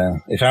 yeah,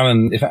 if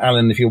Alan,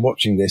 if you're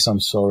watching this,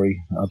 I'm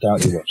sorry. I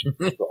doubt you're watching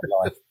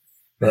live,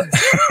 but,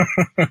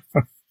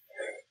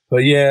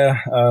 but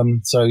yeah,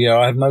 so yeah,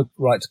 I have no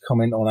right to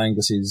comment on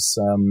Angus's,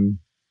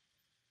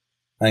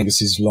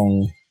 Angus's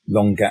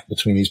long gap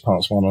between his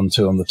parts 1 and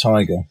 2 on the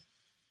Tiger.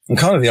 And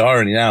kind of the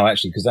irony now,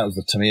 actually, because that was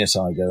the Tamiya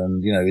Tiger,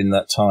 and, you know, in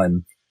that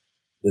time,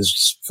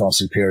 there's far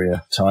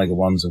superior Tiger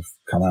ones have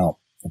come out,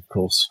 of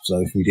course. So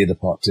if we did a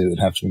part 2, it would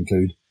have to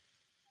include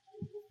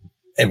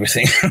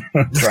everything.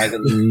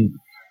 Dragon,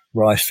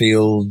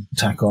 Ryefield,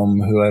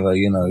 Tacom, whoever,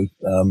 you know,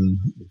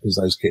 because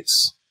those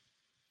kits,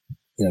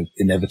 you know,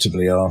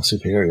 inevitably are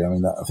superior. I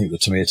mean, I think the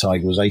Tamiya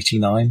Tiger was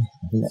 89.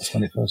 I think that's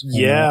when it first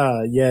came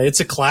out. Yeah,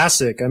 it's a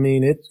classic. I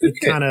mean, it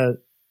kind of,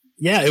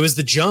 it was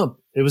the jump.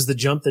 It was the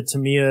jump that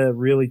Tamiya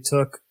really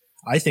took,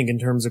 I think, in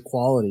terms of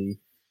quality.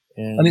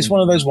 And it's one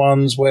of those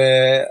ones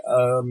where,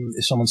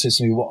 if someone says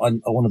to me, I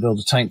want to build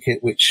a tank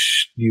kit,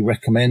 which you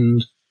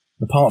recommend,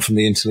 apart from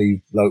the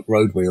Interleave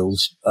road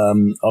wheels, I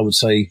would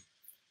say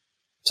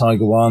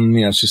Tiger 1,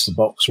 you know, it's just the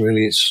box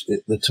really.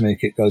 The Tamiya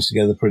kit goes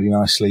together pretty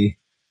nicely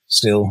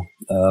still.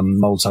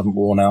 Molds haven't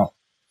worn out.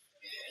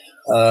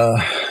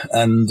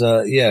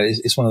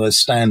 It's one of those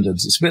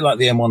standards. It's a bit like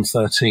the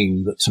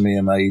M113 that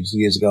Tamiya made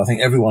years ago. I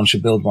think everyone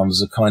should build one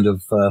as a kind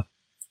of,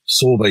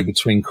 sorbet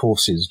between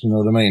courses. Do you know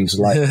what I mean? It's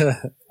like, I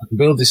can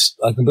build an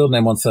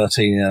M113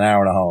 in an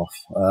hour and a half.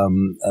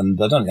 And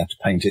I don't have to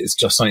paint it. It's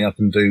just something I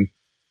can do.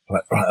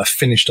 Right, I've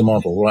finished a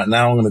model. Right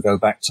now I'm going to go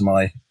back to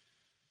my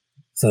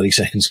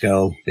 32nd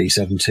scale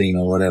B17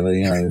 or whatever,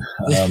 you know,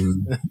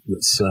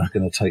 that's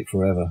going to take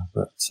forever.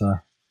 But,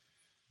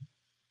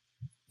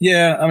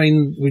 I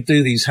mean, we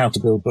do these how to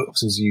build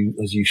books as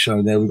you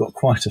show there. We've got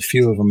quite a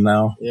few of them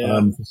now,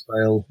 for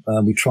sale.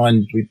 We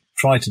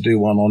try to do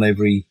one on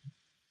every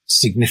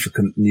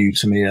significant new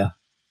Tamiya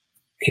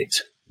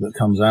kit that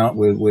comes out.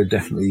 We're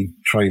definitely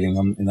trailing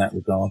on in that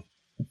regard.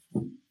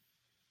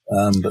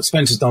 But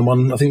Spencer's done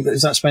one. I think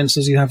is that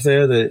Spencer's you have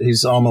there,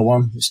 his armor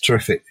one. It's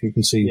terrific. You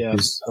can see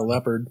his the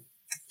leopard.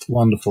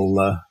 Wonderful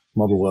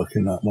model work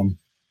in that one.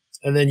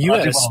 And then you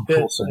had a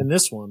Spit in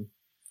this one.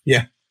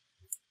 Yeah.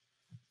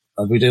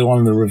 We did one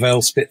in the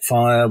Revell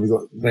Spitfire. We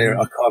got there.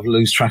 I can't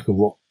lose track of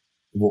what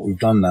we've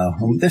done now.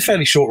 They're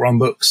fairly short run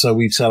books, so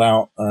we sell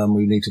out.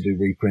 We need to do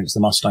reprints. The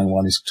Mustang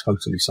one is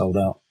totally sold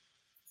out.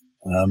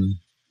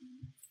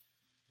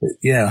 But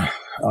yeah,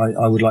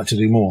 I would like to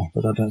do more,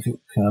 but I don't think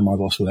my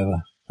boss will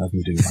ever have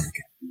me do one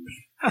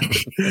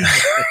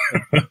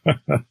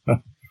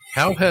again.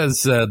 How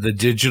has the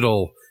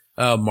digital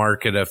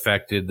market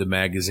affected the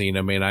magazine?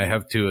 I mean, I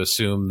have to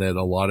assume that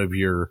a lot of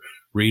your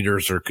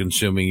readers are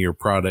consuming your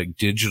product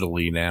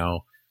digitally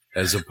now,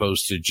 as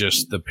opposed to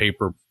just the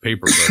paper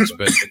books.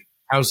 But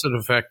how's it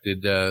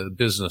affected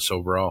business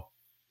overall?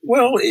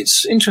 Well,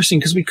 it's interesting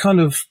because we kind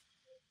of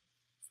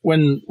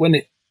when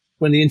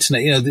the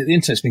internet, you know, the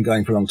internet's been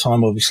going for a long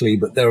time, obviously,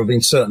 but there have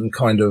been certain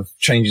kind of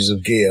changes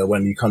of gear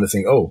when you kind of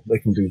think, oh, they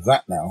can do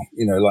that now.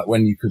 You know, like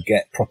when you could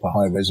get proper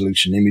high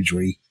resolution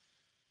imagery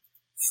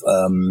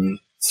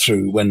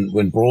through when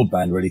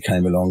broadband really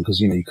came along, because,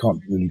 you know, you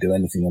can't really do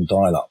anything on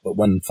dial-up. But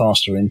when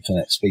faster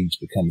internet speeds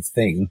became a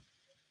thing,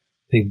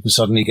 people could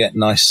suddenly get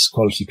nice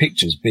quality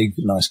pictures, big,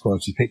 nice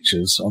quality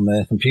pictures on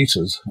their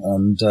computers.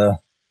 And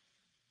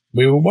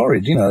we were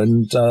worried, you know,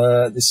 and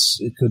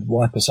it could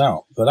wipe us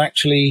out. But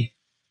actually,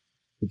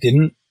 it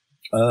didn't.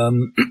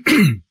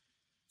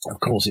 Of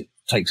course, it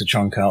takes a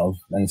chunk out of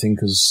anything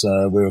because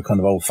we're a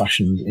kind of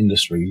old-fashioned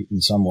industry in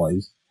some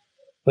ways.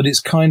 But it's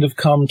kind of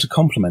come to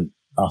complement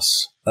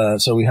us.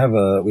 So we have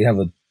a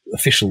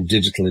official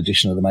digital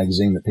edition of the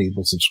magazine that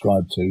people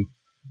subscribe to.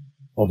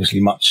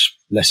 Obviously, much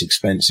less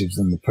expensive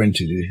than the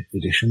printed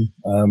edition.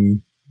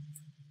 And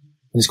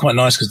it's quite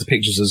nice because the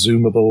pictures are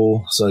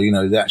zoomable, so you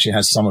know it actually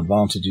has some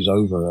advantages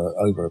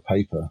over a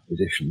paper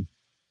edition.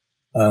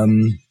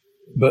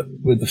 But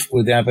with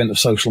the advent of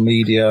social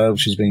media,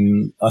 which has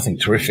been, I think,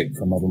 terrific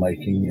for model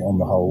making on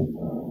the whole,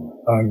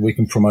 we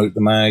can promote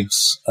the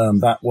mags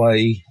that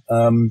way.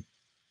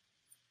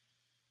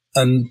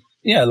 And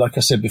yeah, like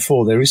I said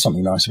before, there is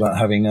something nice about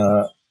having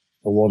a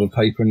wad of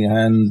paper in your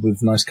hand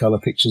with nice color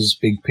pictures,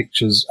 big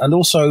pictures, and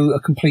also a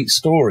complete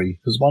story.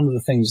 Because one of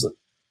the things that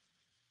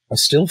I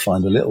still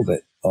find a little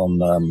bit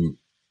on,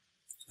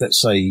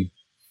 let's say,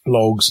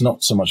 blogs,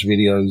 not so much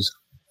videos,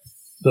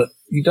 but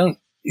you don't,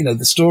 you know,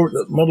 the story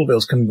that model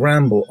builds can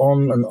ramble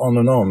on and on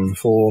and on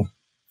for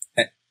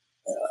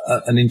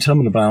an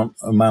interminable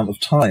amount of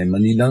time,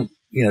 and you don't,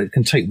 you know, it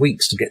can take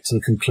weeks to get to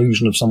the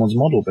conclusion of someone's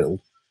model build.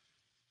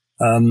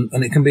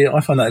 And it can be, I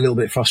find that a little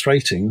bit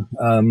frustrating.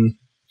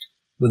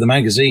 With the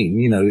magazine,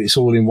 you know, it's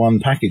all in one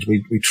package.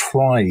 We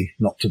try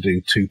not to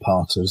do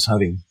two-parters.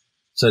 Having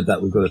said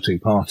that, we've got a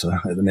two-parter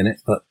at the minute,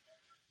 but,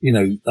 you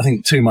know, I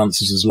think 2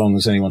 months is as long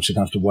as anyone should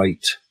have to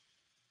wait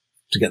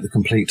to get the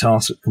complete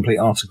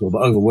article.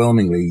 But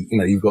overwhelmingly, you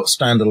know, you've got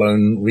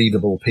standalone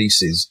readable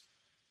pieces,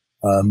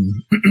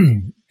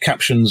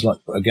 captions,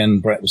 like, again,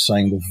 Brett was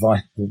saying,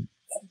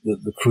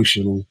 the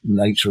crucial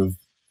nature of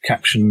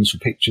captions for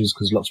pictures,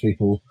 because lots of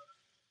people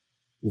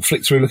will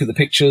flick through, look at the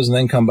pictures, and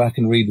then come back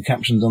and read the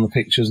captions on the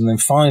pictures, and then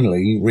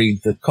finally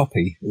read the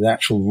copy, the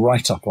actual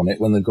write-up on it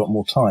when they've got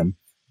more time.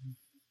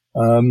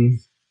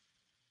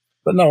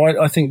 But no,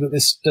 I think that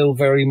there's still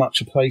very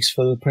much a place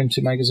for the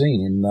printed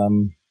magazine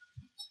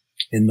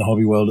in the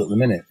hobby world at the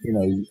minute. You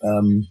know,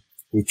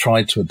 we've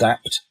tried to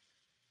adapt,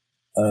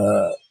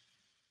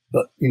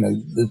 but you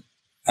know,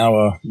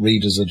 our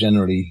readers are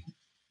generally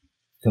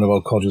kind of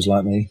old codgers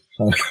like me,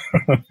 so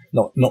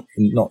not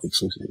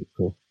exclusively, of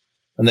course.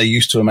 And they're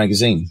used to a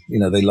magazine. You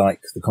know, they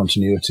like the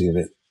continuity of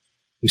it.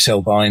 We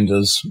sell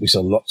binders. We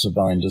sell lots of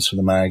binders for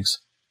the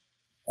mags,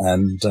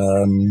 and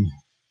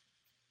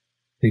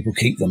people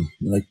keep them.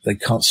 They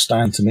can't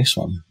stand to miss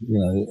one. You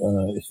know,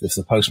 if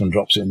the postman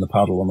drops it in the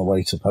puddle on the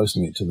way to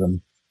posting it to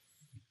them,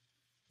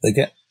 they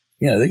get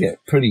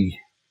pretty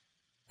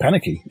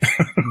panicky.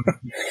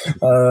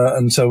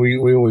 And so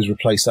we always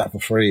replace that for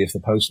free if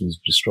the postman's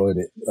destroyed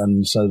it,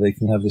 and so they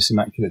can have this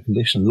immaculate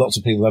condition. Lots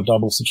of people have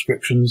double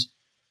subscriptions,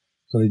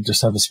 so they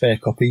just have a spare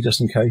copy just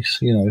in case.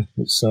 You know,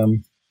 it's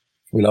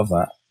we love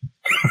that.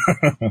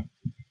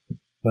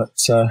 But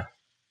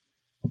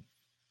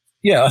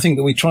yeah, I think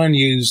that we try and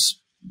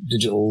use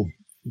digital.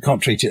 You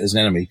can't treat it as an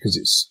enemy because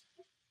it's,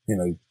 you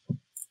know,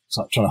 it's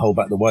like trying to hold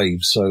back the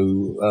waves.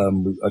 So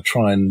I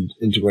try and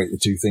integrate the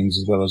two things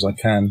as well as I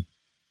can.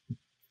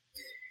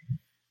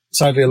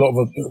 Sadly,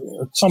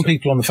 some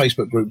people on the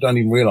Facebook group don't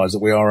even realize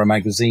that we are a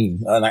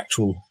magazine, an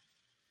actual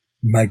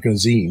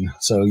magazine.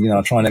 So, you know,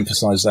 I try and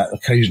emphasize that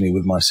occasionally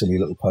with my silly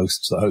little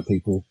posts that I hope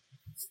people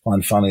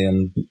find funny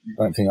and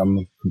don't think I'm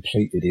a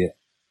complete idiot.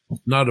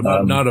 Not a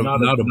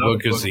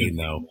bookazine,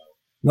 though.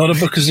 Not a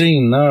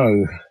bookazine,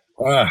 no.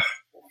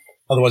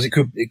 Otherwise, it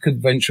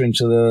could venture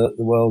into the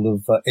world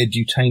of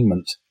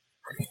edutainment.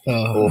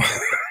 All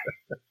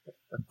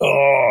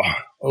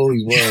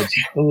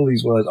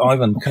these words.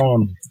 Ivan, come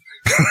on.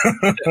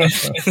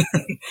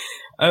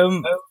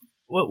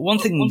 Well, one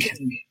thing. I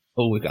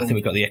think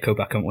we've got the echo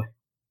back, haven't we?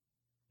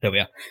 There we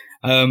are.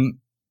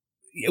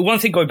 One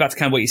thing, going back to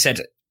kind of what you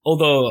said,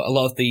 although a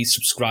lot of the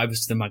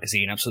subscribers to the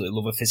magazine absolutely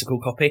love a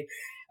physical copy,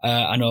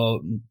 I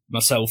know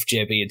myself,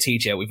 JB, and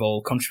TJ, we've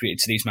all contributed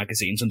to these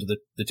magazines under the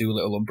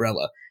Doolittle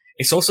umbrella.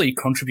 It's also your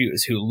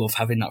contributors who love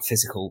having that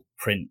physical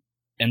print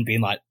and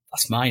being like,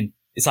 that's mine.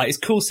 It's like, it's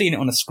cool seeing it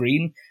on a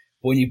screen,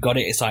 but when you've got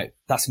it, it's like,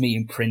 that's me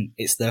in print.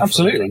 It's there.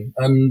 Absolutely.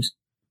 And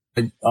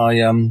am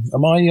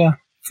I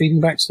feeding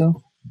back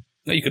still?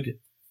 No, you could do.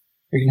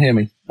 You can hear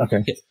me.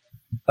 Okay.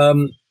 Yeah.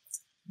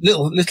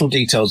 Little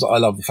details that I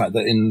love the fact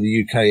that in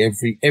the UK,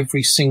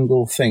 every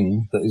single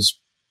thing that is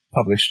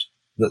published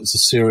that's a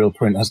serial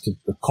print a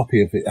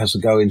copy of it has to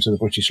go into the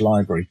British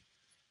Library.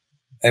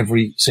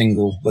 Every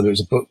single, whether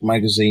it's a book,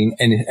 magazine,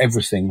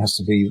 everything has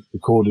to be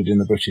recorded in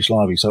the British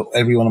Library. So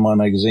every one of my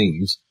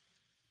magazines,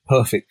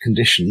 perfect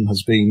condition,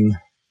 has been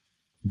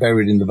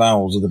buried in the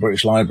bowels of the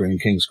British Library in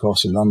King's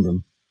Cross in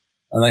London.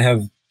 And they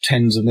have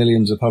tens of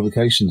millions of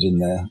publications in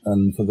there.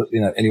 And for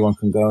anyone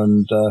can go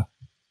and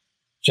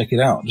check it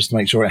out just to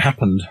make sure it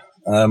happened.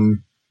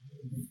 And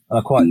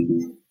I quite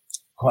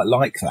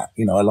like that.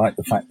 You know, I like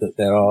the fact that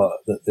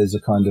there's a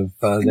kind of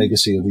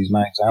legacy of these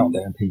mags out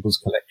there in people's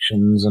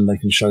collections, and they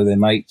can show their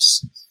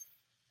mates.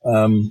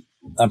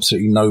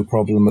 Absolutely no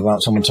problem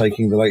about someone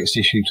taking the latest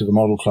issue to the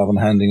model club and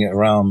handing it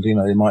around. You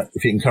know,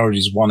 if it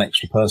encourages one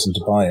extra person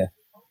to buy a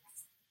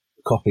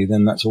copy,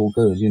 then that's all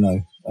good. You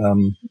know,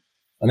 and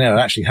yeah,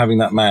 actually having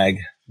that mag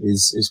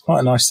is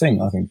quite a nice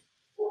thing. I think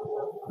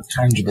it's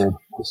tangible.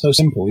 It's so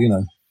simple. You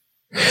know.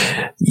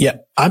 Yeah,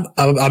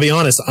 I'll be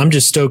honest. I'm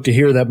just stoked to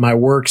hear that my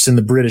work's in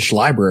the British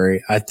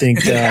Library. I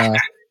think, I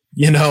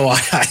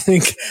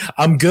think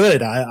I'm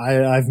good.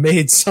 I've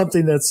made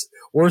something that's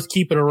worth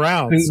keeping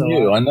around. Who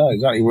knew? I know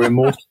exactly. We're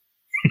immortal.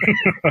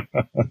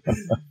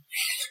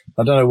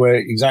 I don't know where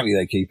exactly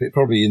they keep it.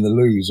 Probably in the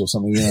loos or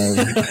something.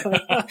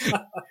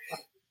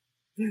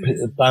 You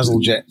know,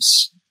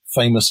 Bazalget's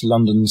famous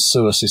London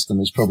sewer system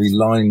is probably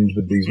lined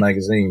with these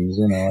magazines.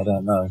 You know, I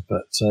don't know,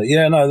 but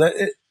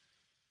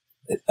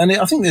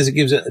I think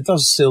it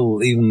does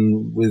still,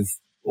 even with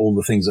all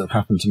the things that have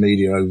happened to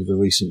media over the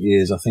recent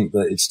years, I think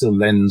that it still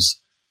lends,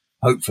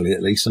 hopefully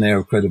at least, an air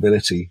of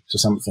credibility to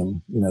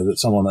something, you know,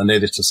 that an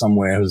editor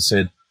somewhere has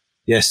said,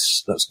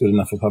 yes, that's good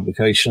enough for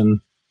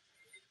publication.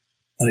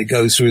 And it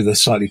goes through the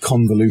slightly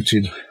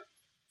convoluted,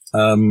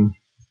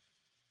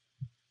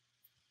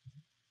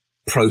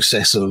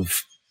 process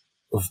of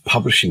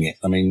publishing it.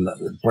 I mean,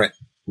 Brett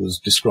was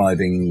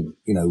describing,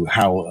 you know,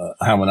 how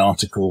an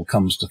article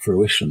comes to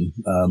fruition.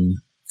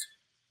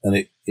 And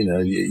it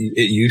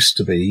used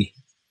to be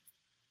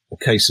a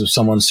case of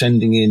someone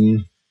sending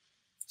in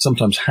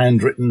sometimes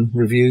handwritten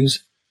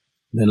reviews,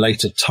 and then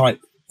later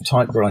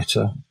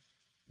typewriter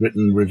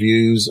written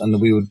reviews. And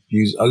we would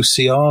use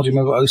OCR. Do you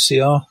remember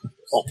OCR?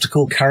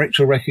 Optical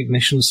character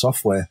recognition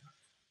software.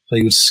 So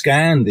you would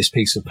scan this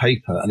piece of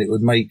paper and it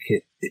would make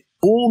it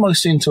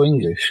almost into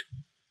English.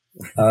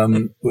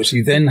 Which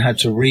you then had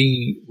to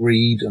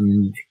reread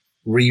and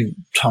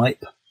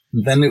retype.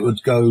 And then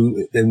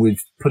then we'd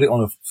put it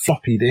on a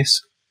floppy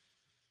disk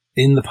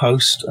in the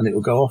post, and it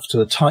would go off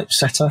to a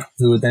typesetter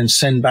who would then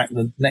send back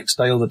the next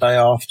day or the day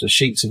after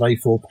sheets of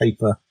A4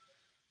 paper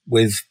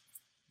with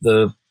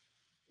the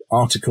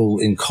article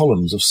in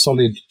columns of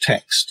solid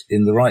text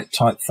in the right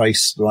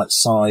typeface, the right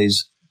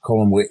size,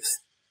 column width.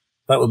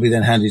 That would be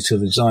then handed to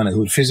the designer, who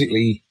would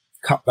physically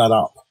cut that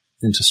up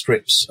into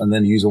strips and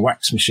then use a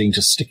wax machine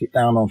to stick it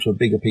down onto a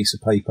bigger piece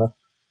of paper.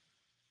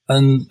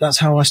 And that's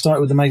how I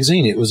started with the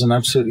magazine. It was an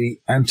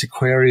absolutely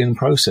antiquarian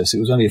process. It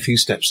was only a few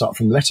steps up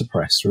from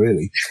letterpress,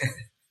 really.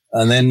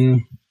 And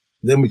then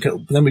we got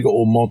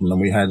all modern,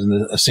 and we had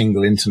a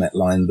single internet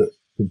line that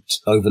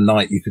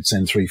overnight you could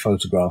send 3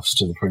 photographs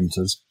to the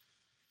printers.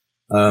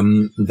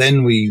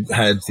 Then we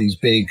had these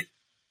big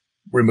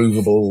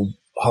removable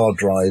hard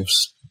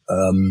drives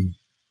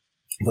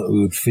that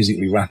we would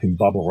physically wrap in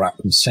bubble wrap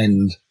and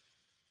send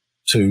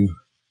to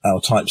our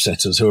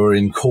typesetters, who are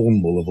in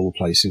Cornwall, of all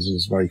places. It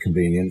was very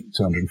convenient,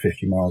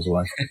 250 miles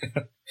away.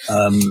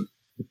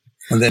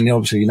 And then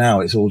obviously now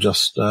it's all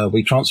just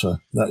WeTransfer.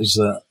 That is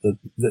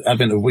the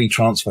advent of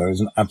WeTransfer is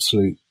an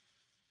absolute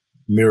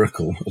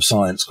miracle of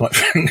science, quite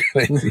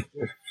frankly.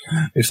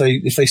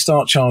 If they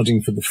start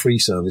charging for the free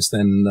service,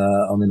 then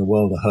I'm in a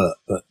world of hurt.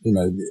 But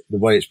the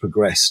way it's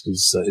progressed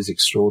is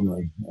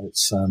extraordinary.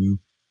 It's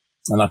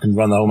and I can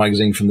run the whole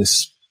magazine from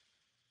this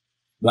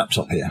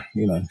laptop here.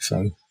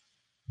 So.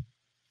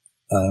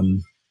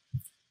 And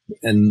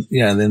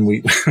then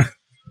we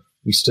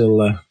we still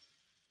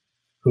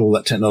put all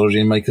that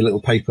technology and make a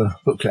little paper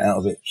booklet out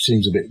of it.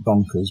 Seems a bit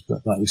bonkers,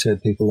 but like we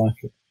said, people like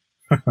it.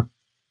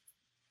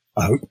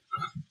 I hope.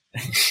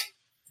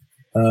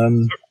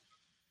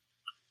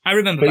 I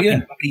remember.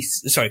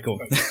 Sorry, go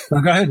on.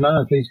 No, go ahead.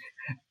 No, please.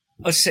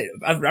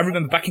 I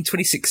remember back in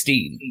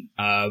 2016,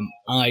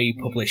 I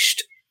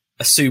published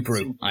a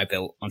Subaru I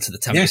built onto the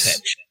template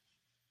page.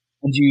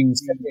 And you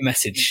sent me a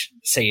message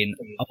saying,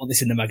 I want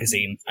this in the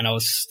magazine. And I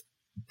was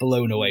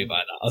blown away by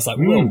that. I was like,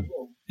 whoa,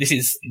 this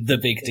is the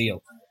big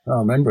deal. I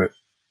remember it.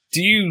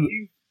 Do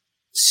you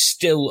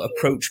still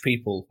approach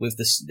people with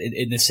this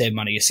in the same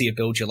manner? You see a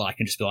build you like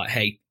and just be like,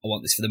 hey, I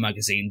want this for the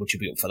magazine. Would you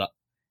be up for that?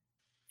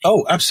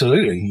 Oh,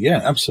 absolutely.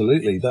 Yeah,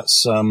 absolutely.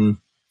 That's, well,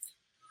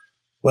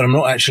 I'm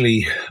not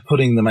actually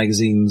putting the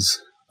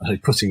magazines,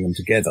 putting them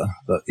together,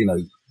 but,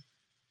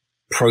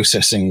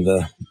 processing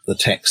the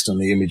text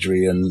and the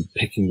imagery and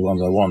picking the ones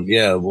I want.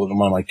 Yeah, well,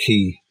 one of my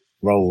key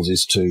roles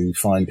is to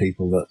find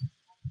people that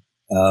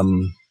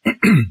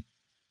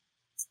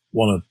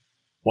want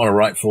to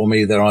write for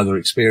me. They're either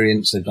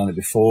experienced, they've done it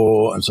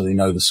before, and so they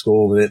know the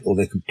score with it, or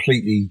they're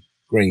completely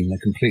green, they're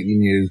completely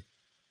new,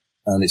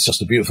 and it's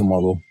just a beautiful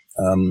model.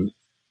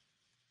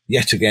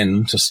 Yet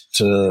again, just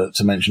to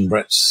mention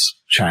Brett's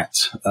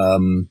chat,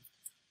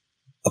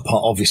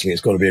 obviously it's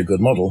got to be a good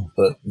model,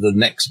 but the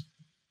next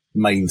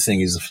main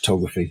thing is the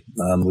photography.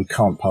 We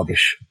can't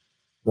publish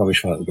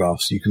rubbish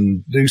photographs. You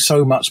can do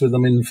so much with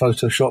them in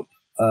Photoshop,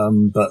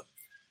 but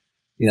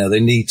they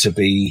need to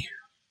be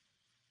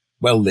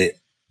well lit,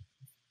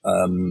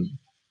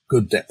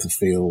 good depth of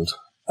field,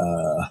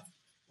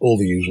 all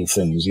the usual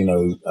things.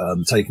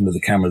 Taken with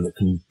a camera that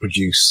can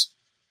produce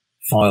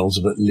files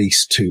of at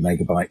least 2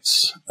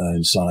 megabytes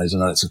in size. I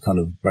know it's a kind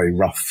of very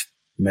rough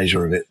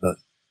measure of it, but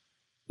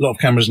a lot of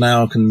cameras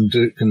now can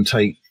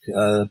take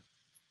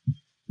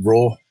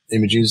raw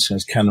images,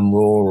 as Canon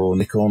RAW or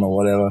Nikon or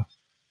whatever.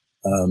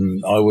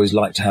 I always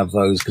like to have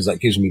those because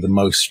that gives me the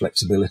most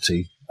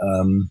flexibility.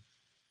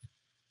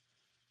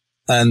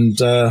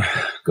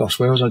 Gosh,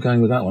 where was I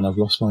going with that one? I've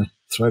lost my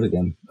thread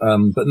again.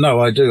 But no,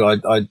 I do.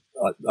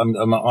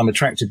 I'm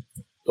attracted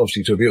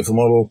obviously to a beautiful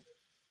model,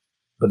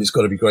 but it's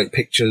got to be great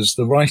pictures.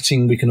 The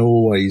writing we can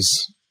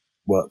always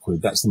work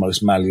with. That's the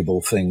most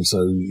malleable thing.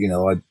 So,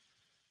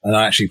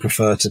 I actually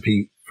prefer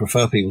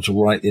people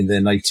to write in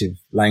their native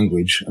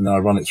language, and then I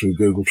run it through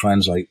Google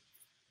Translate,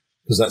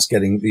 because that's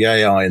the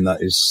AI in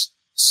that is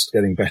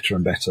getting better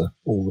and better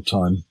all the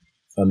time.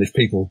 And if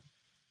people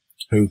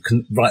who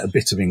can write a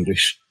bit of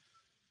English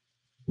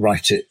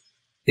write it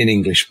in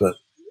English, but,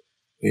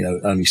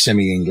 only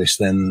semi-English,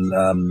 then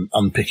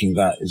unpicking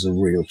that is a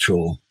real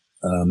chore.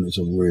 It's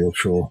a real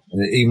chore.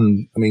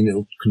 And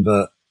it'll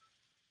convert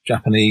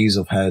Japanese.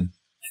 I've had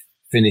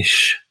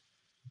Finnish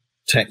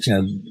text,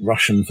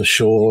 Russian for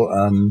sure.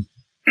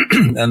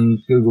 And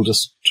Google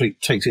just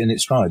takes it in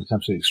its stride. It's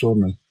absolutely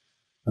extraordinary.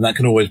 And that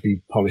can always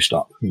be polished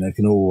up.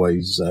 Can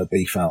always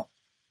beef out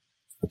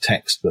the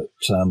text, but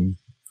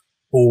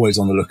always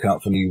on the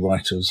lookout for new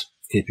writers,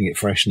 keeping it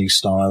fresh, new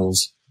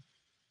styles,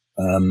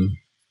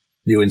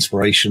 new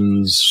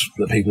inspirations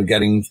that people are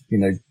getting.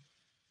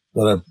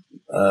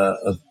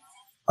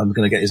 I'm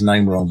going to get his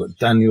name wrong, but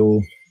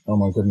Daniel, oh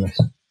my goodness,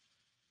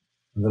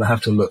 I'm going to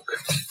have to look.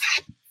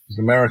 He's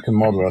an American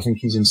modeler. I think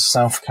he's in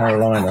South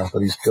Carolina,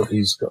 but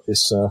he's got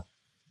this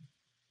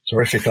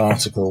terrific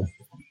article.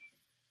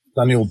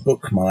 Daniel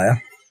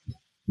Buchmeyer,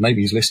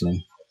 maybe he's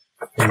listening.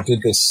 He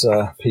did this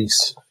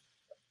piece.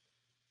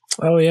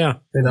 Oh yeah,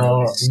 in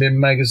our MIM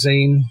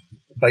magazine,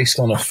 based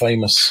on a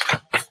famous. I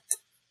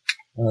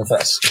don't know if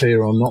that's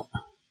clear or not.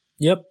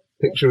 Yep.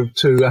 Picture of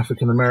 2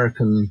 African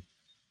American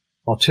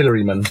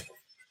artillerymen,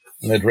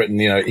 and they'd written,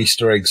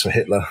 Easter eggs for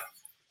Hitler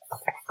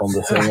on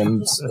the thing,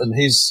 and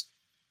he's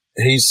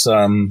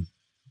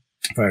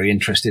very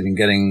interested in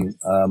getting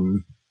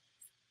the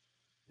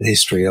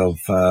history of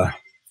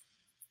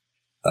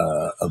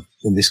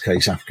in this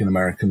case, African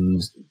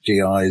American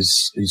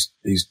GIs.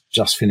 He's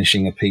just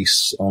finishing a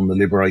piece on the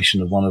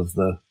liberation of one of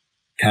the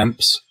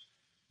camps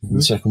in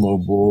the Second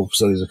World War.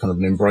 So there's a kind of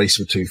an embrace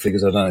with two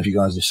figures. I don't know if you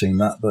guys have seen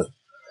that, but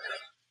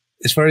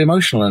it's very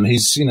emotional, and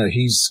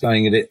he's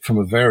going at it from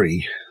a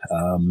very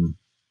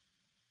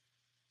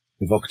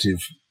evocative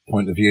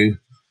point of view.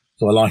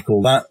 So I like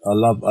all that.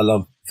 I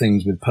love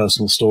things with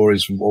personal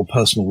stories or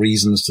personal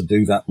reasons to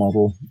do that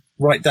model,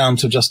 right down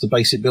to just a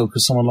basic build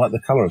because someone liked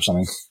the color of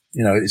something.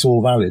 It's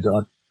all valid.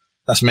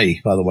 That's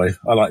me, by the way.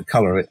 I like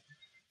color it.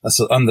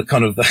 I'm the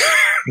kind of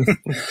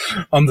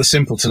I'm the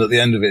simpleton at the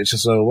end of it. It's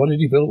just, what did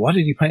you build? Why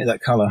did you paint it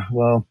that color?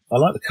 Well, I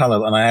like the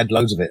color and I add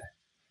loads of it.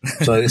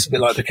 So it's a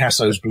bit like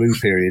Picasso's blue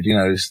period,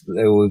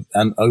 they will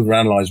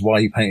overanalyze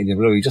why he painted in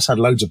blue. He just had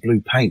loads of blue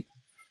paint,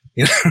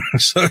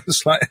 so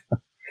it's like,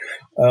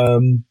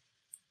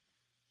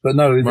 but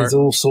no, there's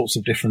all sorts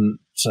of different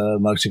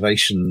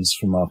motivations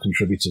from our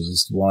contributors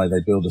as to why they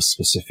build a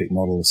specific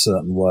model a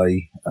certain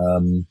way.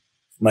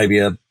 Maybe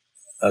a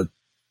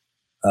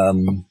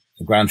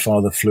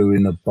grandfather flew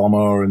in a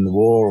bomber in the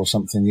war or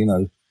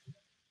something,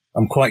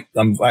 I'm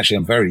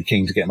very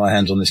keen to get my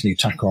hands on this new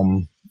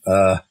TACOM,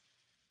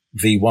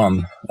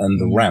 V1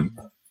 and the ramp,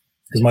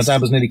 because my dad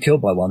was nearly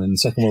killed by one in the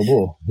Second World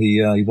War.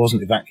 He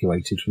wasn't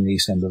evacuated from the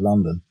East End of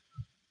London,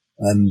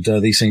 and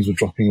these things were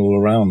dropping all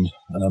around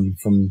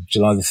from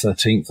July the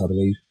 13th, I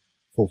believe,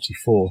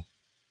 44.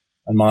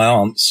 And my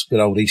aunts, good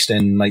old East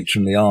End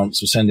matronly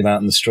aunts, would send him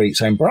out in the street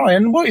saying,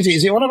 "Brian, what is it?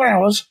 Is it one of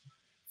ours?"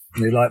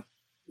 And he'd like,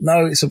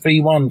 "No, it's a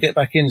V1. Get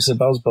back in. It's a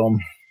buzz bomb."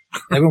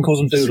 Everyone calls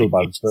them doodle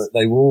bugs, but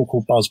they were all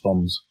called buzz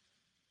bombs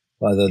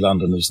by the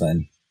Londoners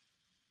then.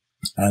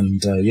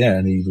 And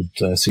and he would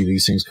see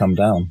these things come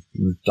down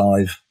and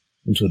dive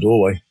into a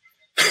doorway.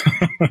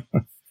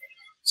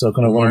 So I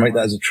kind of want to make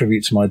that as a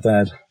tribute to my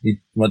dad.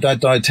 My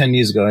dad died 10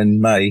 years ago in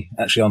May,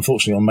 actually,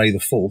 unfortunately, on May the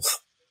 4th.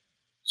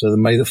 So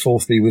May the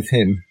 4th be with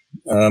him.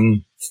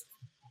 And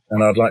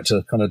I'd like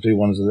to kind of do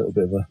one as a little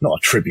bit of not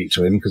a tribute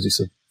to him, because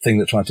it's a thing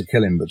that tried to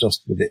kill him, but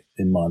just with it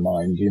in my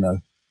mind,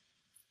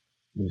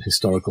 with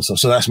historical stuff.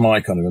 So that's my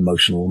kind of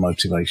emotional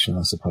motivation,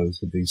 I suppose,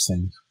 with these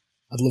things.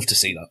 I'd love to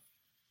see that.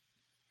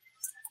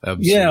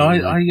 Absolutely.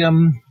 Yeah,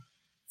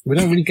 we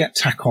don't really get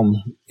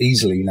TACOM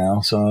easily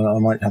now, so I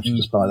might have to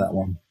just buy that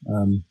one.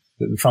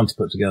 It'd be fun to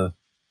put together.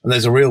 And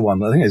there's a real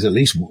one. I think there's at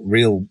least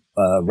real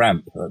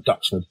ramp at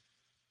Duxford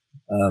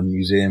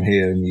Museum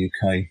here in the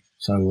UK.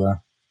 So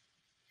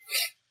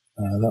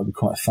that would be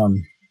quite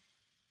fun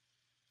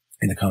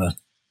in a kind of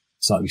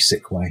slightly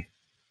sick way.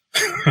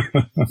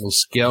 Well,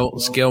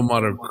 Scale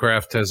Modern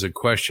Craft has a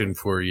question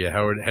for you,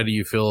 Howard. How do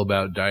you feel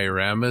about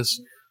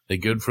dioramas? They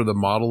good for the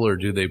model, or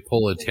do they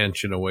pull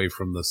attention away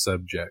from the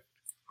subject?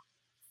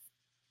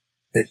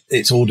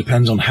 It all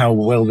depends on how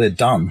well they're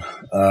done.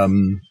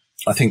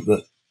 I think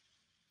that,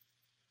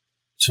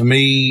 to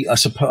me, I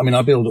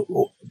build a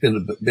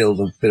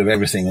bit of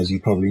everything, as you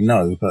probably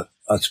know, but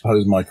I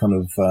suppose my kind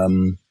of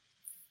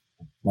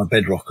my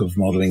bedrock of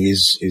modelling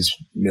is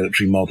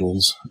military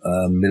models,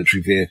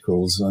 military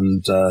vehicles,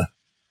 and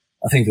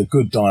I think a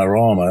good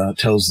diorama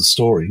tells the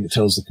story. It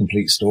tells the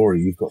complete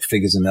story. You've got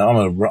figures in there.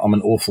 I'm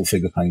an awful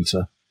figure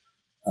painter.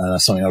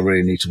 That's something I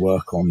really need to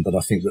work on. But I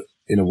think that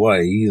in a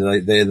way,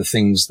 they're the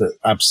things that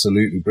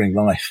absolutely bring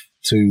life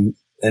to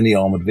any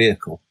armored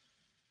vehicle.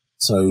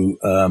 So,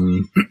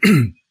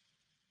 the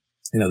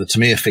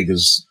Tamiya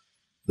figures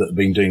that have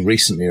been doing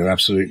recently are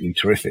absolutely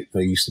terrific.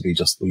 They used to be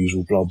just the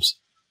usual blobs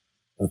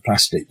of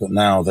plastic, but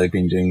now they've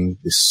been doing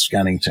this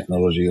scanning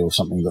technology or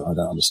something that I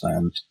don't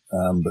understand.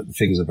 But the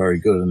figures are very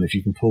good, and if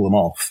you can pull them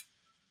off,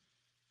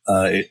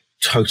 it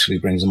totally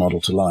brings a model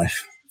to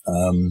life.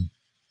 And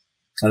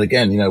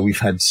again, we've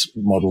had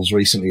models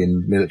recently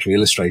in Military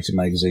Illustrated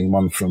magazine,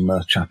 one from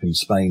a chap in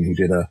Spain who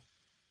did an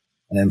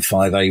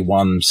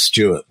M5A1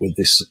 Stuart with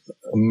this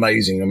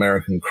amazing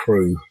American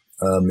crew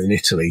in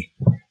Italy,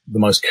 the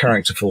most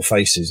characterful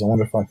faces. I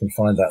wonder if I can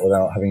find that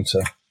without having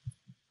to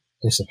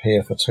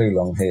disappear for too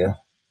long here.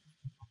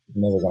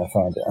 I'm never going to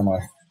find it, am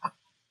I?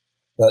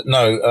 But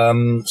no,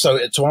 so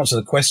to answer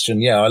the question,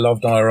 yeah, I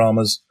love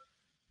dioramas.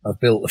 I've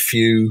built a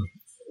few,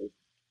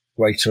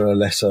 greater or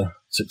lesser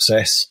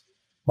success.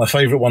 My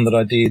favourite one that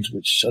I did,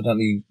 which I don't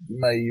know, you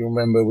may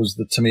remember, was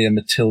the Tamiya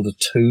Matilda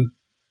 2.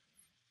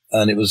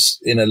 And it was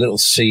in a little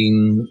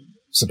scene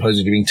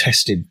supposedly being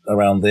tested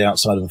around the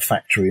outside of a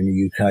factory in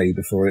the UK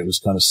before it was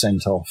kind of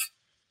sent off.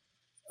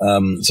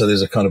 So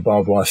there's a kind of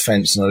barbed wire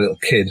fence and a little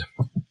kid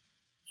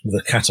with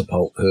a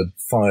catapult who had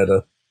fired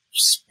a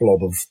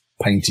blob of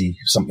painty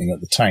something at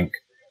the tank.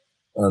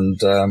 And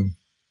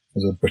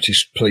there's a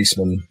British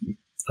policeman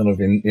kind of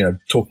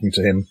talking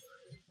to him.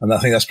 And I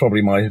think that's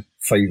probably my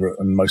favourite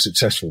and most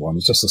successful one.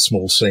 It's just a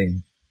small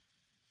scene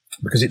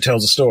because it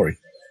tells a story.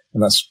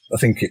 And that's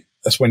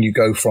when you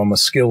go from a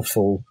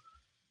skillful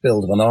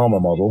build of an armour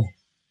model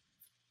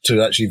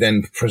to actually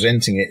then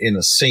presenting it in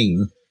a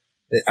scene.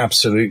 It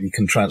absolutely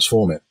can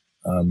transform it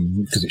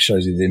because it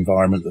shows you the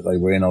environment that they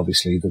were in,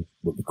 obviously,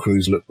 what the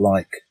crews looked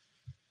like,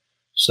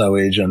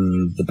 stowage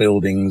and the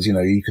buildings.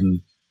 You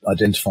can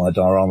identify a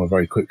diorama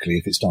very quickly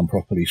if it's done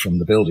properly from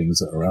the buildings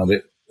that are around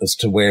it as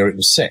to where it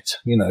was set.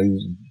 You know,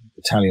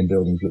 Italian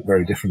buildings look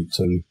very different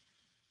to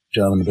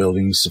German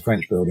buildings, to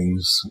French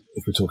buildings,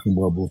 if we're talking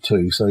World War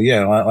II. So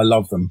yeah, I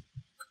love them.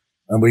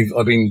 And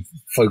I've been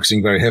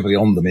focusing very heavily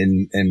on them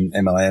in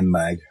MIM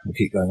Mag. I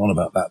keep going on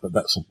about that, but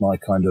that's my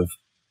kind of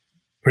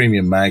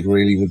premium mag,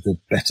 really, with the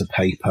better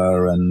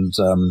paper and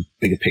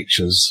bigger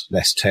pictures,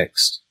 less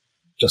text.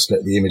 Just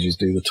let the images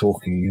do the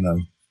talking, you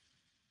know.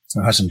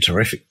 I had some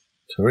terrific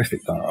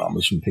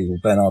dioramas from people.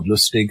 Bernard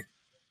Lustig,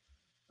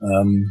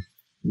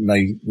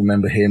 may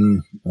remember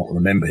him, not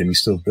remember him,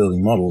 he's still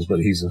building models, but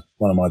he's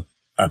one of my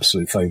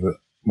absolute favourite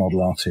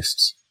model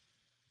artists.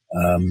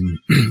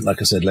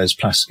 Like I said, Les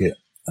Plaskett,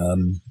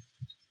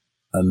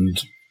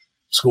 and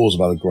scores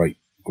of other great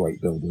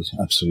builders.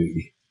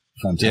 Absolutely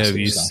fantastic.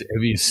 Yeah,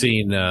 have you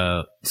seen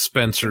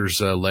Spencer's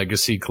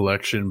Legacy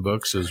Collection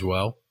books as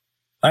well?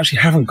 I actually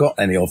haven't got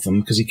any of them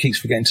because he keeps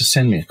forgetting to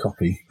send me a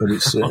copy, but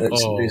it's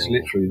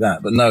literally that.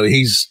 But no,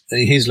 his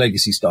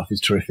legacy stuff is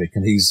terrific,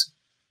 and he's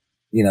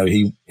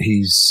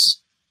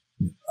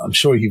I'm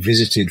sure he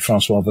visited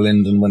Francois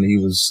Verlinden when he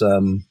was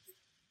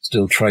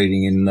still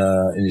trading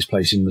in his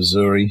place in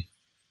Missouri.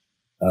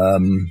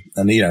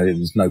 And you know,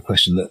 there's no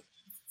question that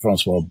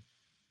Francois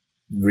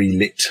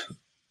relit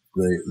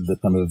the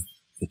kind of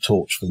the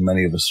torch for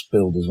many of us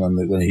builders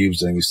when he was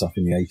doing his stuff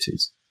in the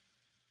 80s.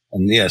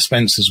 And yeah,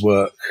 Spencer's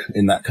work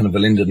in that kind of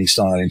Verlinden-y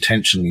style,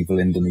 intentionally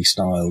Verlinden-y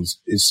styles,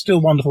 is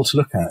still wonderful to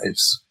look at.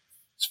 It's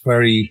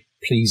very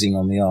pleasing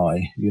on the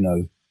eye, you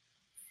know.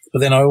 But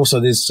then there's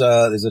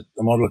a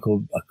modeler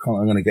called,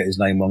 I'm going to get his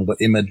name wrong, but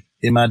Imad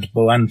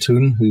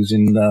Boantoun, who's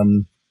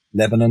in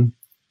Lebanon.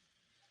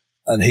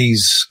 And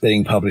he's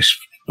being published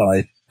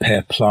by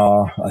Père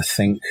Plat, I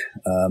think,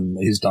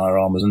 his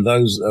dioramas. And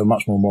those are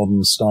much more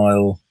modern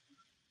style,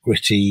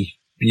 gritty,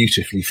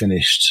 beautifully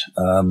finished.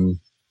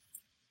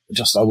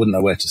 I wouldn't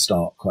know where to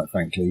start, quite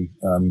frankly.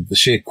 The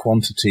sheer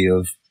quantity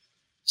of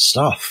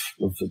stuff,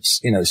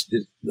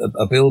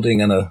 a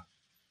building and a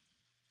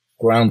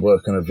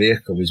groundwork and a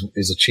vehicle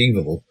is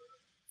achievable.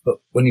 But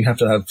when you have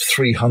to have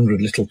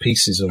 300 little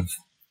pieces of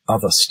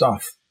other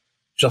stuff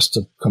just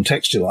to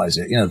contextualize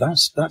it, you know,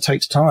 that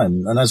takes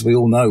time. And as we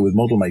all know with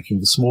model making,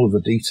 the smaller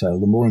the detail,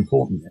 the more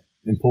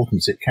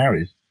importance it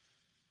carries.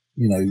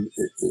 You know,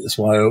 that's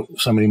why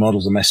so many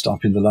models are messed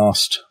up in the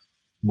last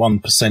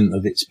 1%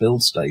 of its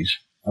build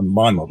stage. And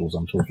my models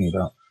I'm talking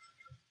about,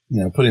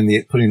 you know, putting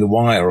the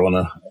wire on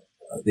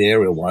the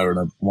aerial wire on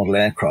a model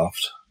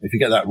aircraft. If you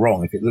get that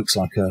wrong, if it looks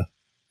like a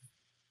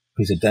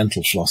piece of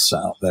dental floss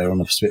sat up there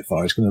on a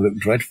Spitfire, it's going to look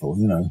dreadful,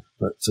 you know.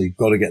 But so you've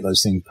got to get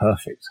those things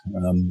perfect.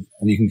 And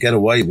you can get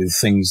away with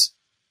things,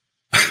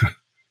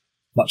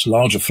 much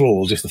larger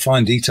flaws. If the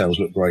fine details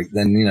look great,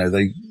 then, you know,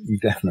 you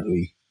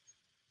definitely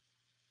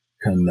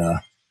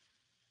can,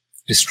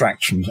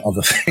 distract from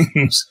other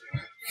things.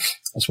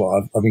 That's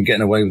what I've been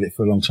getting away with it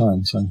for a long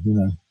time. So, you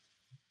know,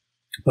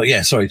 but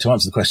yeah, sorry to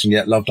answer the question.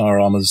 Yeah, love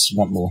dioramas,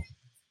 want more.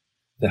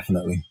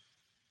 Definitely.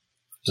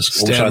 Just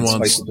Stan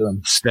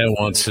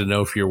wants to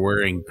know if you're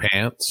wearing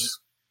pants.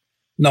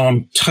 No,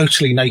 I'm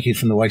totally naked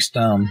from the waist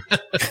down.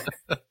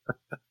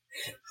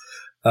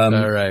 All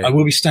right. I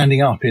will be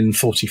standing up in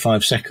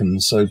 45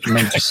 seconds. So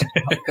remember to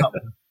up.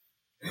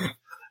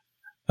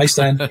 Hey,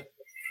 Stan.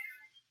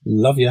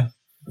 Love you.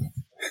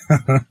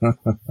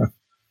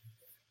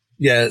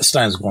 Yeah,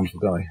 Stan's a wonderful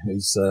guy.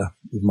 His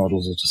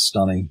models are just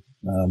stunning.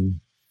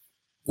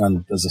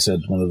 And as I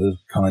said, one of the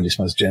kindest,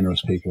 most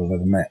generous people I've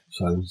ever met.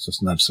 So it's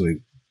just an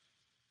absolute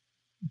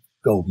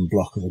golden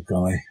block of a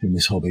guy in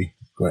this hobby.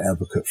 Great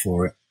advocate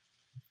for it.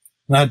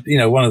 And you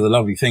know, one of the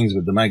lovely things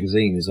with the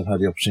magazine is I've had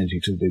the opportunity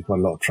to do quite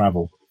a lot of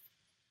travel,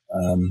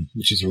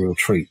 which is a real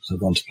treat. So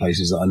I've gone to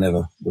places that I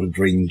never would have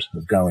dreamed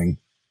of going.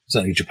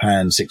 Certainly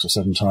Japan 6 or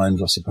 7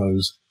 times, I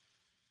suppose.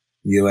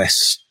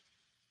 US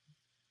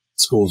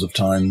scores of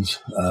times,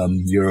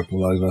 Europe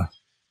all over,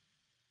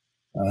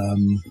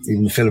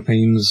 even the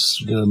Philippines,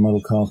 the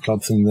model car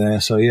club thing there.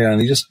 So yeah,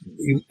 and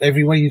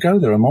everywhere you go,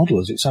 there are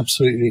modelers. It's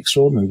absolutely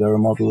extraordinary. There are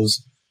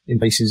modelers in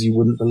places you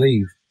wouldn't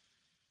believe.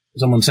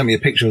 Someone sent me a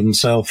picture of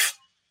themselves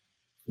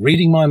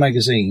reading my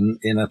magazine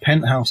in a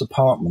penthouse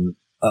apartment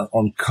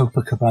on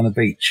Copacabana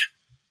Beach.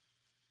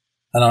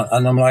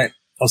 And I'm like,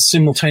 I was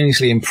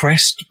simultaneously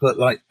impressed, but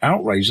like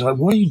outraged. Like,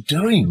 what are you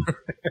doing?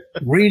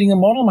 Reading a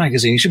model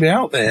magazine? You should be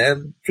out there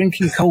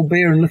drinking cold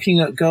beer and looking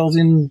at girls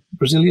in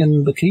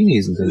Brazilian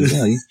bikinis and things. You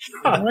know,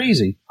 you're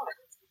crazy.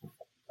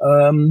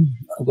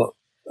 I've got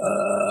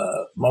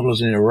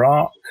modelers in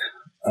Iraq,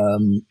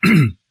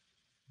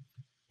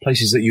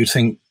 places that you'd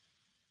think.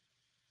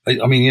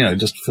 I mean, you know,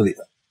 just for the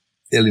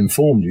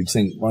ill-informed, you'd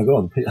think, my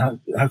God,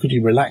 how could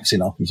you relax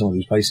enough in some of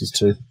these places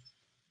to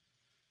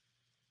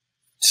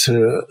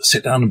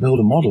sit down and build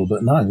a model?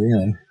 But no, you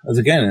know,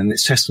 and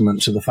it's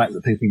testament to the fact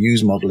that people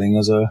use modeling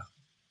as a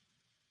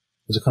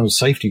kind of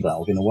safety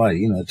valve in a way,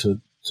 you know,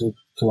 to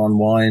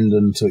unwind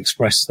and to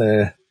express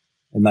their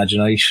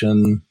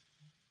imagination,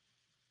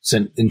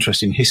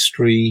 interest in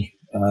history,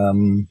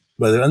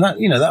 and that,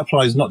 that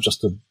applies not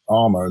just to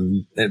armor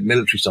and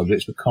military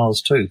subjects, but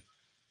cars too.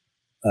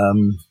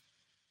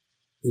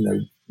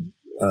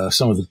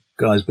 Some of the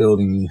guys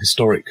building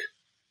historic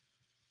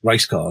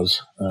race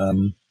cars,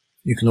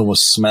 you can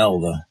almost smell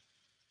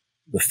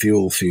the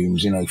fuel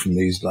fumes, from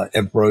these, like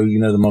Ebro,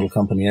 the model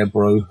company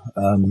Ebro,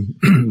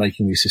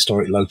 making these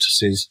historic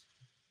Lotuses.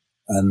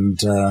 And,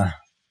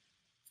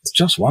 it's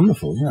just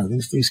wonderful.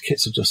 These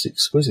kits are just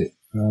exquisite.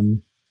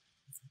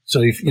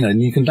 So if,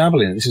 you can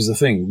dabble in it. This is the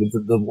thing.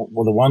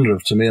 The wonder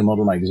of Tamiya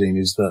Model Magazine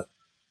is that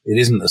it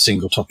isn't a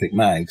single topic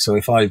mag. So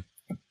if I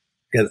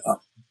get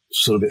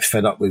sort of a bit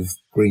fed up with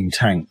green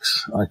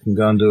tanks, I can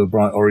go and do a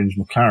bright orange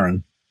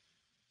McLaren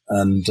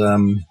and,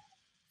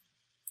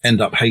 end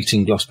up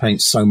hating gloss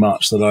paints so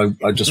much that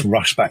I just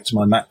rush back to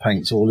my matte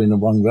paints all in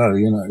one go,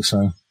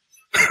 so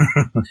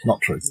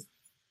not true.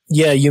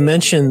 Yeah, you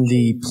mentioned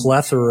the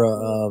plethora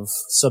of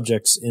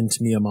subjects in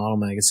Tamiya Model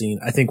Magazine.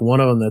 I think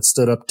one of them that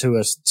stood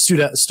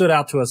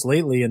out to us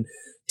lately, and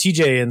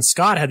TJ and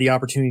Scott had the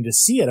opportunity to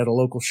see it at a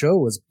local show,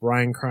 was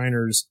Brian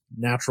Kreiner's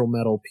Natural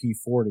Metal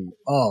P40.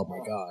 Oh my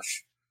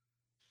gosh.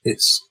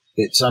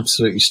 It's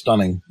absolutely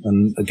stunning.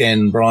 And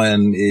again,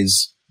 Brian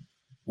is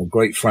a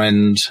great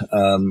friend.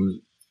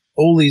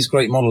 All these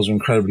great models are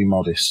incredibly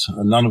modest,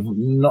 and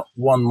not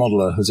one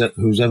modeler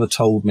who's ever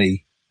told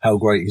me how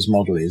great his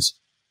model is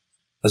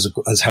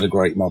has had a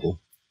great model.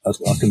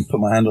 I can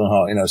put my hand on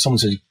heart. If someone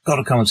says, you've got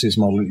to come and see this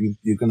model,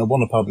 you're going to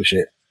want to publish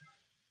it.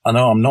 I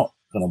know I'm not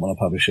going to want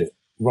to publish it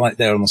right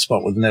there on the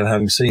spot with never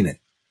having seen it.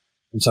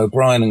 And so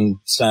Brian and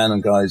Stan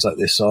and guys like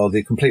this are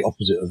the complete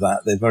opposite of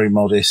that. They're very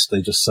modest.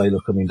 They just say,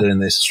 look, I've been doing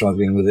this,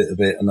 struggling with it a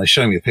bit. And they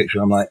show me a picture.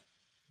 And I'm like,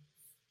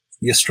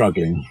 you're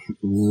struggling.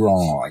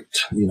 Right.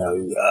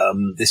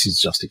 This is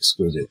just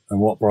exquisite.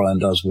 And what Brian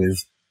does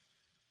with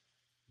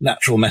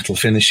natural metal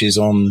finishes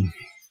on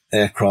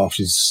aircraft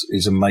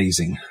is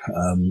amazing.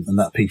 And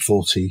that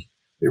P40,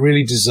 it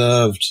really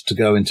deserved to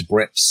go into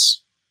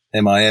Brett's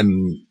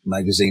MIM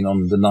magazine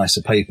on the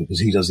nicer paper because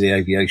he does the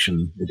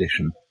aviation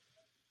edition.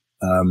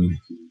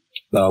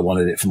 But I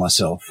wanted it for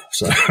myself.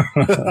 So,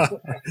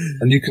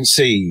 and you can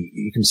see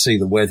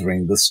the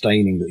weathering, the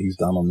staining that he's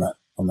done on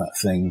that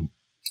thing.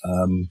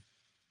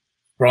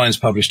 Brian's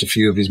published a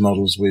few of his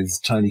models with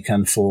Tony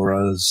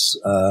Canfora's,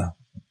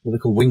 what they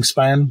call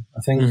Wingspan,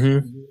 I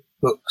think,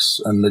 books.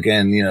 And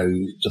again, he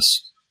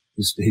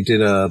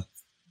did a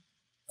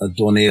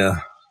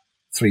Dornier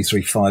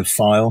 335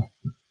 file,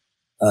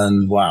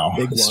 and wow,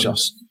 Big it's one.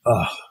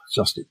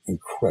 just an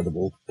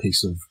incredible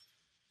piece of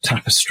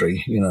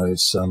tapestry.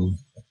 It's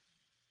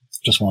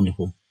just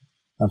wonderful.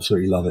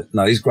 Absolutely love it.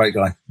 No, he's a great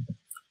guy.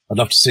 I'd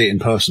love to see it in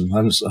person.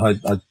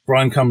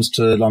 Brian comes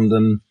to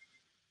London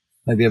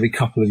maybe every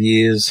couple of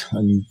years,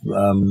 and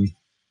I'm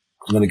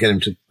going to get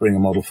him to bring a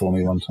model for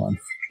me one time.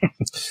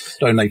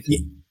 Donate.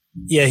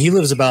 Yeah, he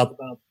lives about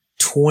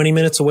 20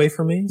 minutes away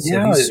from me,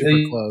 so he's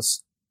super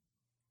close.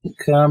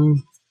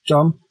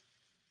 John?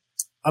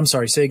 I'm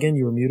sorry, say again,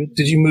 you were muted?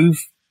 Did you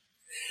move?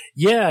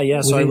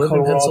 Yeah, so I live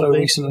in Pennsylvania.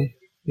 Recently?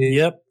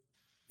 Yep.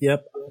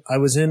 I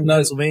was in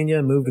Pennsylvania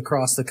and moved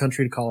across the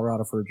country to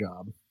Colorado for a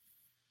job.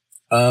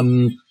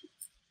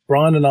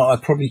 Brian and I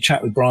probably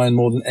chat with Brian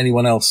more than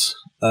anyone else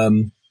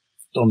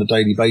on a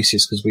daily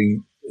basis because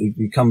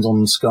he comes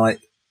on Skype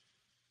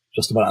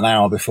just about an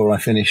hour before I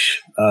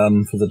finish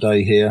for the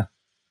day here,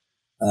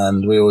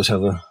 and we always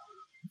have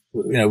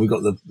we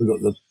got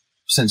the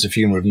sense of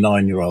humor of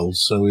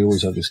 9-year-olds, so we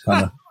always have this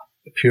kind of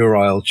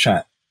puerile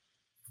chat.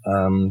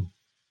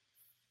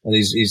 And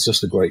he's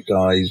just a great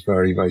guy. He's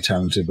very, very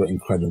talented, but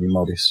incredibly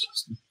modest.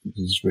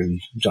 He's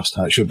really just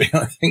how it should be,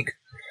 I think.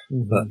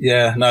 Mm-hmm. But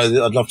yeah,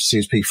 no, I'd love to see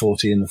his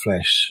P40 in the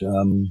flesh.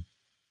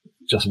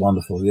 Just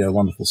wonderful. Yeah,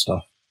 wonderful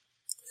stuff.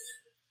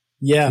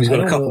 Yeah. He's got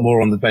a couple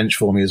more on the bench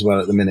for me as well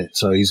at the minute.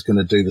 So he's going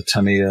to do the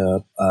Tamiya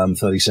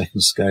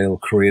 32nd scale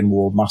Korean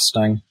War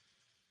Mustang,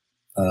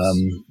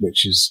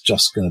 which is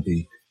just going to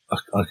be,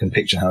 I can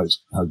picture how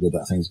good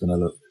that thing's going to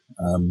look.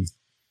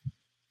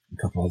 A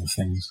couple other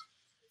things.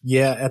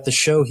 Yeah, at the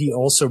show, he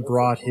also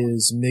brought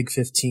his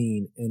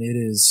MiG-15, and it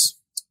is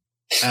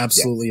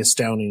absolutely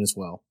astounding as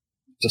well.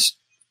 Just,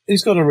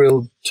 he's got a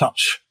real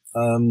touch.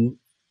 And,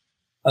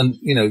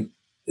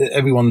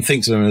 everyone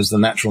thinks of him as the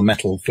natural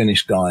metal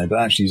finish guy, but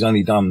actually he's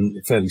only done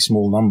a fairly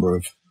small number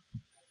of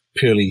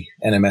purely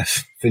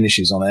NMF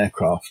finishes on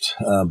aircraft.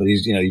 But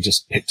he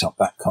just picked up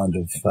that kind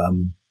of,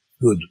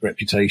 good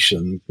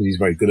reputation because he's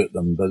very good at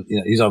them. But,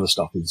 his other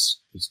stuff is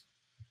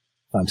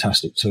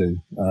fantastic too.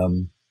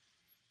 And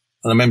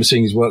I remember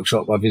seeing his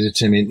workshop. I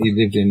visited him. He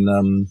lived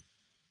in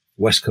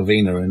West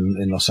Covina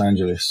in Los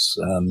Angeles,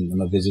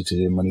 and I visited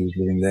him when he was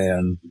living there.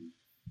 And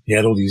he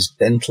had all these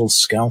dental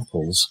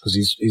scalpels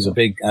because he's a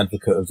big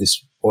advocate of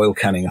this oil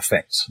canning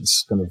effect,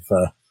 this kind of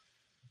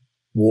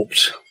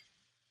warped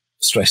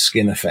stress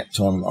skin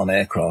effect on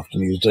aircraft.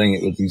 And he was doing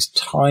it with these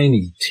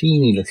tiny,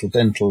 teeny little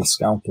dental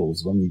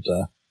scalpels. And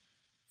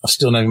I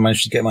still never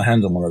managed to get my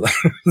hand on one of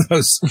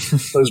those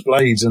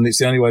blades, and it's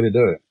the only way to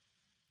do it.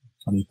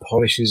 And he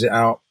polishes it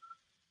out.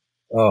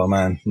 Oh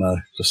man, no,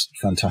 just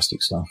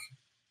fantastic stuff.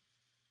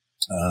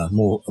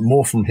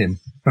 More from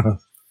him.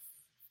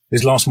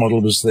 His last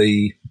model was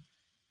I'm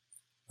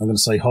going to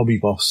say Hobby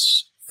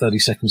Boss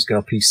 32nd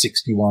scale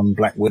P61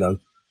 Black Widow,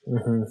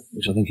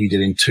 which I think he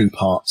did in 2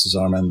 parts, as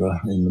I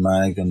remember, in the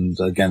mag. And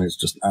again, it's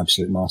just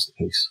absolute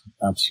masterpiece,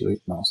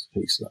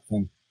 that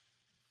thing.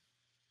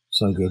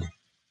 So good.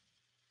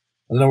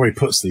 I don't know where he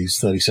puts these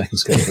 32nd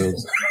scale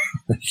builds.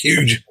 They're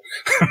huge.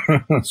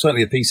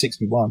 Certainly a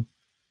P61.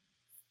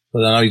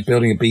 But I know he's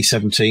building a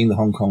B-17, the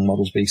Hong Kong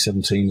model's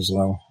B-17 as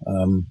well.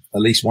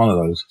 At least one of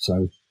those. So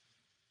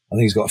I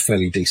think he's got a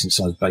fairly decent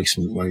sized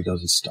basement where he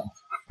does his stuff.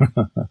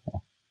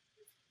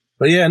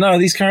 But yeah, no,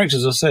 these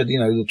characters, I said,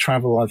 the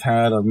travel I've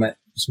had, I've met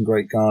some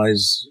great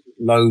guys,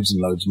 loads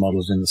and loads of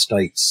models in the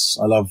States.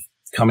 I love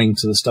coming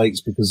to the States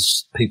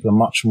because people are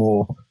much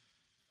more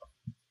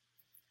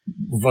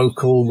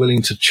vocal,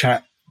 willing to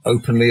chat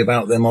openly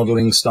about their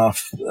modeling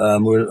stuff. I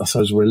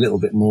suppose we're a little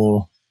bit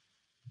more,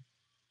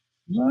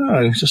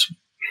 just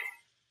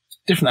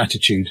different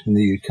attitude in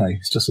the UK.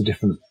 It's just a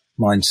different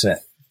mindset,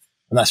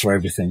 and that's for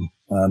everything.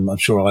 I'm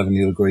sure Ivan,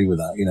 you'll agree with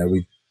that.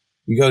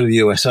 You go to the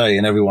USA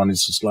and everyone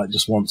is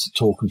just wants to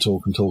talk and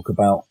talk and talk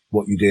about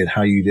what you did,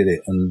 how you did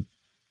it, and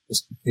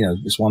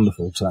it's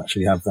wonderful to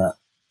actually have that.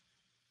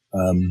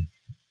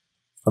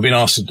 I've been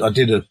asked. I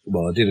did a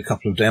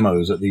couple of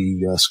demos at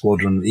the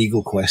Squadron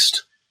Eagle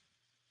Quest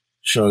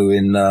show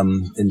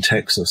in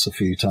Texas a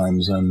few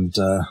times, and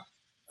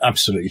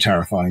absolutely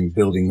terrifying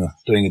doing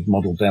a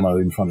model demo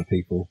in front of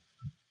people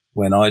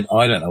when I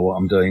don't know what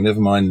I'm doing, never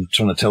mind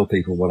trying to tell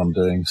people what I'm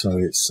doing. So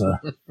it's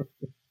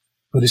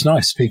but it's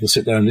nice. People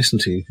sit there and listen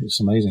to you.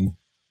 It's amazing.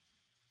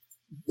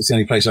 It's the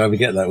only place I ever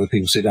get that, where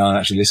people sit down and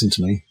actually listen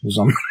to me, because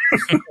I'm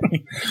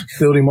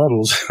building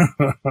models.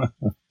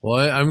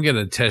 Well, I'm going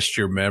to test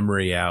your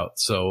memory out.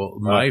 So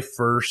my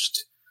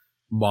first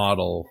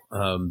model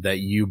that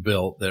you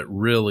built that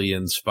really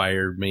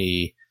inspired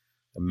me,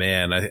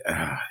 man,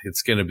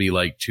 it's going to be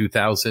like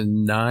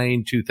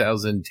 2009,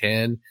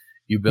 2010.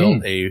 You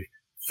built a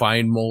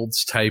Fine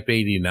Molds Type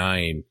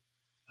 89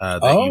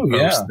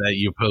 that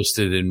you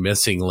posted in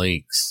Missing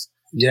Links.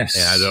 Yes.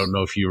 And I don't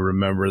know if you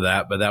remember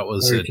that, but that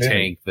was a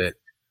tank that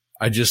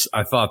I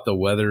thought the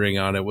weathering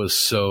on it was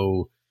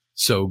so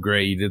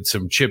great. You did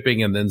some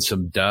chipping and then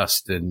some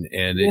dust, and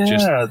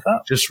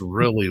it just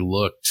really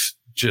looked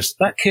just.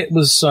 That kit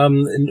was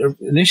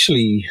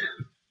initially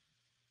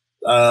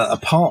a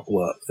part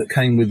work that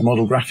came with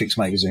Model Graphics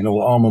magazine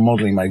or Armor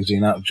Modeling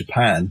magazine out of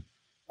Japan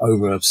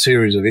over a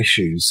series of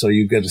issues. So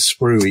you get a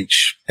sprue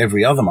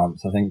every other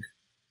month, I think.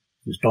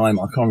 It was I can't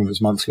remember if it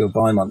was monthly or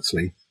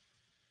bi-monthly.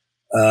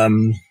 I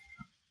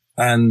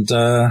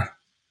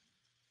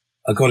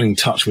got in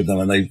touch with them,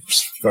 and they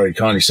very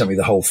kindly sent me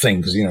the whole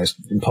thing, because, it's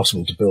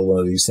impossible to build one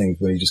of these things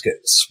when you just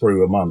get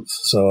sprue a month.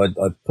 So I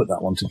put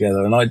that one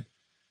together, and I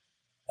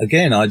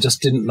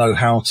just didn't know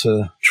how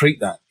to treat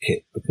that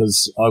kit,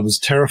 because I was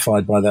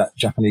terrified by that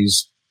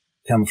Japanese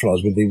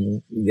camouflage with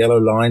the yellow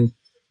line.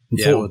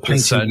 Yeah, with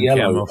painting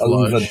yellow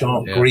over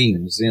dark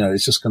greens.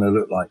 It's just going to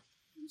look like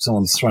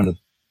someone's thrown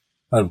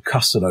a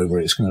custard over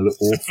it. It's going to look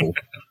awful.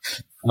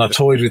 And I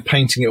toyed with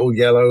painting it all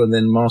yellow and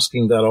then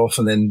masking that off,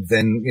 and then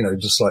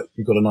just like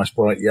you've got a nice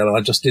bright yellow.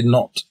 I just did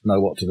not know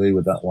what to do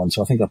with that one.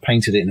 So I think I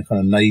painted it in a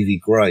kind of navy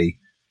grey,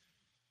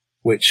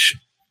 which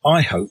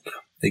I hope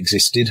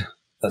existed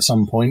at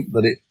some point.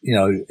 But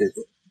I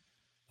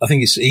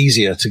think it's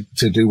easier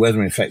to do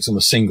weathering effects on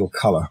a single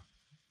colour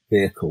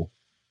vehicle.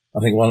 I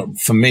think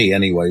for me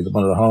anyway,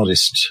 one of the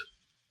hardest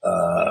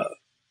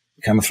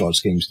camouflage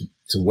schemes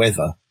to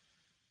weather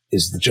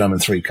is the German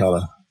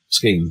 3-colour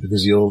scheme,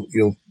 because you're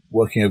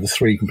working over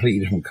 3 completely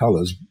different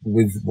colours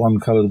with one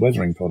coloured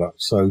weathering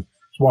product. So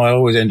that's why I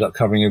always end up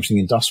covering everything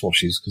in dust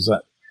washes, because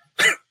that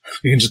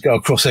you can just go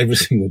across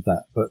everything with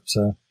that. But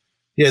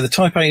the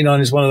Type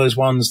 89 is one of those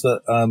ones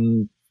that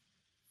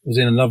was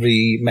in a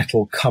lovely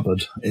metal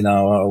cupboard in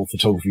our old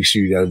photography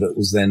studio that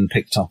was then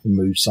picked up and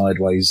moved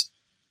sideways,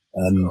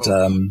 and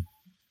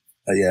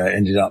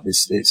ended up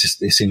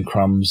it's in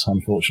crumbs.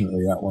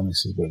 Unfortunately, that one,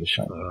 this is a bit of a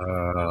shame.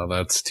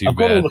 That's too I've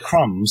bad. got all the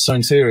crumbs, so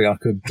in theory I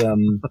could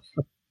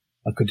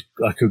I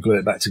could glue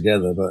it back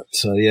together, but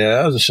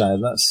that was a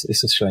shame.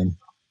 It's a shame.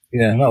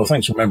 Yeah, no,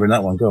 thanks for remembering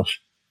that one. Gosh.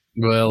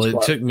 Well, it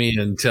took me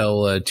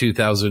until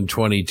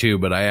 2022,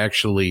 but I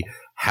actually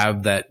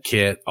have that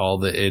kit, all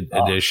the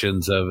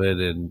editions of it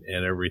and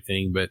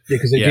everything. But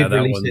because they did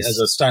release it as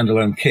a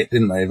standalone kit,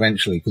 didn't they?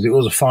 Eventually, because it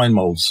was a Fine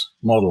Molds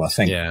model, I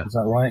think. Yeah, is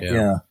that right?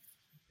 Yeah.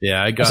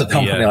 I got It's a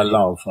company I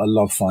love. I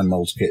love Fine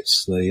Molds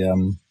kits. They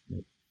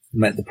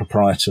met the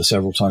proprietor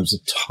several times. A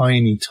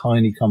tiny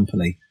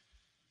company.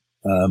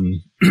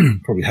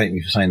 Probably hate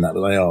me for saying that,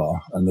 but they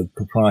are. And the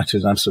proprietor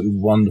is an absolutely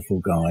wonderful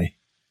guy.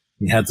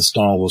 He had the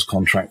Star Wars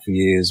contract for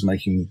years,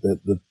 making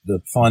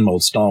the Fine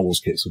Mold Star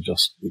Wars kits were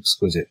just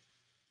exquisite.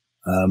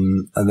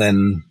 And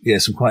then,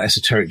 some quite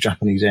esoteric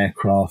Japanese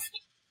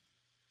aircraft.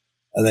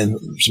 And then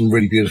some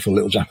really beautiful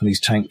little Japanese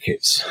tank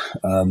kits.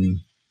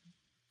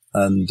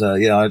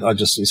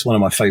 It's one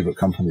of my favorite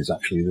companies,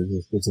 actually.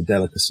 There's a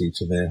delicacy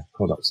to their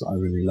products that I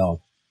really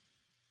love.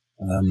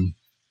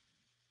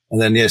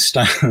 And then,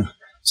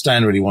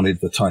 Stan really wanted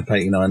the Type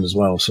 89 as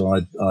well. So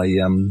I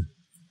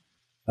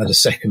had a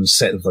second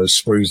set of those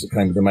sprues that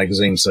came with the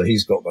magazine. So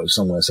he's got those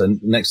somewhere. So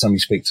next time you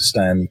speak to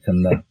Stan, you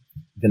can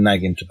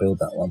nag him to build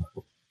that one.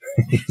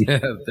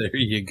 There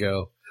you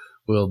go.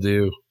 Will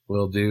do.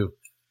 Well,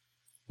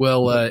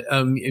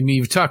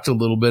 you've talked a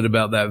little bit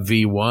about that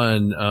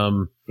V1.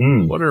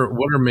 What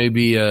are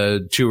maybe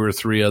 2 or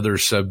 3 other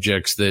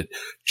subjects that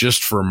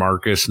just for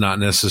Marcus, not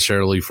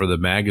necessarily for the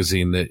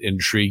magazine, that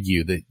intrigue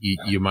you that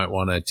you might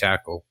want to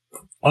tackle?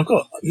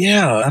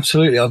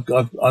 Absolutely.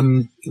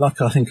 I'm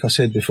like I think I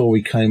said before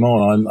we came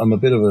on. I'm a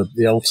bit of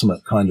the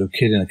ultimate kind of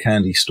kid in a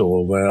candy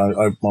store where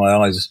my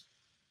eyes,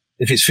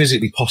 if it's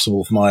physically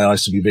possible for my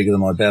eyes to be bigger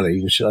than my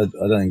belly, which I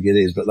don't think it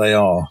is, but they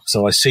are.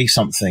 So I see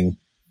something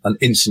and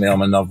instantly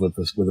I'm in love with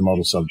the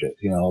model subject.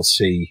 I'll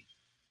see.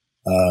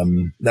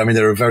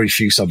 There are very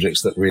few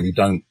subjects that really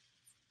don't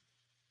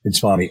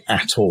inspire me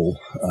at all.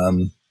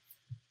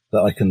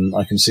 That I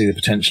can see the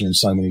potential in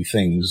so many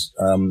things.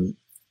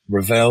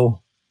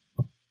 Revell,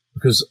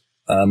 because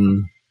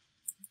I'm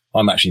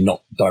actually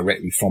not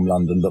directly from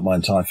London, but my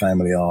entire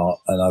family are,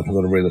 and I've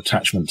got a real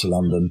attachment to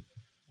London.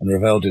 And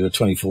Revell did a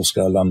 24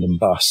 scale London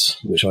bus,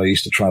 which I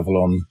used to travel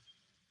on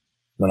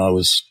when I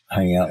was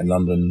hanging out in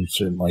London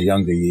through my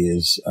younger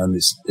years, and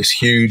it's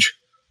huge.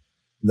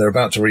 They're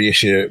about to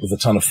reissue it with a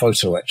ton of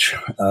photo etch.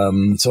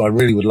 So I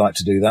really would like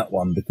to do that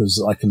one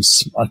because I can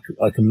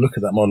look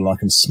at that model and I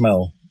can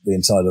smell the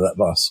inside of that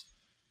bus.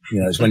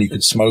 It's when you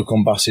could smoke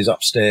on buses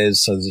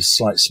upstairs. So there's a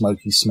slight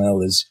smoky smell.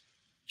 There's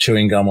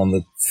chewing gum on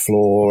the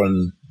floor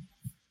and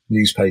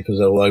newspapers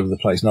all over the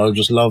place. And I would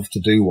just love to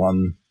do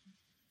one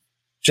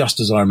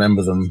just as I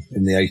remember them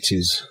in the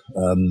 80s,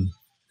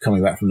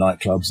 coming back from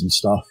nightclubs and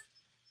stuff.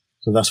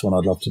 So that's one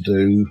I'd love to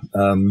do.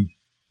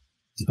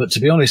 But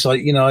to be honest, I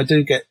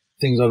do get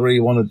things I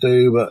really want to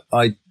do, but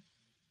I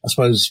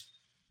suppose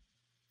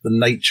the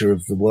nature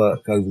of the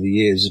work over the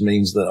years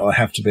means that I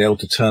have to be able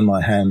to turn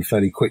my hand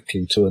fairly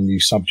quickly to a new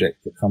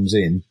subject that comes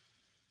in,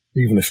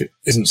 even if it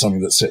isn't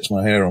something that sets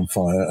my hair on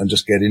fire, and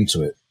just get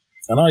into it.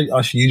 And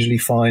I usually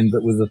find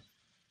that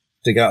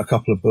dig out a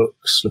couple of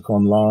books, look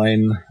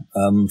online,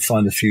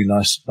 find a few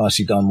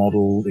nicely done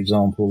model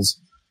examples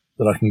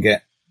that I can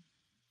get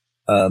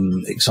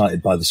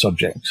excited by the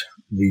subject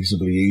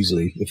reasonably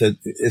easily.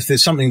 If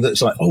there's something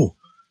that's like, oh,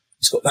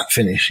 it's got that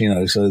finish,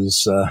 so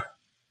there's,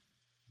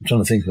 I'm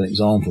trying to think of an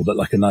example, but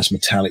like a nice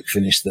metallic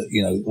finish that,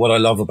 what I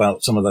love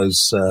about some of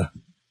those,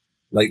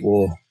 late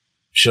war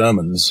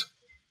Shermans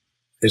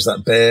is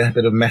that bare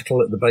bit of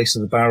metal at the base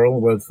of the barrel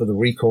for the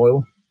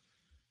recoil.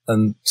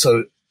 And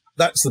so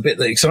that's the bit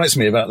that excites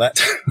me about that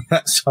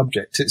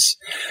subject.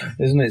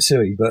 Isn't it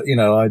silly? But,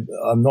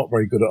 I'm not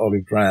very good at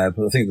olive drab.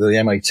 I think the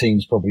M18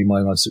 is probably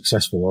my most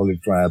successful olive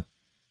drab.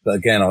 But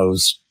again, I don't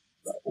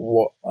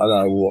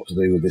know what to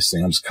do with this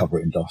thing. I just cover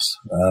it in dust.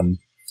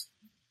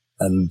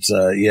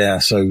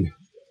 So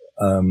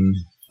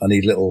I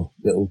need little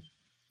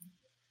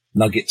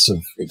nuggets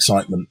of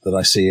excitement that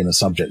I see in a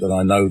subject that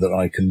I know that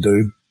I can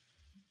do,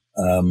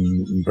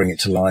 and bring it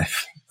to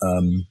life.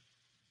 And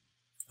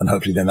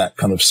hopefully then that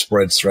kind of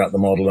spreads throughout the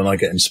model and I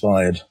get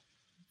inspired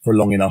for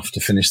long enough to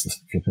finish the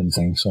flipping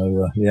thing.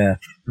 So,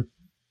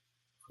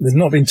 there's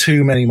not been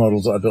too many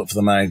models that I built for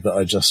the mag that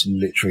I just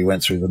literally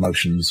went through the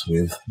motions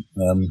with.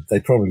 They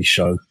probably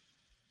show,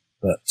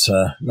 but,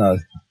 no,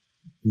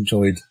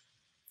 enjoyed.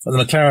 And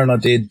the McLaren I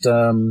did,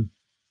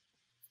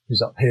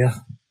 who's up here?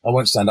 I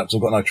won't stand up because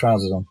I've got no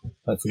trousers on.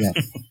 Don't forget.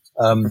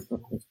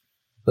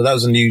 But that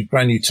was a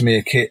brand new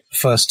Tamiya kit,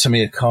 first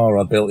Tamiya car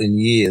I built in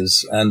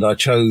years. And I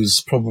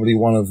chose probably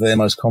one of their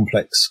most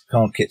complex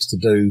car kits to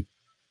do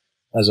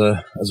as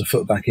a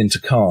foot back into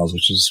cars,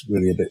 which is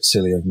really a bit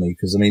silly of me.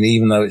 Because,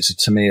 even though it's a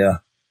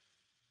Tamiya,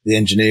 the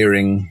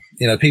engineering,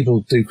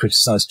 people do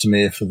criticize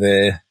Tamiya for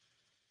their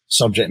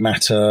subject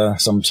matter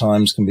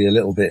sometimes can be a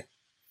little bit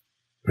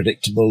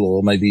predictable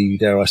or maybe,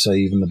 dare I say,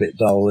 even a bit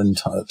dull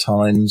at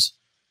times.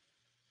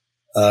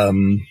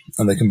 And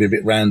they can be a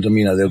bit random.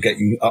 They'll get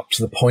you up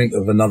to the point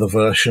of another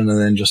version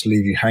and then just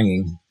leave you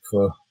hanging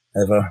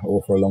forever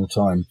or for a long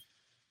time.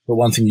 But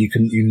one thing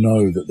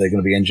that they're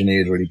going to be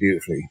engineered really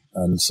beautifully.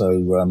 And so,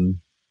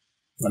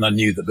 and I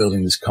knew that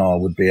building this car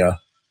would be a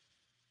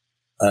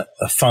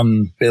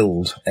fun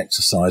build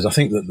exercise. I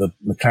think that the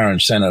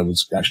McLaren Senna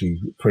was actually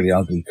a pretty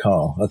ugly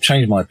car. I've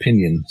changed my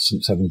opinion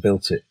since having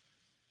built it,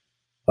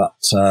 but,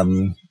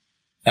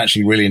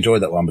 actually really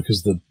enjoyed that one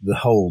because the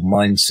whole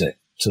mindset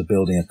to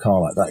building a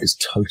car like that is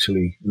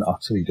totally and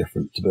utterly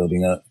different to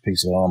building a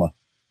piece of armor.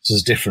 It's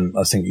as different,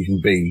 I think, you can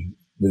be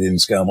within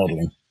scale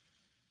modeling.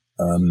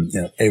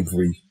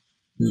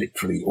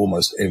 Literally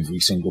almost every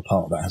single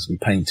part of that has to be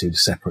painted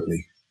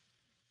separately,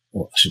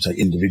 or I should say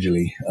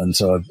individually. And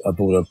so I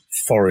bought a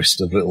forest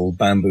of little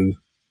bamboo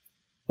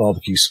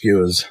barbecue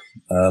skewers,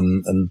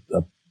 and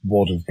a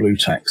wad of blue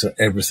tack. So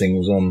everything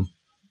was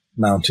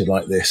mounted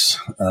like this.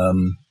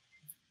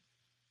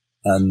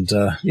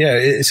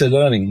 It's a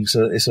learning.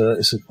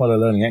 It's quite a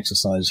learning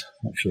exercise,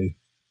 actually.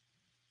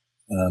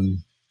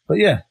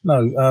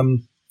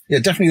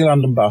 Definitely the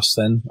London bus.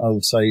 Then I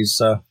would say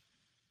is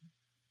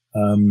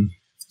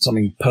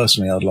Something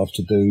personally I'd love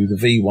to do. The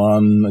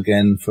V1,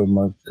 again, for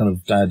my kind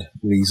of dad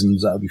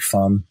reasons, that would be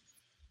fun.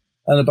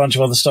 And a bunch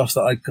of other stuff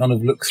that I kind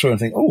of look through and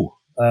think,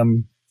 I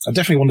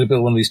definitely want to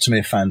build one of these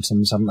Tamiya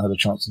Phantoms. Haven't had a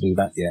chance to do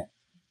that yet.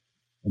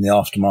 And the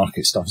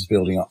aftermarket stuff is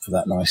building up for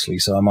that nicely.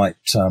 So I might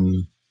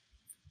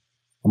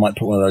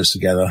put one of those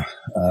together,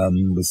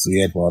 with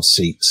the Eduard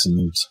seats,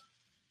 and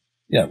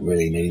you don't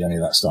really need any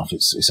of that stuff.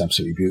 It's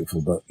absolutely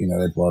beautiful. But,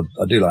 Eduard,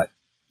 I do like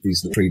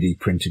these 3D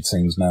printed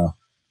things now.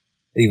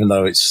 Even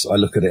though I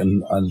look at it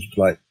and I'm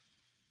like,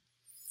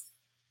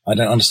 I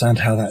don't understand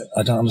how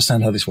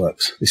this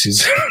works. This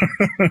is,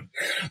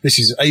 this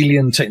is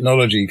alien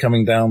technology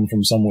coming down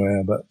from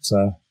somewhere, but,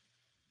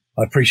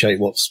 I appreciate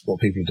what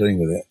people are doing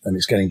with it, and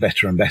it's getting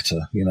better and better.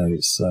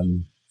 It's,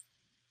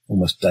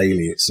 almost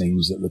daily, it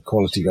seems, that the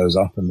quality goes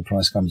up and the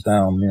price comes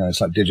down.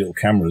 It's like digital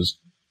cameras.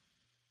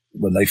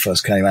 When they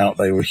first came out,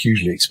 they were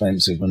hugely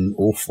expensive and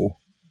awful.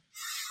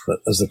 But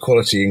as the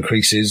quality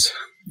increases,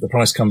 the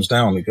price comes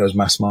down, it goes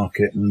mass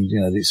market, and,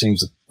 it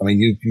seems,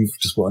 you've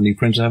just bought a new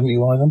printer, haven't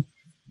you, Ivan?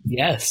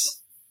 Yes.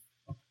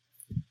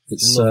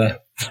 It's,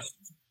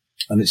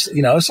 and it's,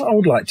 I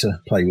would like to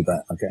play with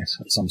that, I guess,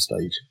 at some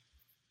stage.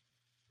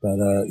 But,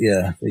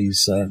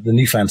 the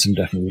new Phantom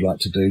definitely would like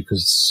to do,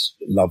 because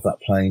love that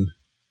plane.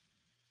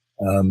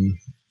 I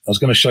was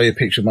going to show you a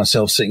picture of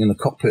myself sitting in the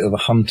cockpit of a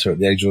Hunter at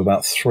the age of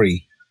about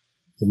 3,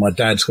 with my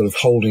dad sort of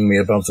holding me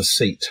above the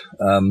seat,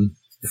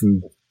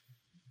 from,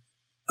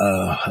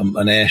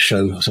 an air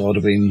show. So it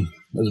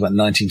was about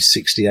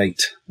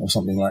 1968 or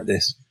something like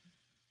this.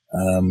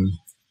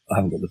 I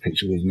haven't got the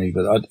picture with me,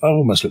 but I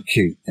almost look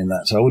cute in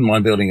that. So I wouldn't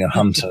mind building a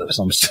Hunter at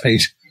some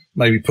stage.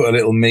 Maybe put a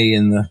little me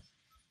in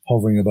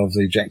hovering above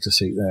the ejector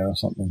seat there or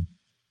something.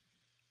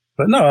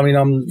 But no,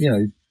 I'm,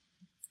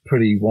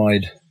 pretty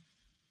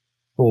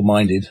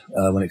broad-minded,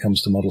 when it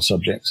comes to model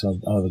subjects. I'll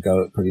have a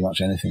go at pretty much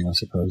anything, I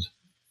suppose.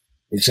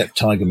 Except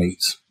tiger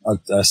meats.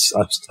 I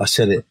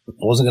said it. I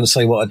wasn't going to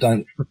say what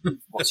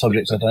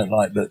subjects I don't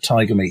like, but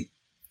tiger meat.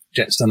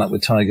 Jets done up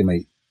with tiger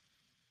meat.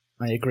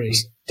 I agree.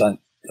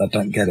 I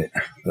don't get it.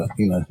 But,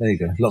 there you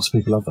go. Lots of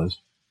people love those.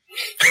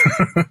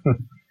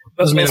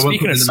 Doesn't mean I won't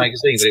put it in the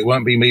magazine, but it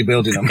won't be me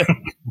building them.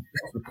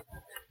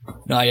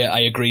 No, I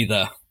agree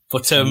there.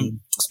 But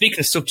speaking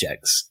of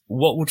subjects,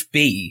 what would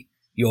be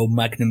your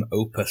magnum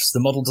opus? The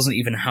model doesn't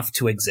even have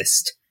to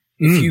exist.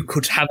 If you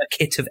could have a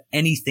kit of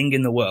anything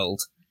in the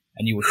world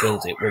and you would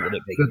build it, what would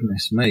it be?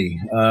 Goodness me.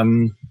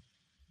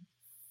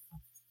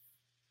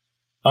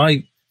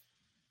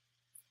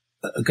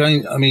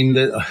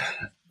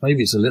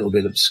 Maybe it's a little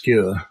bit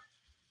obscure,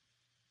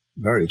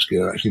 very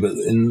obscure actually, but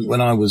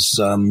when I was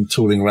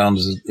tooling around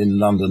in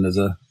London as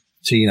a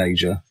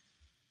teenager,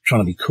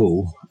 trying to be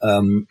cool,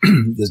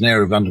 there's an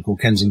area of London called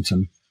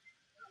Kensington.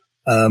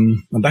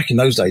 And back in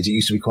those days, it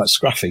used to be quite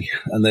scruffy,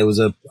 and there was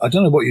I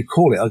don't know what you'd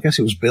call it. I guess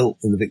it was built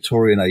in the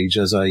Victorian age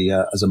as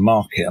a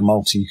market, a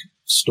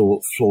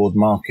multi-floored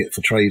market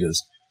for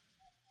traders.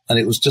 And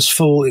it was just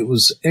full. It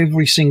was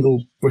every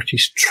single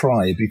British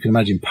tribe you can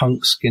imagine: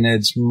 punks,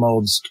 skinheads,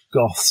 mods,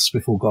 goths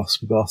before goths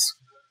were goths.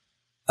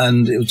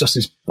 And it was just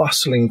this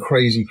bustling,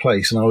 crazy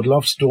place. And I would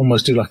love to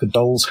almost do like a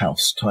doll's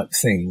house type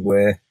thing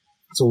where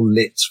it's all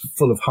lit,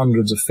 full of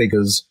hundreds of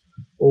figures,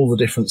 all the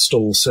different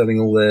stalls selling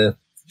all their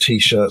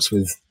T-shirts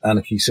with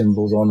anarchy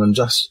symbols on, and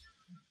just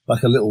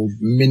like a little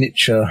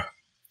miniature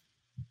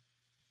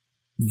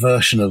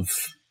version of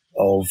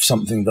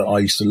something that I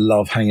used to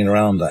love hanging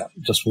around at,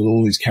 just with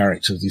all these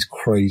characters, these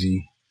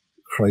crazy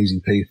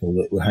people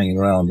that were hanging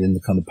around in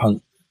the kind of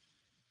punk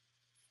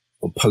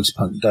or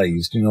post-punk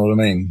days. Do you know what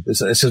I mean?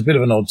 It's a bit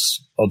of an odd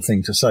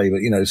thing to say,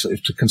 but sort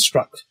of to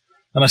construct.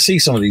 And I see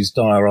some of these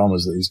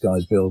dioramas that these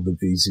guys build with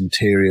these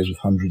interiors with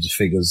hundreds of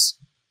figures.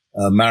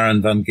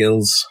 Maran van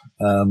Gils,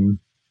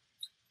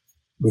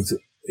 with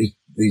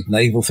these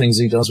naval things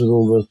he does with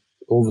all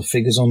the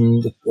figures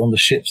on the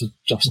ships,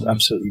 just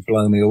absolutely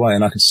blow me away.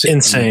 And I could sit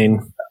insane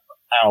for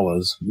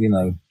hours,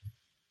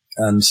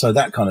 and so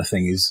that kind of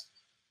thing is,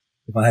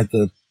 if I had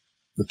the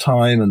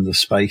time and the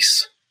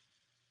space,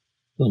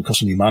 it doesn't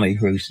cost any money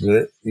really to do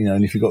it,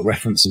 and if you've got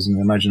references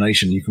and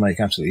imagination, you can make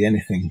absolutely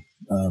anything,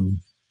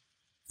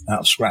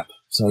 out of scrap.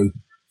 So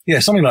yeah,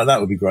 something like that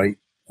would be great.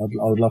 I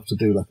would love to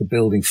do like a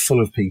building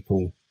full of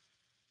people,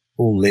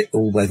 all lit,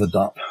 all weathered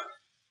up.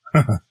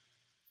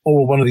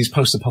 Or one of these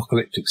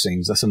post-apocalyptic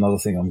scenes. That's another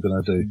thing I'm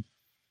going to do.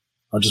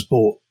 I just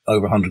bought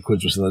over 100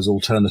 quid worth of those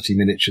Alternity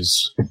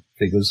miniatures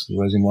figures, the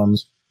resin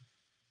ones.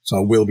 So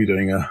I will be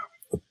doing a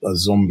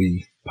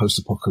zombie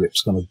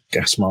post-apocalypse kind of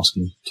gas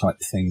masking type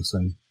thing. So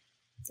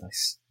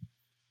nice.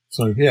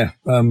 So yeah,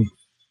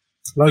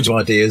 loads of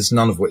ideas,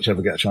 none of which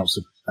ever get a chance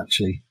to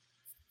actually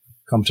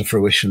come to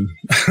fruition.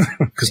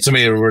 Because to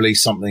me, it'll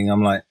release something,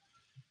 I'm like,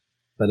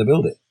 better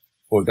build it,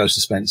 or it goes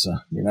to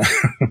Spencer,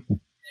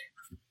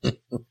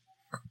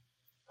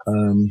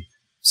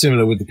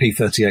 Similar with the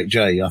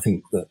P-38J, I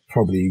think that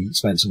probably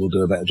Spencer will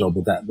do a better job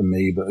with that than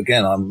me. But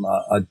again, I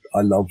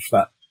love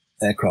that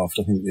aircraft.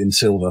 I think in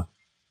silver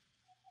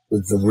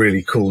with the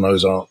really cool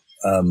nose art.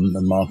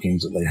 and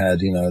markings that they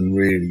had, and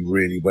really,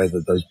 really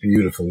weathered those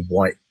beautiful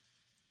white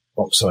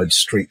oxide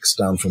streaks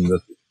down from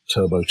the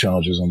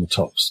turbochargers on the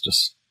tops.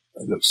 Just,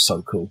 it looks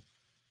so cool.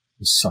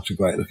 It's such a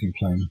great looking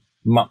plane.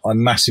 I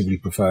massively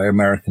prefer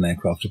American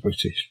aircraft to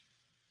British.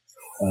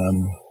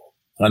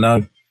 I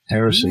know,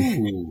 heresy.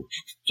 Ooh.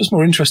 Just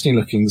more interesting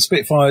looking. The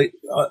Spitfire,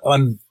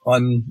 I'm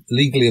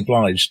legally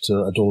obliged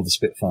to adore the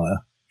Spitfire,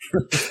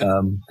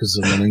 because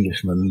I'm an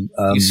Englishman.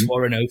 You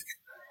swore an oath.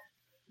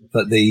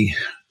 But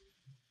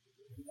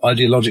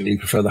ideologically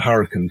prefer the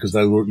Hurricane, because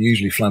they were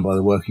usually flown by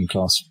the working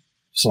class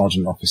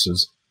sergeant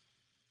officers,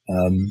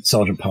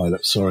 sergeant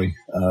pilots, sorry.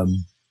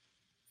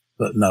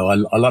 But no,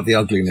 I like the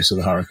ugliness of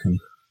the Hurricane.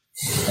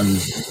 And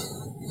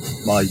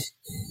my,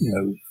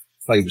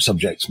 favourite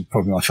subject,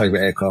 probably my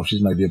favourite aircraft,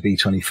 is maybe a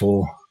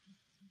B-24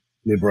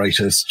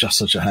 Liberator. It's just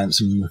such a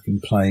handsome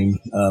looking plane.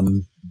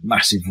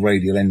 Massive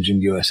radial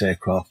engine US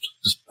aircraft.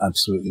 Just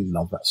absolutely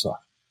love that stuff.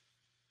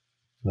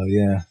 So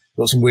yeah,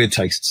 got some weird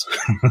tastes.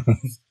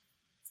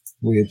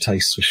 Weird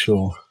tastes for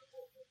sure.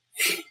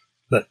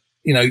 But,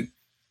 I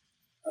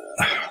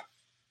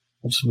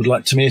just would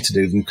like Tamir to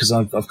do them, because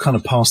I've kind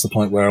of passed the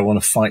point where I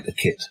want to fight a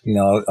kit.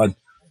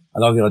 I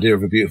love the idea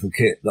of a beautiful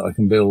kit that I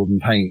can build and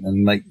paint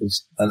and make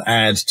and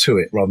add to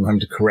it rather than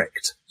having to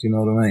correct. Do you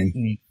know what I mean?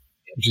 Mm.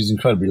 Which is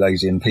incredibly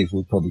lazy, and people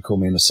would probably call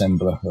me an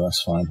assembler, but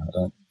that's fine. I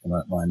don't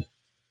mind.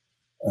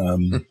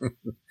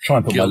 Try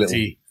and put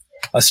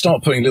I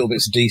start putting little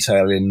bits of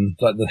detail in,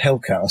 like the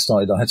Hellcat.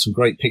 I had some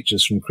great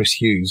pictures from Chris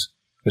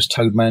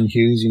Toadman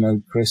Hughes,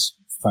 Chris,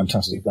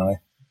 fantastic guy.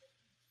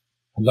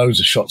 Loads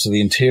of shots of the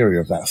interior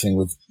of that thing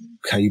with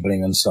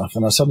cabling and stuff.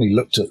 And I suddenly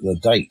looked at the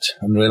date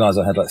and realized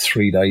I had like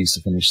 3 days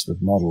to finish the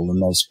model,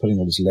 and I was putting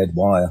all this lead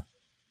wire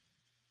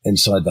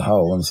inside the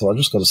hull, and I thought, I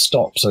just got to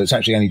stop. So it's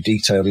actually only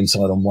detailed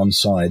inside on one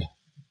side,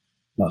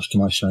 much to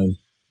my shame.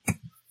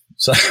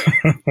 So,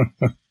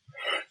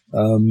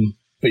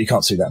 but you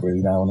can't see that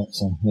really now on it.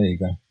 So there you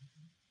go.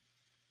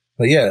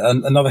 But yeah,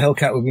 another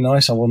Hellcat would be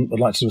nice. I'd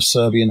like to do a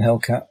Serbian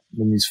Hellcat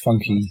with these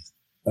funky,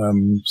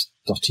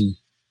 dotty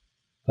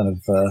kind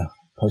of,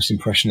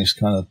 post-impressionist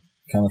kind of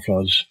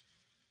camouflage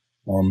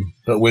on,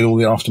 but with all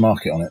the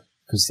aftermarket on it,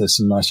 because there's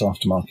some nice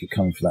aftermarket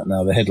coming for that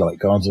now. The headlight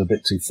guards are a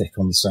bit too thick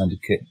on the standard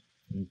kit,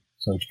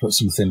 so to put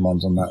some thin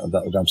ones on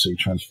that would absolutely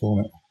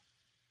transform it.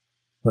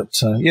 But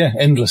yeah,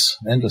 endless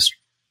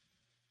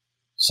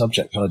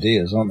subject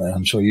ideas, aren't there?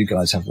 I'm sure you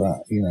guys have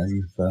that.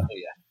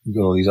 You've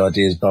got all these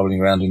ideas bubbling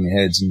around in your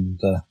heads, and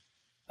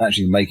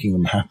actually making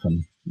them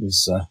happen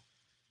is a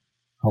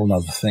whole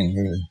other thing,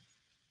 really.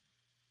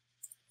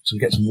 So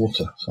get some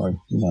water. Sorry,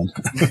 you mind.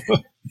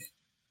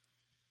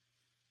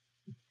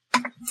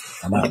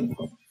 I'm out.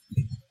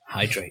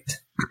 Hydrate.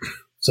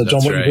 So,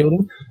 John, what are you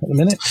building at the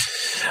minute?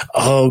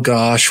 Oh,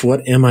 gosh,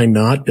 what am I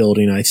not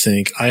building, I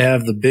think? I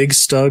have the big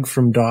Stug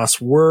from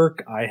DOS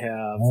Work. I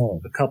have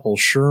a couple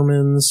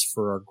Shermans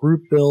for our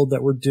group build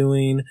that we're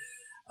doing.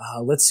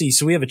 Let's see.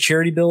 So we have a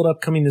charity build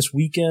upcoming this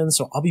weekend.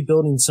 So I'll be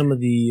building some of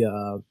the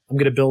I'm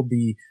going to build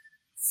the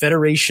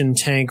Federation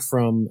tank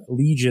from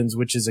Legions,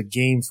 which is a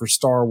game for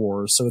Star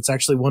Wars. So it's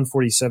actually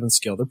 147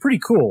 scale. They're pretty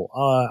cool.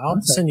 I'll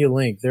have to send you a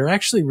link. They're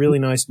actually really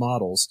nice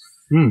models,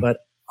 but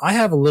I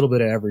have a little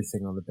bit of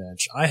everything on the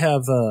bench. I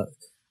have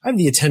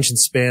the attention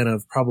span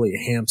of probably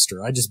a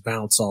hamster. I just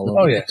bounce all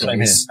over. Oh yeah,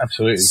 same here.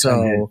 Absolutely.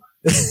 So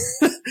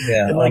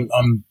yeah,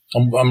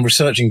 I'm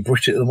researching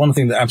British. The one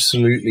thing that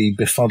absolutely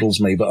befuddles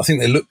me, but I think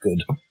they look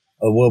good,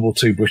 are World War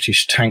II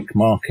British tank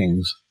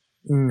markings.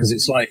 Because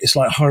it's like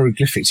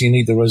hieroglyphics. You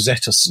need the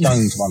Rosetta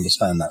Stone to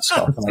understand that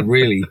stuff,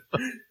 and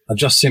I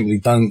just simply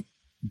don't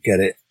get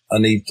it. I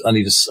need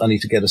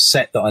to get a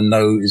set that I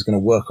know is going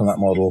to work on that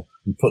model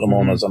and put them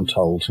on as I'm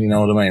told. You know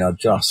what I mean?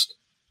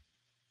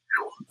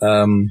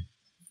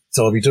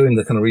 So I'll be doing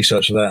the kind of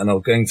research of that, and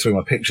I'll going through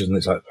my pictures, and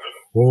it's like,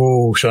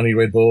 whoa, shiny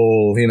red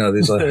ball.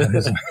 There's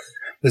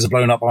a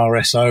blown up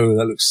RSO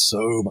that looks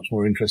so much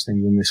more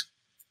interesting than this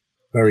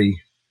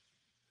very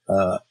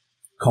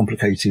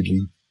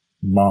complicatedly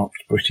marked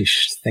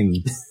British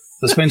thing.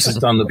 But Spencer's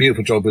done a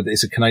beautiful job with it.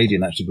 It's a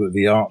Canadian actually, but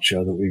the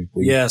Archer that we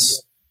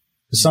yes.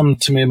 Some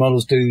Tamir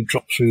models do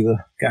drop through the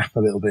gap a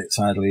little bit,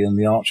 sadly, and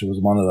the Archer was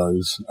one of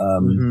those.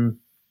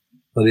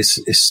 But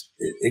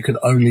it could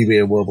only be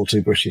a World War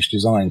II British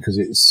design, because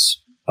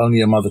it's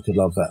only a mother could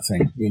love that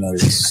thing.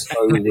 It's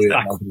so weird.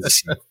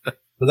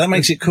 But that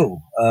makes it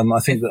cool. I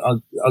think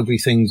that ugly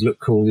things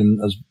look cool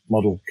as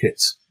model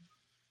kits.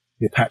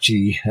 The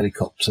Apache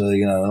helicopter,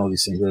 and all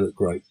these things, they look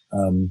great.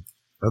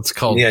 That's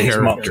called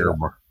character.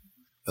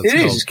 It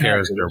is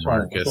character,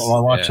 Marcus. That's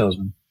what my wife tells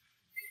me.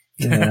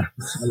 Yeah,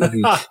 I love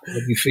you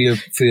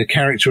for your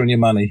character and your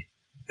money.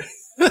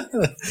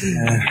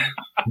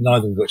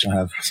 Neither of which I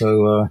have.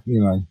 So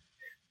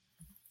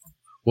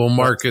Well,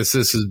 Marcus,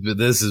 this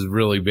has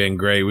really been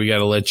great. We got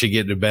to let you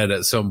get to bed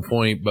at some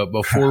point, but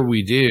before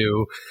we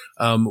do,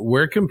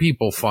 where can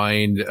people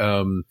find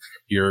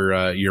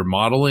your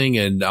modeling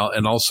and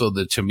also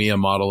the Tamiya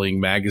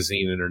Modeling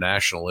Magazine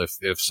International?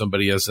 If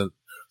somebody hasn't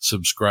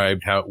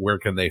subscribed, where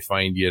can they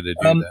find you to do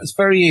that? It's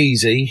very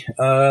easy.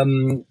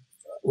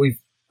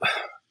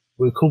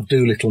 we're called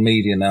Doolittle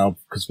Media now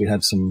because we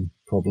had some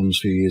problems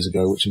a few years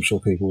ago, which I'm sure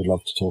people would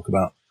love to talk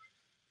about.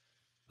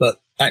 But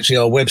actually,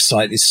 our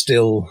website is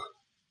still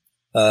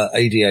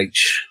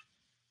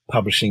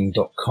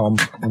adhpublishing.com.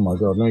 Oh my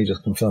God, let me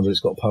just confirm that it's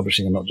got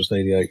publishing and not just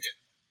ADH.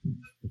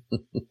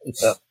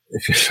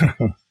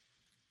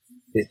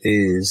 It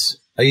is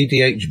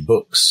ADH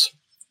Books,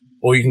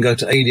 or you can go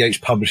to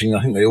ADH Publishing.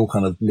 I think they all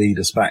kind of lead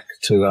us back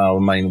to our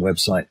main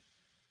website,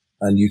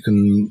 and you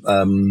can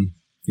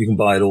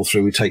buy it all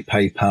through. We take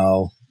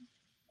PayPal.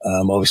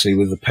 Obviously,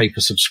 with the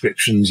paper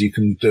subscriptions, you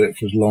can do it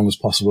for as long as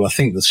possible. I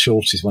think the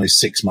shortest one is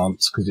 6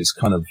 months because it's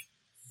kind of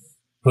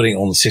putting it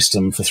on the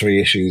system for 3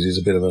 issues is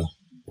a bit of a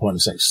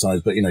pointless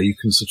exercise. But, you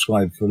can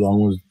subscribe for as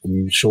long as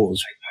short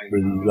as you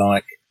really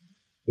like.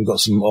 We've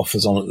got some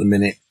offers on at the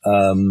minute,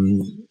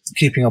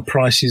 keeping our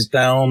prices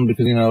down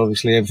because,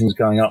 obviously everything's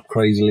going up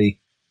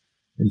crazily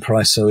in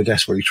price. So we're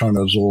desperately trying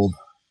to absorb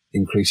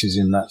increases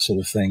in that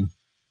sort of thing.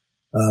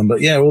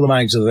 But yeah, all the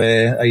mags are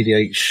there,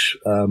 ADH,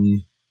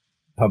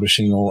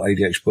 Publishing or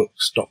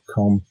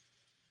adhbooks.com,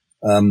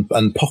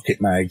 and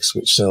Pocket Mags,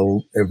 which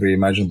sell every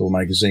imaginable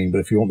magazine. But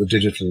if you want the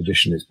digital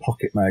edition, it's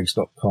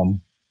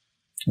pocketmags.com.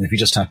 And if you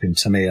just type in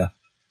Tamiya,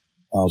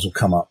 ours will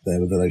come up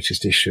there with the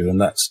latest issue. And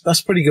that's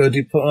pretty good.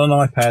 You put it on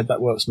an iPad, that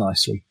works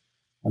nicely.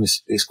 And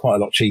it's quite a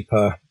lot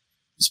cheaper.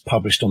 It's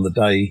published on the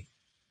day.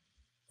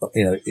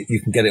 You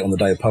can get it on the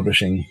day of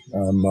publishing,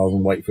 rather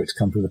than wait for it to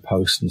come through the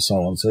post and so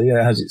on. So yeah,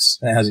 it has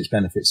its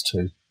benefits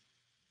too.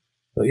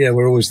 But yeah,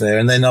 we're always there.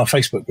 And then our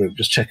Facebook group,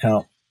 just check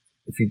out,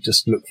 if you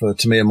just look for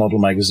Tamiya Model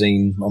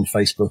Magazine on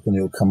Facebook and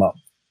it'll come up.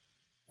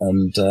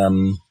 And,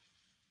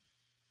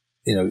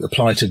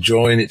 apply to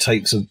join. It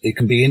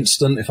can be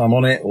instant if I'm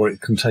on it, or it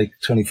can take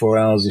 24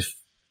 hours if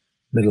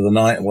middle of the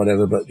night or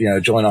whatever. But,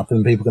 join up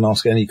and people can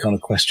ask any kind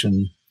of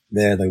question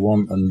there they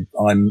want. And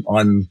I'm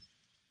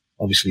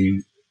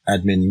obviously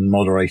admin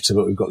moderator,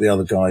 but we've got the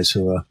other guys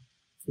who are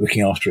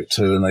looking after it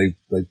too. And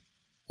they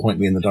point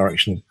me in the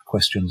direction of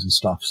questions and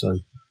stuff.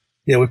 So,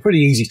 yeah, we're pretty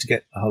easy to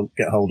get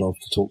hold of,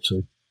 to talk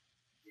to.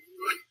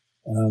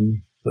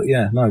 But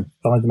yeah, no,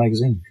 buy the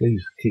magazine,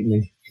 please. Keep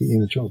me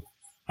in the job.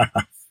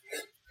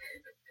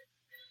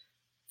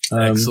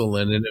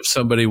 Excellent. And if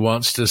somebody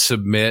wants to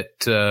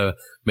submit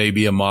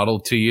maybe a model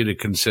to you to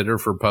consider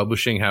for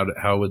publishing,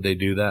 how would they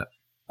do that?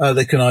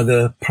 They can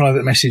either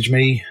private message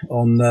me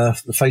on the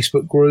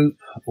Facebook group,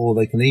 or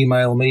they can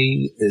email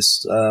me.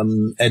 It's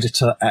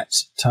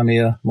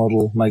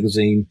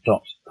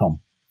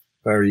editor@TamiyaModelMagazine.com.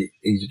 Very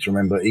easy to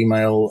remember.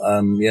 Email,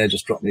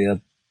 just drop me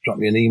an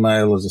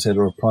email, as I said,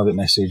 or a private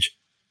message,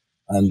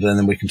 and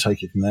then we can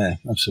take it from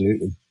there.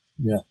 Absolutely.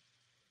 Yeah.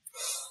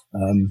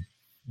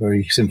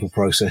 Very simple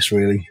process,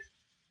 really.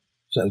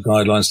 Set of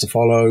guidelines to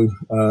follow,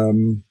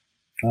 and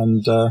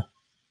you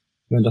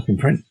end up in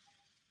print.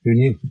 Who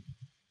knew?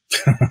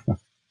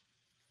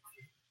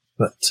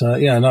 But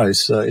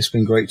it's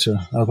been great to.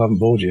 I hope I haven't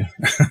bored you.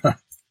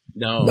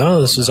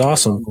 No, this was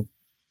awesome.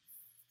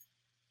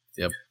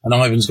 Yep. And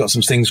Ivan's got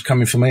some things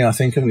coming for me, I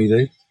think, haven't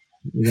you,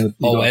 dude?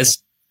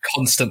 Always,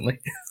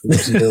 constantly.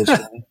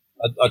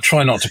 I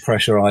try not to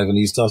pressure Ivan.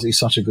 He's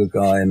such a good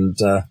guy, and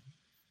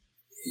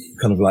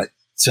kind of like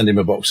send him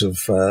a box of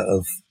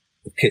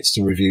kits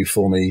to review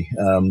for me.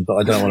 But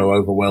I don't want to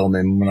overwhelm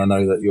him when I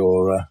know that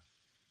you're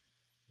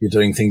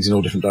doing things in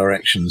all different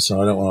directions.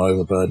 So I don't want to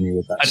overburden you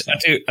with that.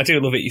 I do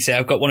love it. You say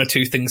I've got 1 or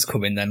 2 things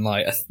coming, then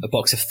like a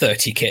box of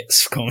 30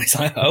 kits coming. It's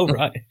like, oh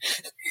right.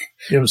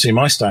 You haven't seen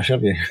my stash,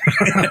 have you?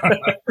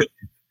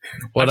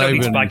 I don't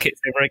need to buy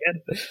kits ever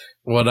again.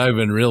 What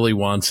Ivan really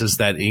wants is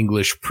that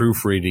English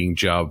proofreading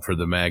job for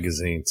the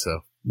magazine.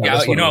 So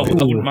I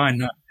wouldn't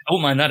mind that. I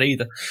wouldn't mind that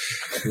either.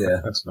 Yeah,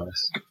 that's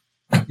nice.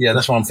 Yeah,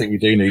 that's one thing we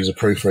do need is a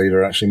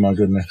proofreader, actually. My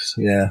goodness.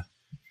 Yeah.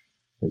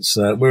 It's,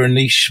 we're a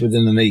niche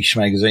within a niche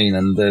magazine,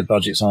 and the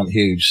budgets aren't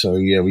huge. So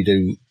yeah, we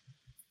do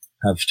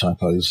have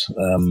typos.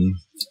 And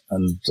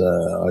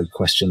I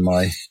question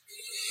my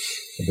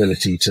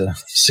ability to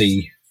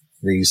see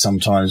these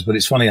sometimes, but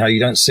it's funny how you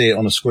don't see it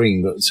on a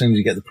screen, but as soon as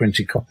you get the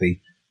printed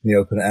copy and you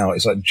open it out,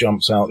 it's like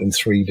jumps out in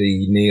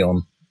 3D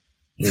neon,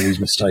 all these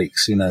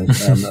mistakes, I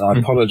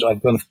apologize.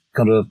 I've got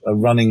kind of a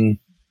running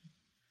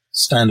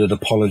standard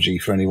apology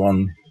for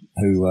anyone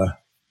who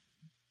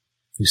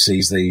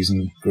sees these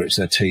and grits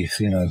their teeth,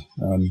 we'll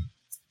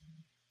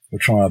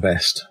try our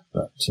best,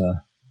 but,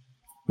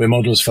 we're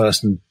modelers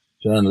first and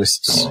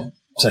journalists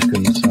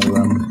second.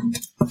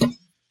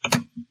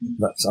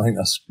 So, I think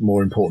that's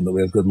more important, that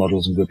we have good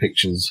models and good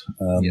pictures,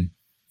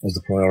 as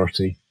the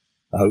priority,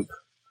 I hope.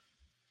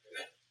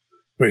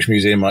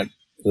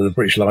 The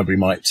British Library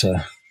might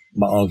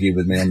argue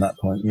with me on that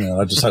point.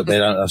 I just hope they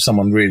don't have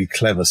someone really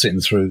clever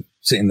sitting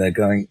there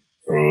going,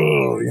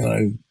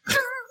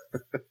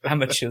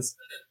 Amateurs,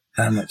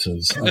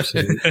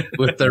 absolutely.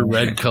 With their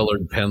red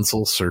colored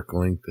pencil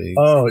circling things.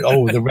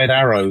 Oh, the red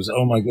arrows.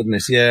 Oh my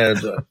goodness. Yeah.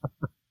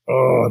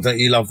 Don't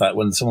you love that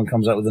when someone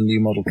comes out with a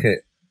new model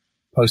kit,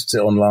 posts it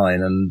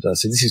online and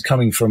so this is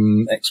coming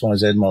from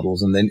XYZ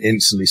models, and then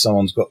instantly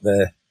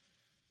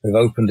they've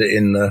opened it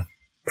in the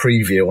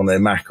preview on their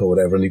Mac or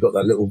whatever, and you've got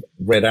that little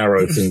red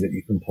arrow thing that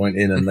you can point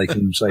in, and they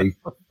can say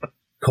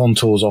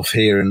contours off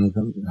here, and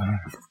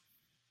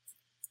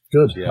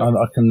good. Yeah.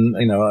 I can,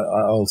 I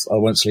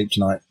won't sleep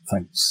tonight.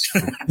 Thanks.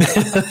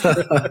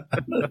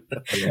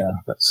 Yeah,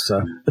 that's.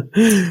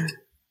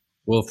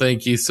 Well,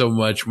 thank you so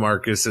much,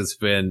 Marcus. It's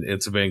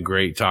been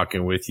great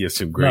talking with you.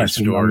 Some great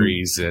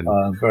stories, and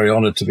I'm very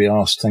honored to be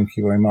asked. Thank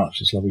you very much.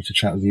 It's lovely to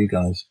chat with you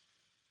guys.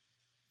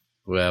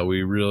 Well,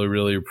 we really,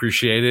 really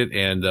appreciate it,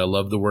 and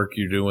love the work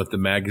you're doing with the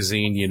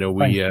magazine.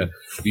 We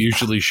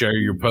usually share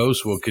your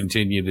posts. We'll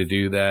continue to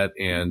do that,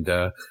 and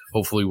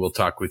hopefully we'll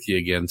talk with you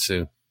again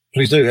soon.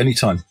 Please do,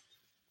 anytime.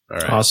 All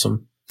right.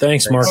 Awesome.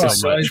 Thanks,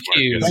 Marcus. So much, Thank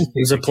you. Marcus. It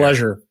was a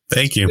pleasure.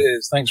 Thank you.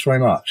 Cheers. Thanks very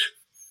much.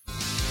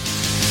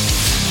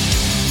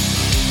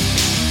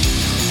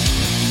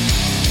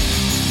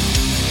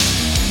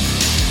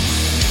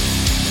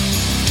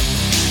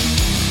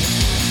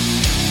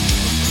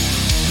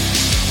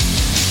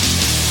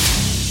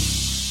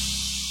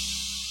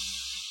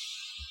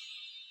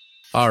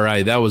 All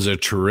right. That was a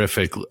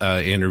terrific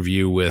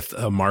interview with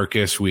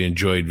Marcus. We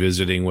enjoyed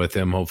visiting with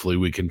him. Hopefully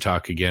we can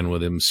talk again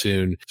with him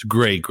soon. It's a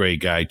great,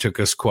 great guy. Took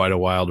us quite a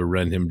while to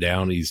run him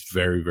down. He's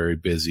very, very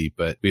busy,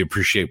 but we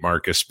appreciate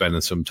Marcus spending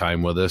some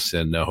time with us,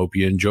 and hope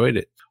you enjoyed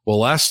it. Well,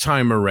 last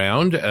time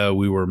around,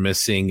 we were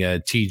missing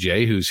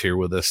TJ, who's here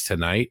with us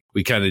tonight.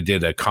 We kind of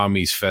did a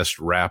Commies Fest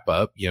wrap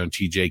up.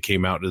 TJ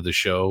came out to the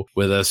show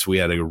with us. We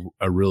had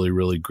a really,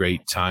 really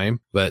great time,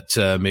 but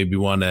maybe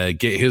want to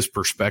get his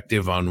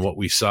perspective on what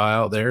we saw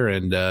out there,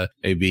 and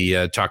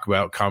maybe talk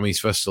about Commies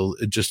Fest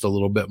just a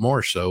little bit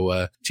more.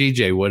 So,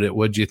 TJ,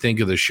 what'd you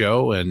think of the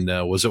show, and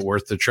was it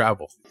worth the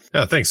travel?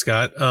 Yeah, thanks,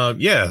 Scott.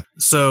 Yeah.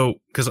 So,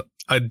 because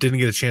I didn't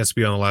get a chance to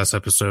be on the last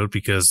episode,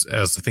 because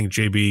as I think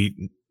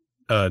JB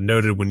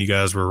noted when you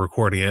guys were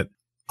recording it,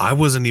 I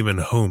wasn't even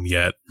home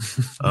yet.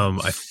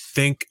 I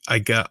think I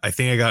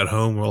got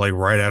home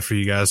right after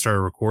you guys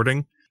started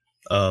recording.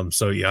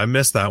 So yeah, I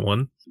missed that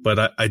one,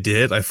 but I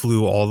did. I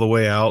flew all the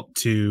way out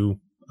to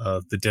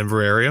the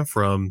Denver area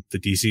from the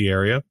DC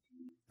area,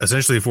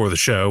 essentially for the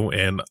show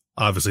and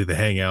obviously the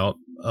hangout.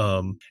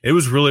 It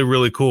was really,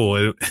 really cool.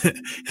 It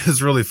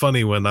was really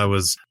funny when I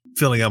was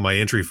filling out my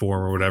entry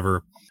form or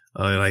whatever.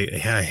 And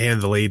I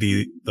hand the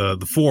lady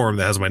the form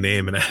that has my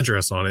name and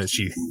address on it.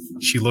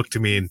 She looked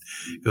at me and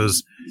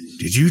goes,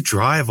 "Did you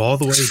drive all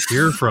the way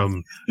here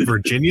from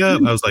Virginia?"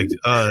 I was like,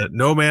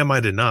 "No, ma'am,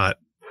 I did not.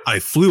 I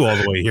flew all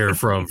the way here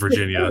from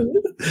Virginia."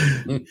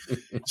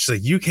 She's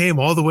like, "You came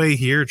all the way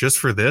here just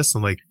for this?"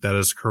 I'm like, "That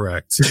is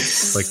correct.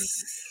 Like,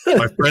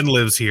 my friend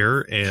lives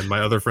here and my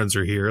other friends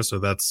are here, so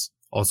that's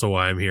also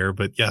why I'm here.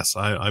 But yes,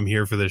 I'm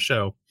here for this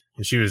show."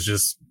 And she was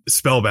just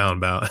spellbound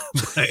about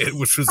it,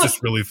 which was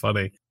just really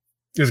funny.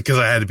 Because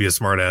I had to be a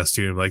smart ass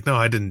too. I'm like, "No,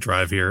 I didn't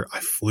drive here. I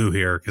flew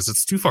here because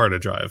it's too far to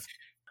drive."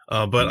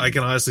 But I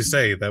can honestly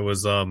say that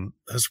was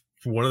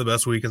one of the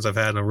best weekends I've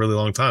had in a really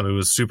long time. It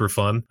was super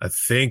fun. I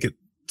think it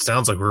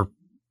sounds like we're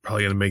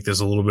probably going to make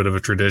this a little bit of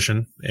a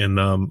tradition, and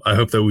I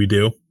hope that we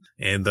do.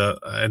 And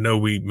I know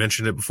we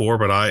mentioned it before,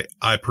 but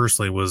I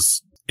personally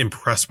was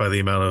impressed by the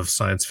amount of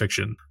science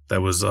fiction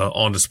that was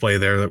on display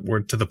there. That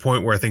we're to the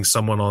point where I think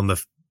someone on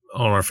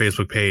our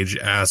Facebook page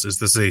asked, "Is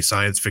this a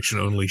science fiction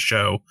only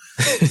show?"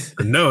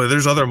 No,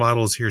 there's other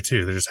models here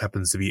too. There just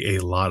happens to be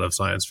a lot of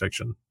science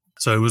fiction.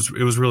 So it was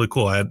really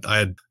cool. I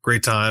had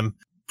great time,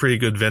 pretty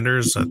good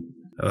vendors.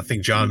 I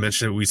think John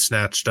mentioned it. We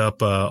snatched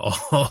up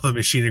all the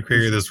machinery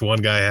gear this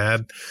one guy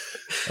had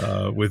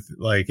with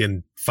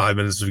in 5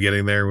 minutes of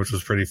getting there, which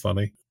was pretty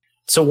funny.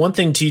 So one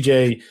thing,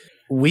 TJ,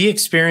 we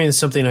experienced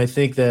something I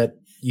think that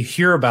you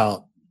hear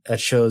about at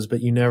shows,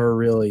 but you never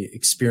really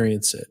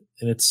experience it.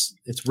 And it's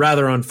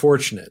rather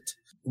unfortunate.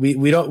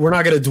 We're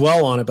not going to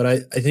dwell on it, but I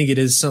think it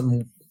is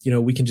something,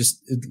 we can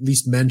just at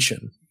least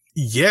mention.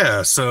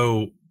 Yeah.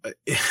 So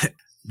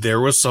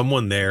there was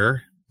someone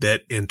there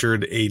that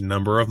entered a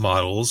number of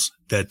models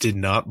that did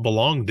not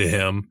belong to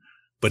him,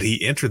 but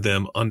he entered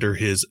them under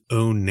his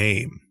own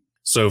name.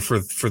 So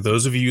for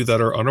those of you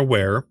that are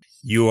unaware,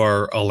 you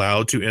are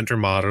allowed to enter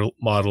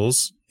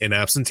models in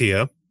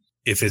absentia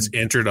if it's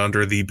entered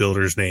under the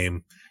builder's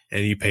name.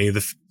 And you pay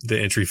the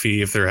entry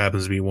fee if there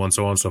happens to be one,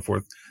 so on and so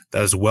forth.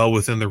 That is well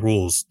within the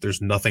rules.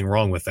 There's nothing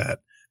wrong with that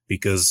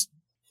because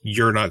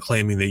you're not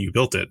claiming that you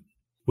built it.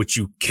 What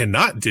you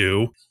cannot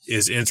do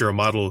is enter a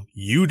model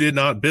you did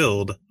not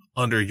build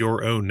under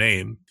your own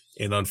name.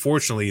 And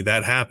unfortunately,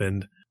 that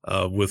happened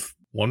with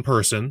one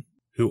person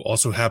who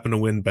also happened to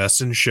win Best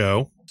in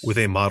Show with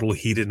a model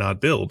he did not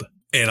build.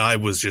 And I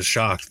was just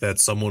shocked that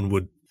someone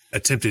would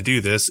attempt to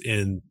do this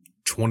in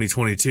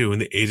 2022 in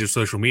the age of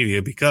social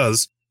media,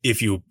 because if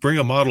you bring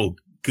a model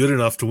good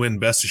enough to win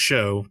Best of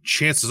Show,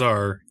 chances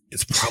are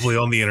it's probably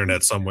on the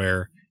internet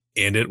somewhere,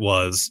 and it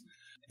was.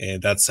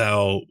 And that's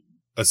how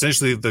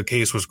essentially the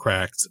case was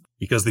cracked,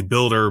 because the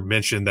builder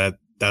mentioned that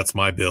that's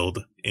my build.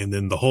 And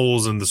then the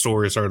holes in the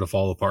story started to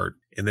fall apart.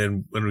 And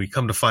then when we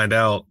come to find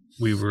out,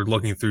 we were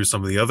looking through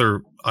some of the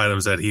other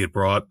items that he had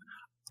brought.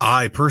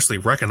 I personally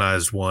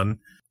recognized one,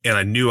 and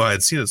I knew I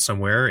had seen it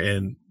somewhere.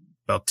 And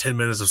about 10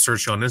 minutes of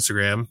searching on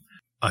Instagram,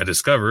 I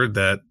discovered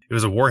that it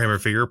was a Warhammer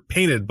figure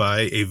painted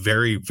by a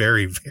very,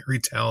 very, very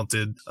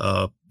talented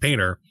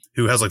painter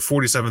who has like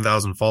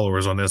 47,000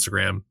 followers on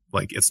Instagram.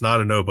 Like, it's not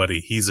a nobody.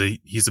 He's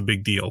a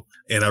big deal.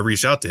 And I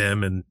reached out to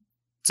him and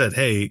said,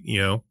 hey,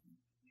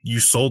 you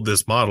sold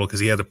this model, because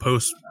he had a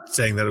post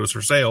saying that it was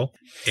for sale.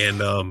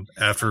 And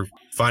after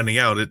finding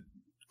out,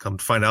 come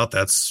to find out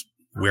that's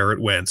where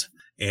it went.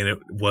 And it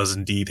was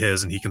indeed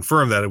his, and he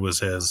confirmed that it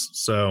was his.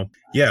 So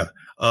yeah,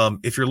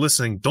 if you're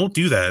listening, don't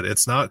do that.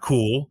 It's not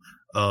cool.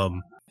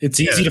 It's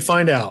easy to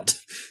find out.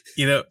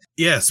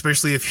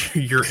 Especially if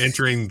you're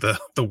entering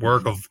the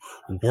work of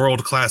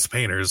world-class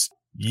painters,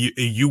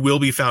 you will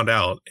be found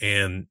out.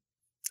 And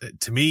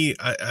to me,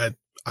 I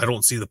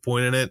don't see the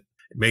point in it.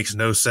 It makes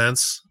no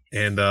sense.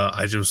 And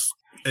I just,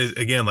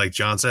 again, like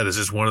John said, it's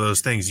just one of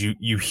those things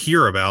you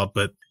hear about,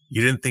 but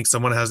you didn't think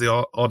someone has the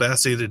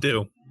audacity to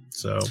do.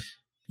 So.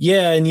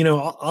 Yeah, and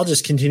I'll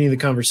just continue the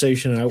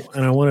conversation,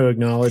 and I want to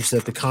acknowledge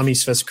that the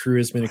Commies Fest crew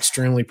has been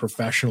extremely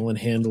professional in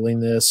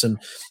handling this, and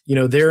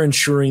they're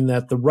ensuring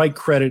that the right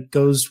credit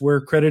goes where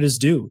credit is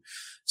due.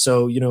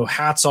 So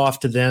hats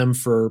off to them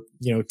for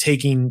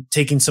taking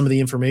some of the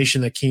information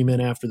that came in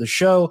after the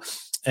show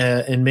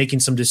and making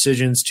some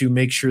decisions to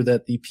make sure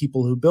that the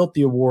people who built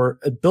the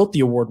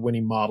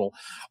award-winning model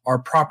are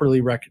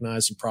properly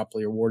recognized and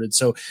properly awarded.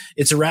 So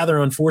it's a rather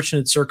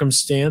unfortunate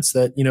circumstance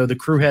that, the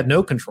crew had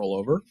no control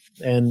over.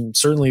 And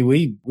certainly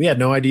we had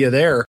no idea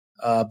there.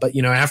 But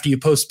after you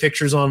post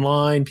pictures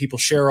online, people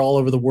share all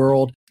over the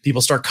world,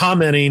 people start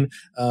commenting,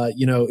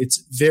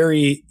 it's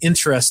very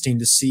interesting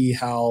to see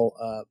how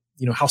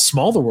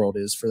small the world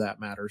is, for that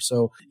matter.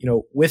 So,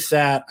 with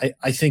that,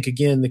 I think,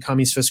 again, the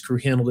Commies Fest crew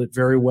handled it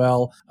very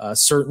well.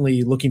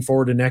 Certainly looking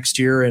forward to next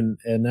year, and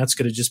that's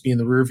going to just be in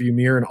the rearview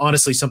mirror. And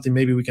honestly, something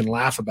maybe we can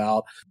laugh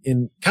about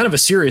in kind of a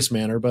serious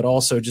manner, but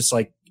also just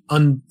like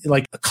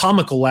a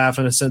comical laugh,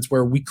 in a sense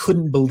where we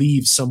couldn't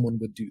believe someone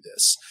would do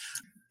this.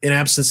 In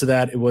absence of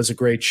that, it was a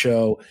great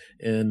show,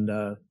 and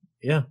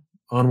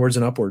onwards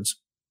and upwards.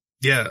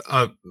 Yeah,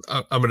 I'm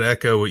going to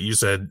echo what you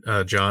said,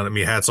 John. I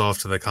mean, hats off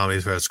to the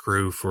Commies Fest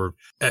crew for,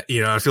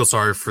 I feel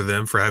sorry for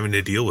them for having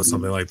to deal with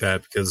something like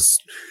that, because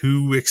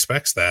who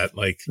expects that?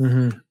 Like,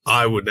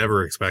 I would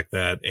never expect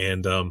that.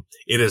 And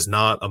it is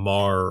not a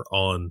mar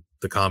on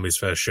the Commies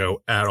Fest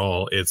show at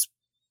all. It's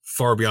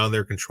far beyond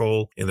their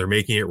control, and they're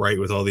making it right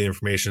with all the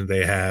information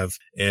they have.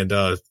 And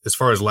as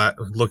far as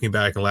looking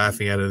back and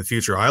laughing at it in the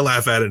future, I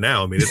laugh at it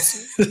now. I mean,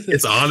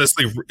 it's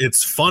honestly,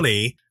 it's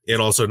funny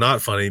and also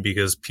not funny,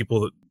 because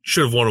people that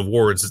should have won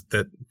awards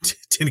that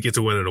didn't get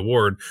to win an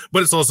award.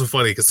 But it's also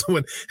funny because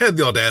someone had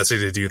the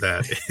audacity to do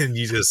that. And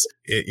you just,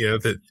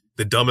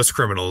 the dumbest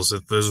criminals,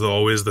 those are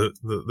always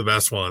the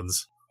best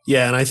ones.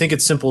 Yeah, and I think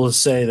it's simple to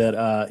say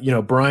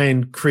that,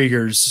 Brian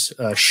Krieger's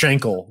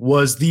Schenkel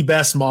was the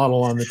best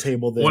model on the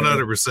table there.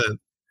 100%.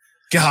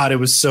 God, it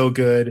was so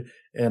good.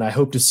 And I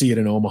hope to see it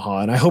in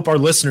Omaha. And I hope our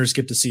listeners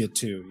get to see it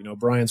too.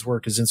 Brian's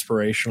work is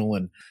inspirational.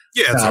 And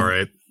yeah, it's all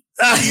right.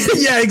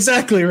 Yeah,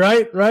 exactly.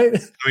 Right. I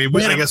mean,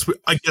 I guess we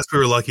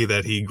were lucky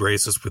that he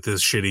graced us with his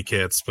shitty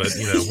kits, but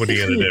what are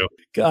you going to do?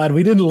 God,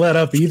 we didn't let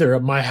up either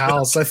at my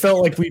house. I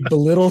felt like we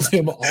belittled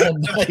him all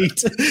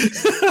night.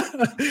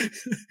 I mean,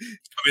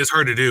 it's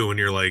hard to do when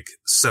you're like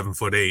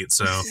 7'8",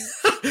 so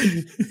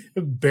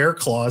bear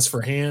claws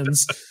for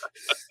hands.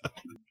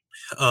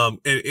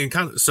 And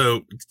kind of,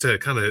 so to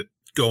kind of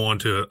go on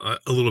to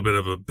a little bit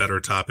of a better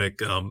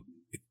topic,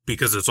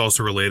 because it's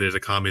also related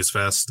to Commies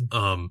Fest.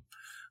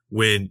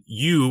 When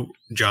you,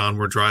 John,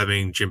 were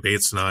driving Jim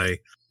Bates and I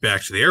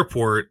back to the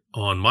airport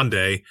on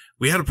Monday,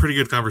 we had a pretty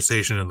good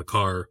conversation in the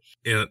car.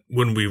 And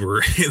when we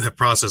were in the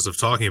process of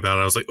talking about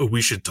it, I was like, oh,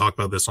 we should talk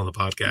about this on the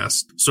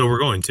podcast. So we're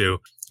going to.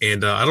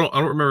 And I don't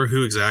remember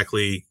who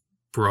exactly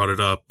brought it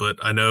up, but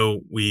I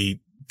know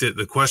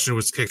the question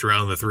was kicked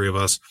around the three of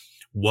us.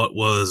 What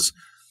was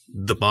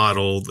the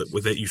model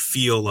that you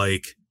feel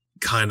like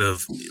kind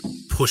of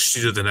pushed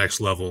you to the next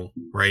level,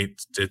 right?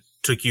 It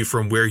took you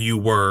from where you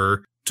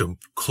were to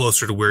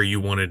closer to where you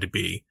wanted to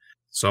be.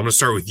 So I'm going to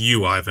start with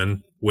you,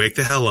 Ivan. Wake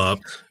the hell up.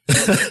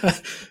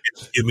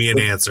 Give me an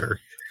answer.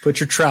 Put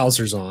your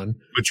trousers on.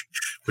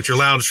 Put your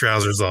lounge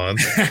trousers on.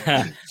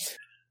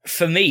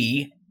 For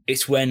me,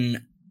 it's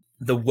when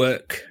the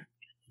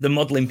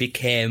modeling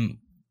became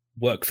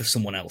work for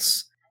someone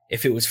else.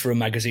 If it was for a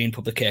magazine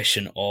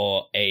publication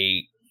or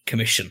a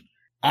commission.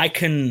 I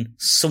can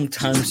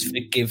sometimes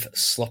forgive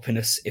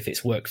sloppiness if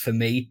it's work for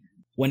me.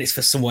 When it's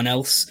for someone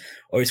else,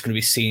 or it's going to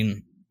be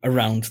seen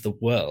around the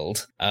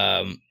world,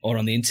 or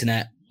on the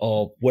internet,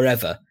 or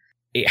wherever,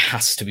 it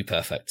has to be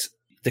perfect.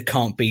 There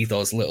can't be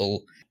those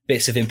little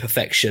bits of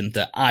imperfection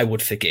that I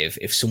would forgive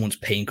if someone's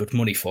paying good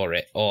money for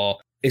it, or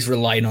is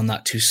relying on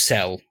that to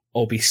sell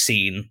or be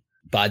seen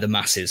by the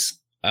masses.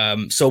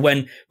 So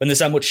when there's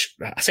that much,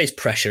 I say it's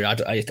pressure, I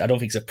don't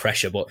think it's a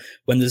pressure, but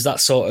when there's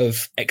that sort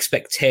of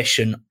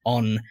expectation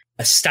on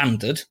a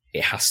standard,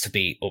 it has to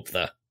be up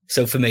there.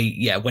 So for me,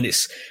 yeah, when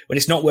it's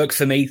not work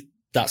for me,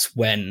 that's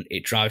when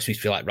it drives me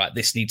to be like, right,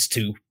 this needs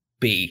to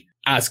be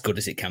as good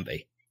as it can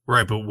be.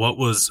 Right, but what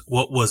was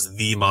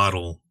the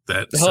model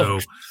that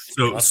Oh.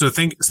 so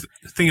think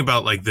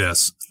about like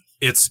this.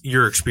 It's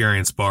your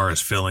experience bar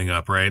is filling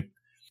up, right?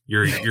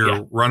 You're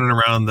Yeah. running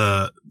around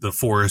the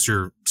forest,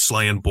 you're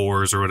slaying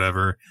boars or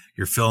whatever.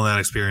 You're filling that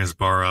experience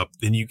bar up.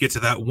 Then you get to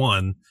that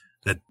one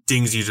that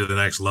dings you to the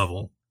next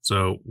level.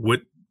 So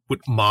what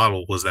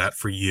model was that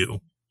for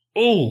you?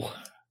 Oh,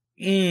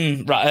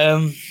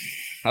 right.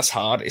 That's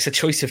hard. It's a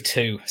choice of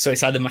two. So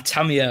it's either my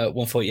Tamiya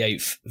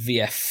 148th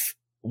VF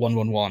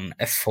 111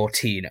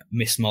 F14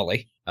 Miss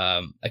Molly.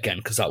 Again,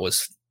 because that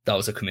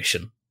was a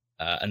commission,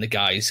 and the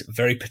guy's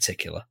very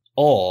particular.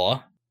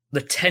 Or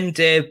the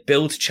 10-day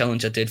build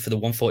challenge I did for the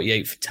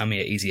 148th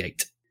Tamiya Easy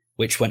 8,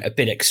 which went a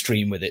bit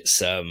extreme with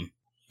its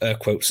air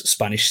quotes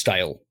Spanish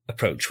style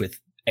approach with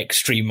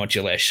extreme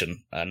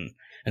modulation and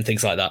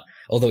things like that.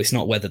 Although it's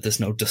not weathered, there's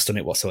no dust on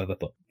it whatsoever.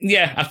 But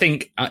yeah, I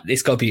think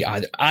it's got to be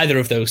either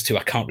of those two.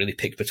 I can't really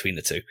pick between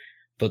the two,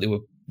 but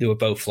they were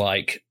both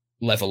like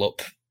level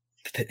up.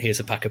 Here's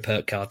a pack of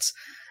perk cards.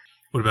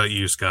 What about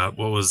you, Scott?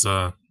 What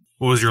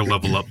was your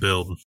level up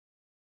build?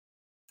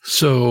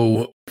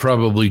 So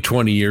probably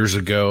 20 years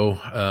ago,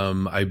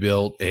 I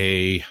built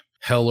a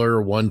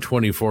Heller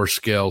 124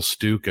 scale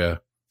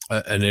Stuka.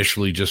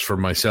 Initially just for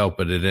myself,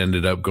 but it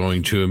ended up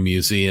going to a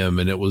museum,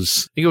 and I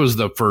think it was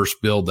the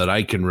first build that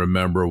I can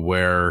remember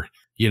where,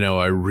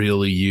 I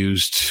really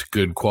used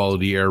good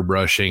quality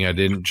airbrushing. I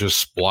didn't just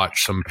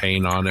splotch some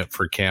paint on it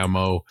for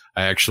camo.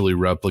 I actually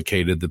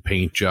replicated the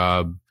paint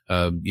job,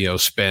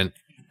 spent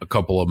a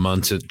couple of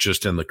months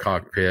just in the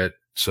cockpit.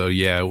 So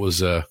yeah, it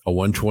was a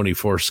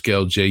 124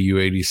 scale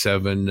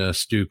JU87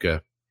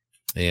 Stuka.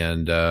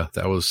 And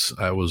that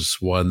was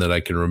one that I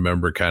can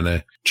remember kind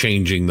of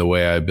changing the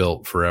way I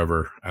built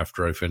forever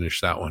after I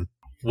finished that one.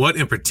 What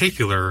in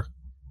particular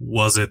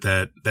was it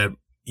that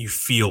you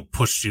feel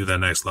pushed you to the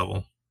next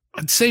level?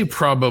 I'd say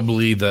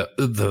probably the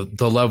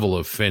level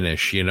of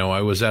finish.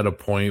 I was at a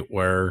point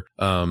where,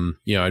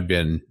 I'd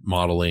been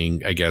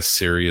modeling, I guess,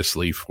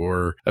 seriously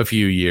for a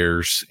few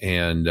years.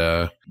 And,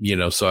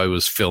 so I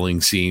was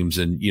filling seams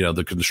and,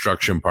 the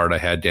construction part I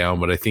had down.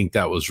 But I think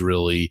that was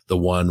really the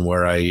one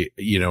where I,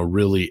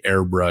 really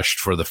airbrushed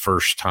for the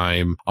first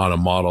time on a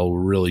model,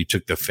 really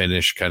took the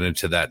finish kind of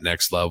to that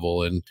next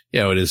level. And,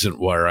 it isn't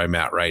where I'm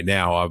at right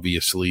now,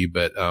 obviously.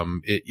 But,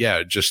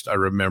 I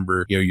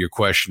remember, your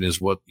question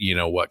is what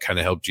kind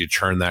of helped you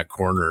turn that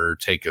corner or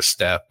take a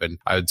step. And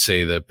I would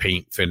say the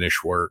paint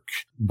finish work,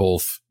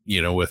 both,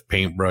 with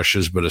paint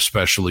brushes, but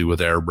especially with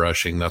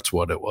airbrushing, that's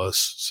what it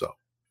was. So,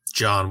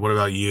 John, what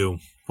about you?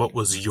 What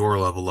was your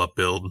level up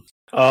build?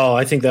 Oh,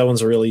 I think that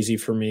one's real easy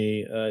for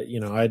me.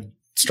 I'd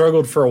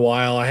struggled for a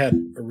while. I had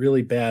a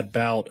really bad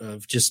bout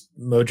of just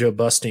mojo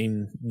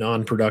busting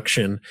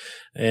non-production.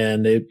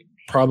 And it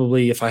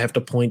probably, if I have to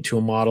point to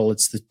a model,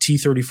 it's the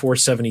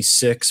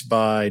T-3476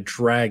 by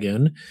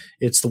Dragon.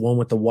 It's the one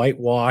with the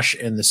whitewash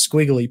and the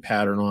squiggly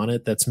pattern on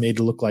it that's made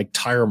to look like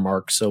tire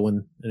marks. So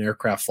when an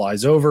aircraft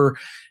flies over,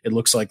 it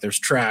looks like there's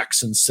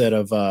tracks instead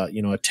of,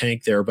 a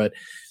tank there. But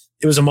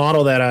it was a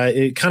model that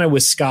it kind of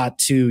with Scott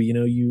too,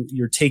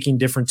 you're taking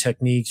different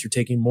techniques, you're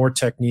taking more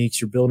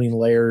techniques, you're building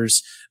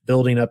layers,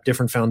 building up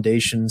different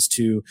foundations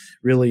to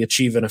really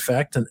achieve an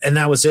effect. And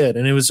that was it.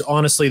 And it was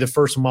honestly the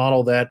first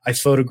model that I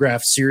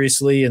photographed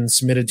seriously and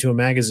submitted to a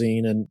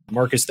magazine. And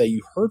Marcus, that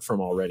you heard from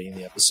already in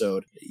the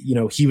episode,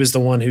 he was the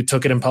one who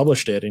took it and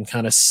published it and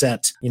kind of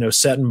set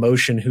in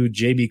motion who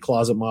JB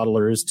Closet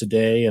Modeler is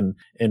today and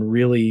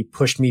really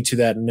pushed me to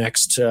that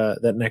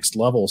next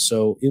level.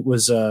 So it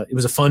was a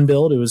fun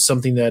build. It was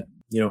something that,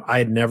 I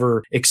had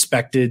never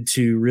expected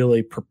to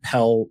really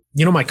propel,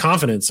 my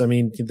confidence. I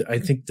mean, I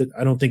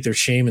don't think there's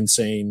shame in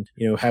saying,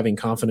 having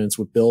confidence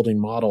with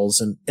building models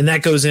and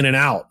that goes in and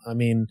out. I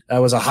mean, that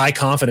was a high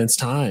confidence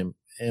time.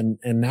 And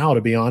now,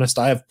 to be honest,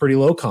 I have pretty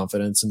low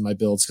confidence in my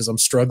builds because I'm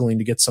struggling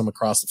to get some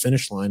across the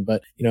finish line.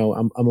 But,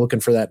 I'm looking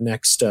for that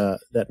next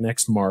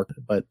mark.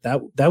 But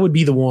that would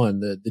be the one,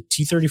 the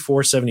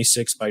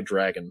T-3476 by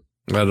Dragon.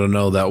 I don't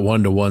know, that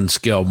 1-to-1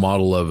 scale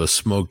model of a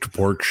smoked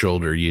pork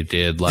shoulder you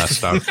did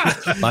last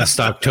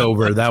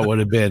October. That would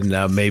have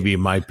been maybe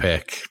my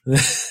pick.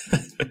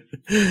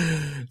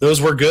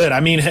 Those were good.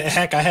 I mean,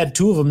 heck, I had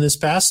two of them this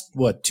past,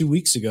 2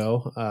 weeks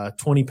ago,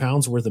 20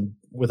 pounds worth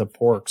of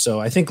pork. So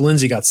I think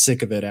Lindsay got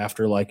sick of it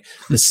after like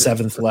the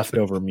seventh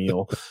leftover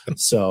meal.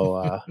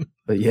 So,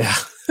 but yeah.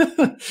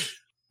 How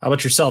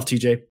about yourself,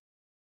 TJ?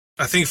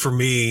 I think for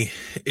me,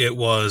 it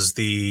was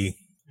the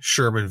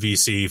Sherman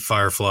VC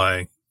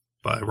Firefly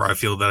by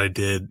Ryfield that I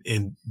did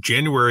in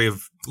January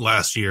of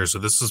last year. So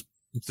this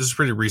is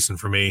pretty recent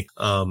for me.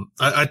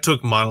 I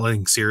took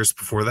modeling serious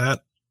before that.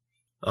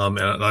 And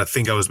I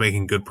think I was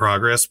making good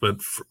progress,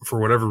 but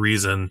for whatever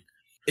reason,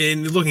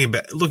 and looking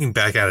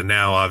back at it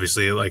now,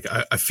 obviously, like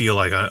I feel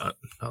like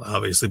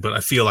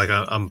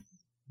I'm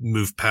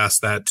moved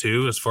past that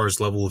too, as far as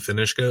level of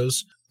finish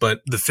goes.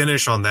 But the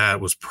finish on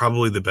that was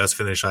probably the best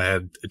finish I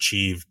had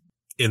achieved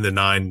in the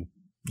 9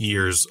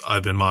 years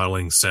I've been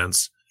modeling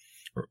since.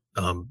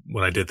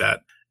 When I did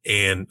that.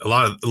 And a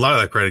lot of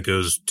that credit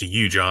goes to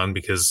you, John,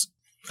 because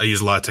I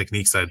use a lot of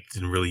techniques that I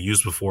didn't really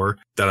use before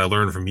that I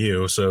learned from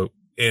you. So,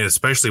 and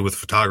especially with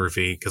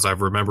photography, because I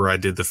remember I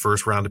did the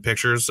first round of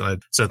pictures and I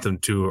sent them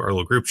to our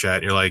little group chat.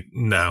 And you're like,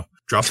 no,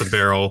 drop the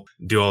barrel,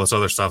 do all this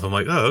other stuff. I'm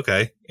like, oh,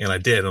 okay. And I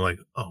did. And I'm like,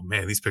 oh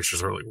man, these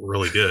pictures are like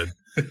really good.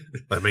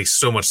 That makes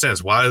so much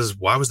sense. Why was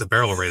the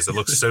barrel raised? It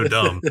looks so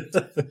dumb.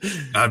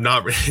 I've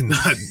not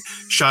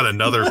shot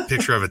another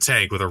picture of a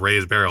tank with a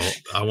raised barrel.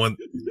 I want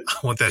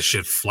that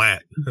shit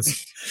flat.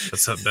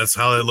 That's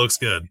how it looks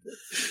good.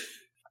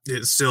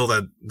 It's still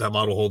that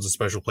model holds a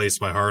special place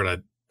in my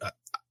heart.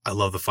 I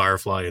love the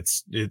Firefly.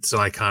 It's an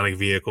iconic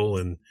vehicle,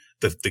 and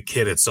the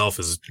kit itself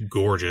is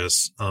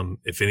gorgeous.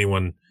 If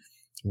anyone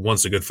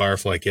wants a good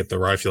Firefly kit, the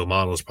Ryefield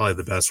model is probably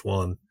the best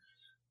one.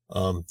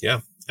 Yeah.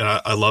 And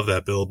I love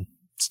that build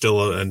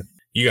still. And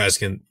you guys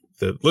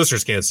the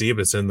listeners can't see it,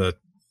 but it's in the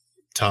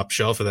top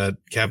shelf of that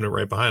cabinet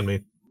right behind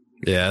me.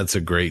 Yeah, that's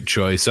a great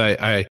choice.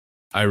 I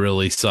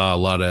really saw a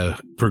lot of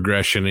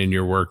progression in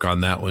your work on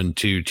that one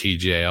too,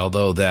 TJ.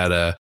 Although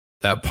that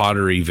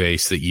pottery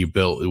vase that you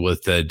built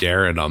with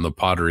Darren on the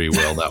pottery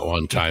wheel that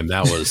one time,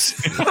 that was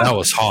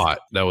hot.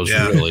 That was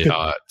really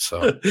hot.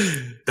 So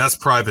that's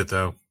private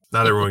though.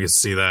 Not everyone gets to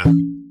see that.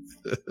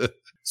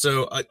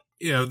 So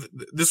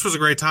this was a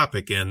great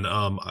topic, and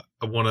I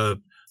want to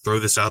throw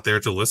this out there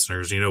to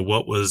listeners.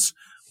 What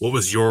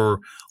was your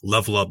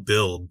level up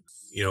build?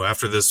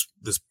 After this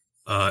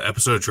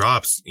episode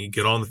drops, you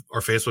get on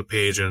our Facebook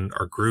page and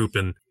our group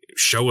and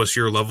show us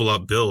your level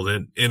up build.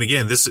 And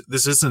again, this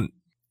isn't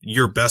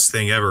your best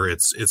thing ever.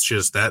 It's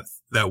just that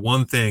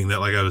one thing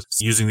that, like I was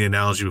using the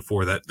analogy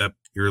before, that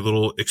your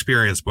little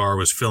experience bar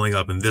was filling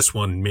up, and this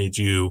one made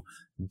you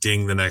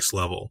ding the next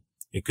level.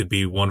 It could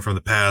be one from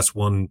the past,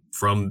 one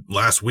from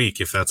last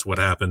week, if that's what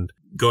happened.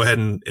 Go ahead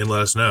and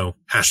let us know.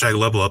 #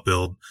 level up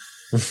build.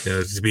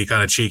 To be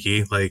kind of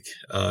cheeky, like,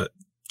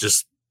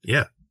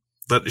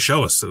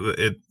 show us.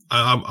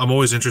 I'm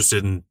always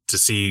interested to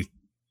see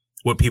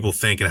what people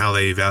think and how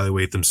they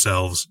evaluate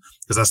themselves,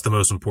 because that's the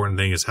most important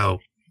thing, is how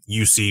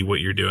you see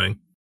what you're doing.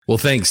 Well,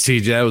 thanks,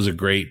 TJ. That was a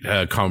great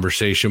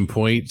conversation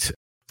point.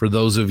 For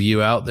those of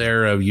you out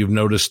there, you've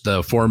noticed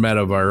the format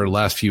of our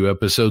last few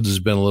episodes has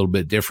been a little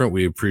bit different.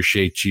 We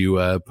appreciate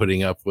you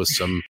putting up with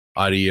some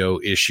audio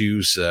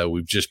issues.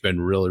 We've just been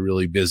really,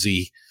 really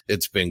busy.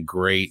 It's been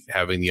great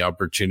having the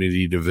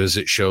opportunity to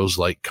visit shows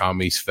like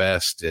Commies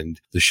Fest and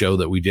the show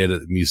that we did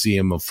at the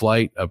Museum of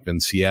Flight up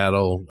in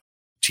Seattle.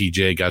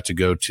 TJ got to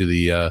go to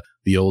the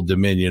Old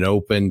Dominion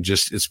Open.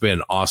 Just, it's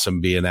been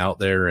awesome being out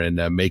there and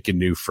making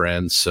new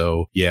friends.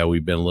 So yeah,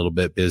 we've been a little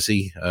bit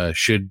busy.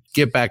 Should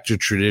get back to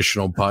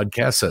traditional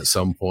podcasts at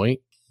some point.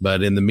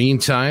 But in the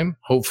meantime,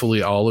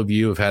 hopefully all of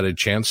you have had a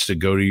chance to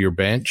go to your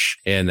bench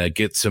and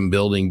get some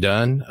building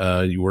done.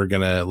 We're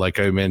going to, like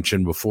I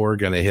mentioned before,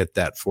 going to hit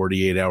that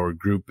 48-hour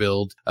group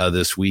build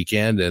this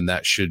weekend. And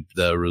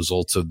the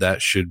results of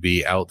that should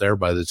be out there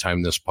by the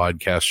time this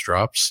podcast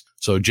drops.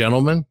 So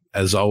gentlemen,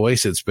 as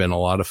always, it's been a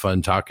lot of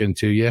fun talking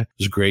to you. It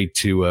was great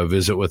to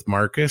visit with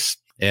Marcus.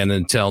 And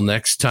until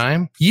next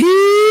time,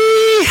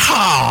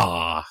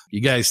 yeehaw!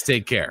 You guys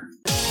take care.